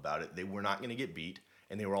dumb about it, they were not going to get beat.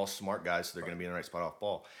 And they were all smart guys, so they're going to be in the right spot off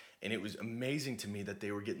ball. And it was amazing to me that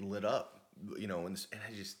they were getting lit up, but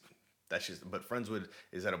Friendswood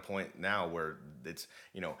is at a point now where it's,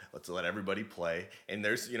 let's let everybody play. And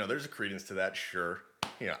there's a credence to that, sure.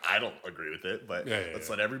 I don't agree with it, but let's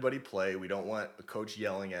let everybody play. We don't want a coach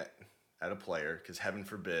yelling at a player, because heaven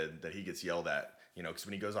forbid that he gets yelled at. Because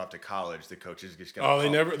when he goes off to college, the coach is just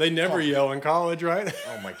going to... they never yell in college, right?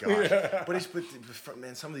 Oh, my gosh. Yeah. But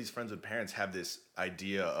man, some of these Friendswood parents have this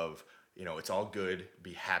idea of, it's all good,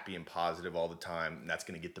 be happy and positive all the time, and that's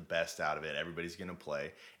going to get the best out of it. Everybody's going to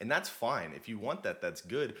play. And that's fine. If you want that, that's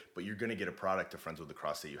good, but you're going to get a product of Friendswood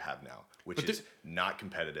Lacrosse that you have now, which is not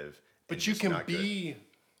competitive. But you can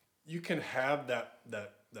have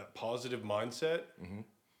that positive mindset,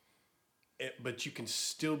 but you can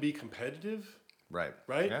still be competitive. Right.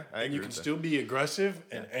 Yeah, I agree. And you can still be aggressive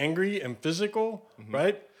and angry and physical,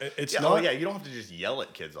 right? It's not. You don't have to just yell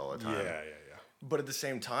at kids all the time. Yeah. But at the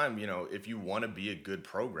same time, if you want to be a good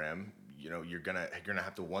program, you're gonna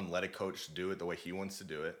have to let a coach do it the way he wants to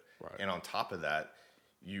do it, right. And on top of that,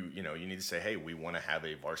 you need to say, hey, we want to have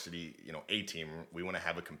a varsity, A team. We want to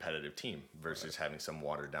have a competitive team versus having some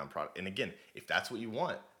watered down product. And again, if that's what you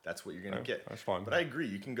want, that's what you're going to get. That's fine. But I agree.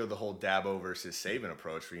 You can go the whole Dabo versus Saban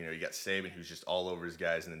approach where, you got Saban who's just all over his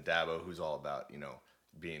guys, and then Dabo who's all about,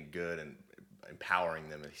 being good and empowering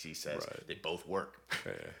them, as he says. Right. They both work.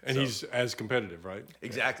 Yeah. And he's as competitive, right?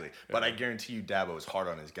 Exactly. Yeah. But I guarantee you Dabo is hard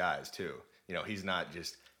on his guys too. He's not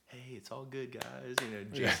just, hey, it's all good, guys.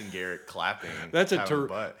 Jason Garrett clapping. That's a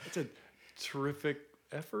terrific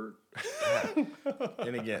effort. Yeah.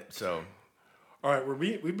 And again, so... All right,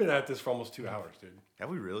 we've been at this for almost 2 hours, dude. Have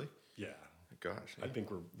we really? Yeah. Gosh. I think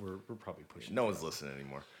we're probably pushing. No one's listening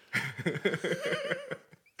anymore.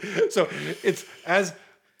 So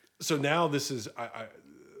now this is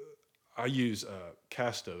I use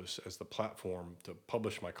Castos as the platform to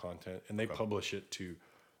publish my content, and they publish it to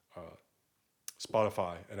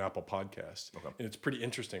Spotify and Apple Podcasts. Okay. And it's pretty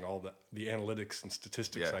interesting, all the analytics and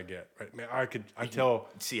statistics I get. Right, man, I tell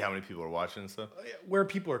see how many people are watching and stuff, where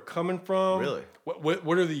people are coming from. Really,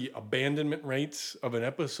 what are the abandonment rates of an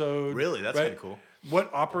episode? Really, that's kind of cool. What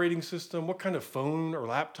operating system? What kind of phone or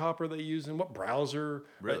laptop are they using? What browser?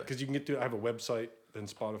 Really, because you can get to. I have a website, then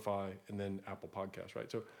Spotify, and then Apple Podcasts. Right,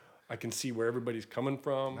 so I can see where everybody's coming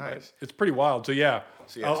from. Nice. Right? It's pretty wild. So yeah,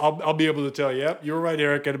 I'll be able to tell you, yep, you were right,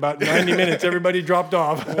 Eric. At about 90 minutes, everybody dropped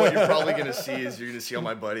off. Well, what you're probably going to see is you're going to see all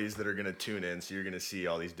my buddies that are going to tune in. So you're going to see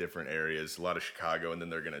all these different areas, a lot of Chicago, and then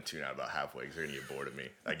they're going to tune out about halfway because they're going to get bored of me.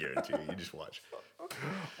 I guarantee you. You just watch.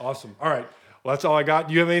 Awesome. All right. Well, that's all I got.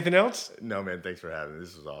 Do you have anything else? No, man. Thanks for having me.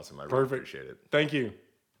 This was awesome. I really appreciate it. Thank you.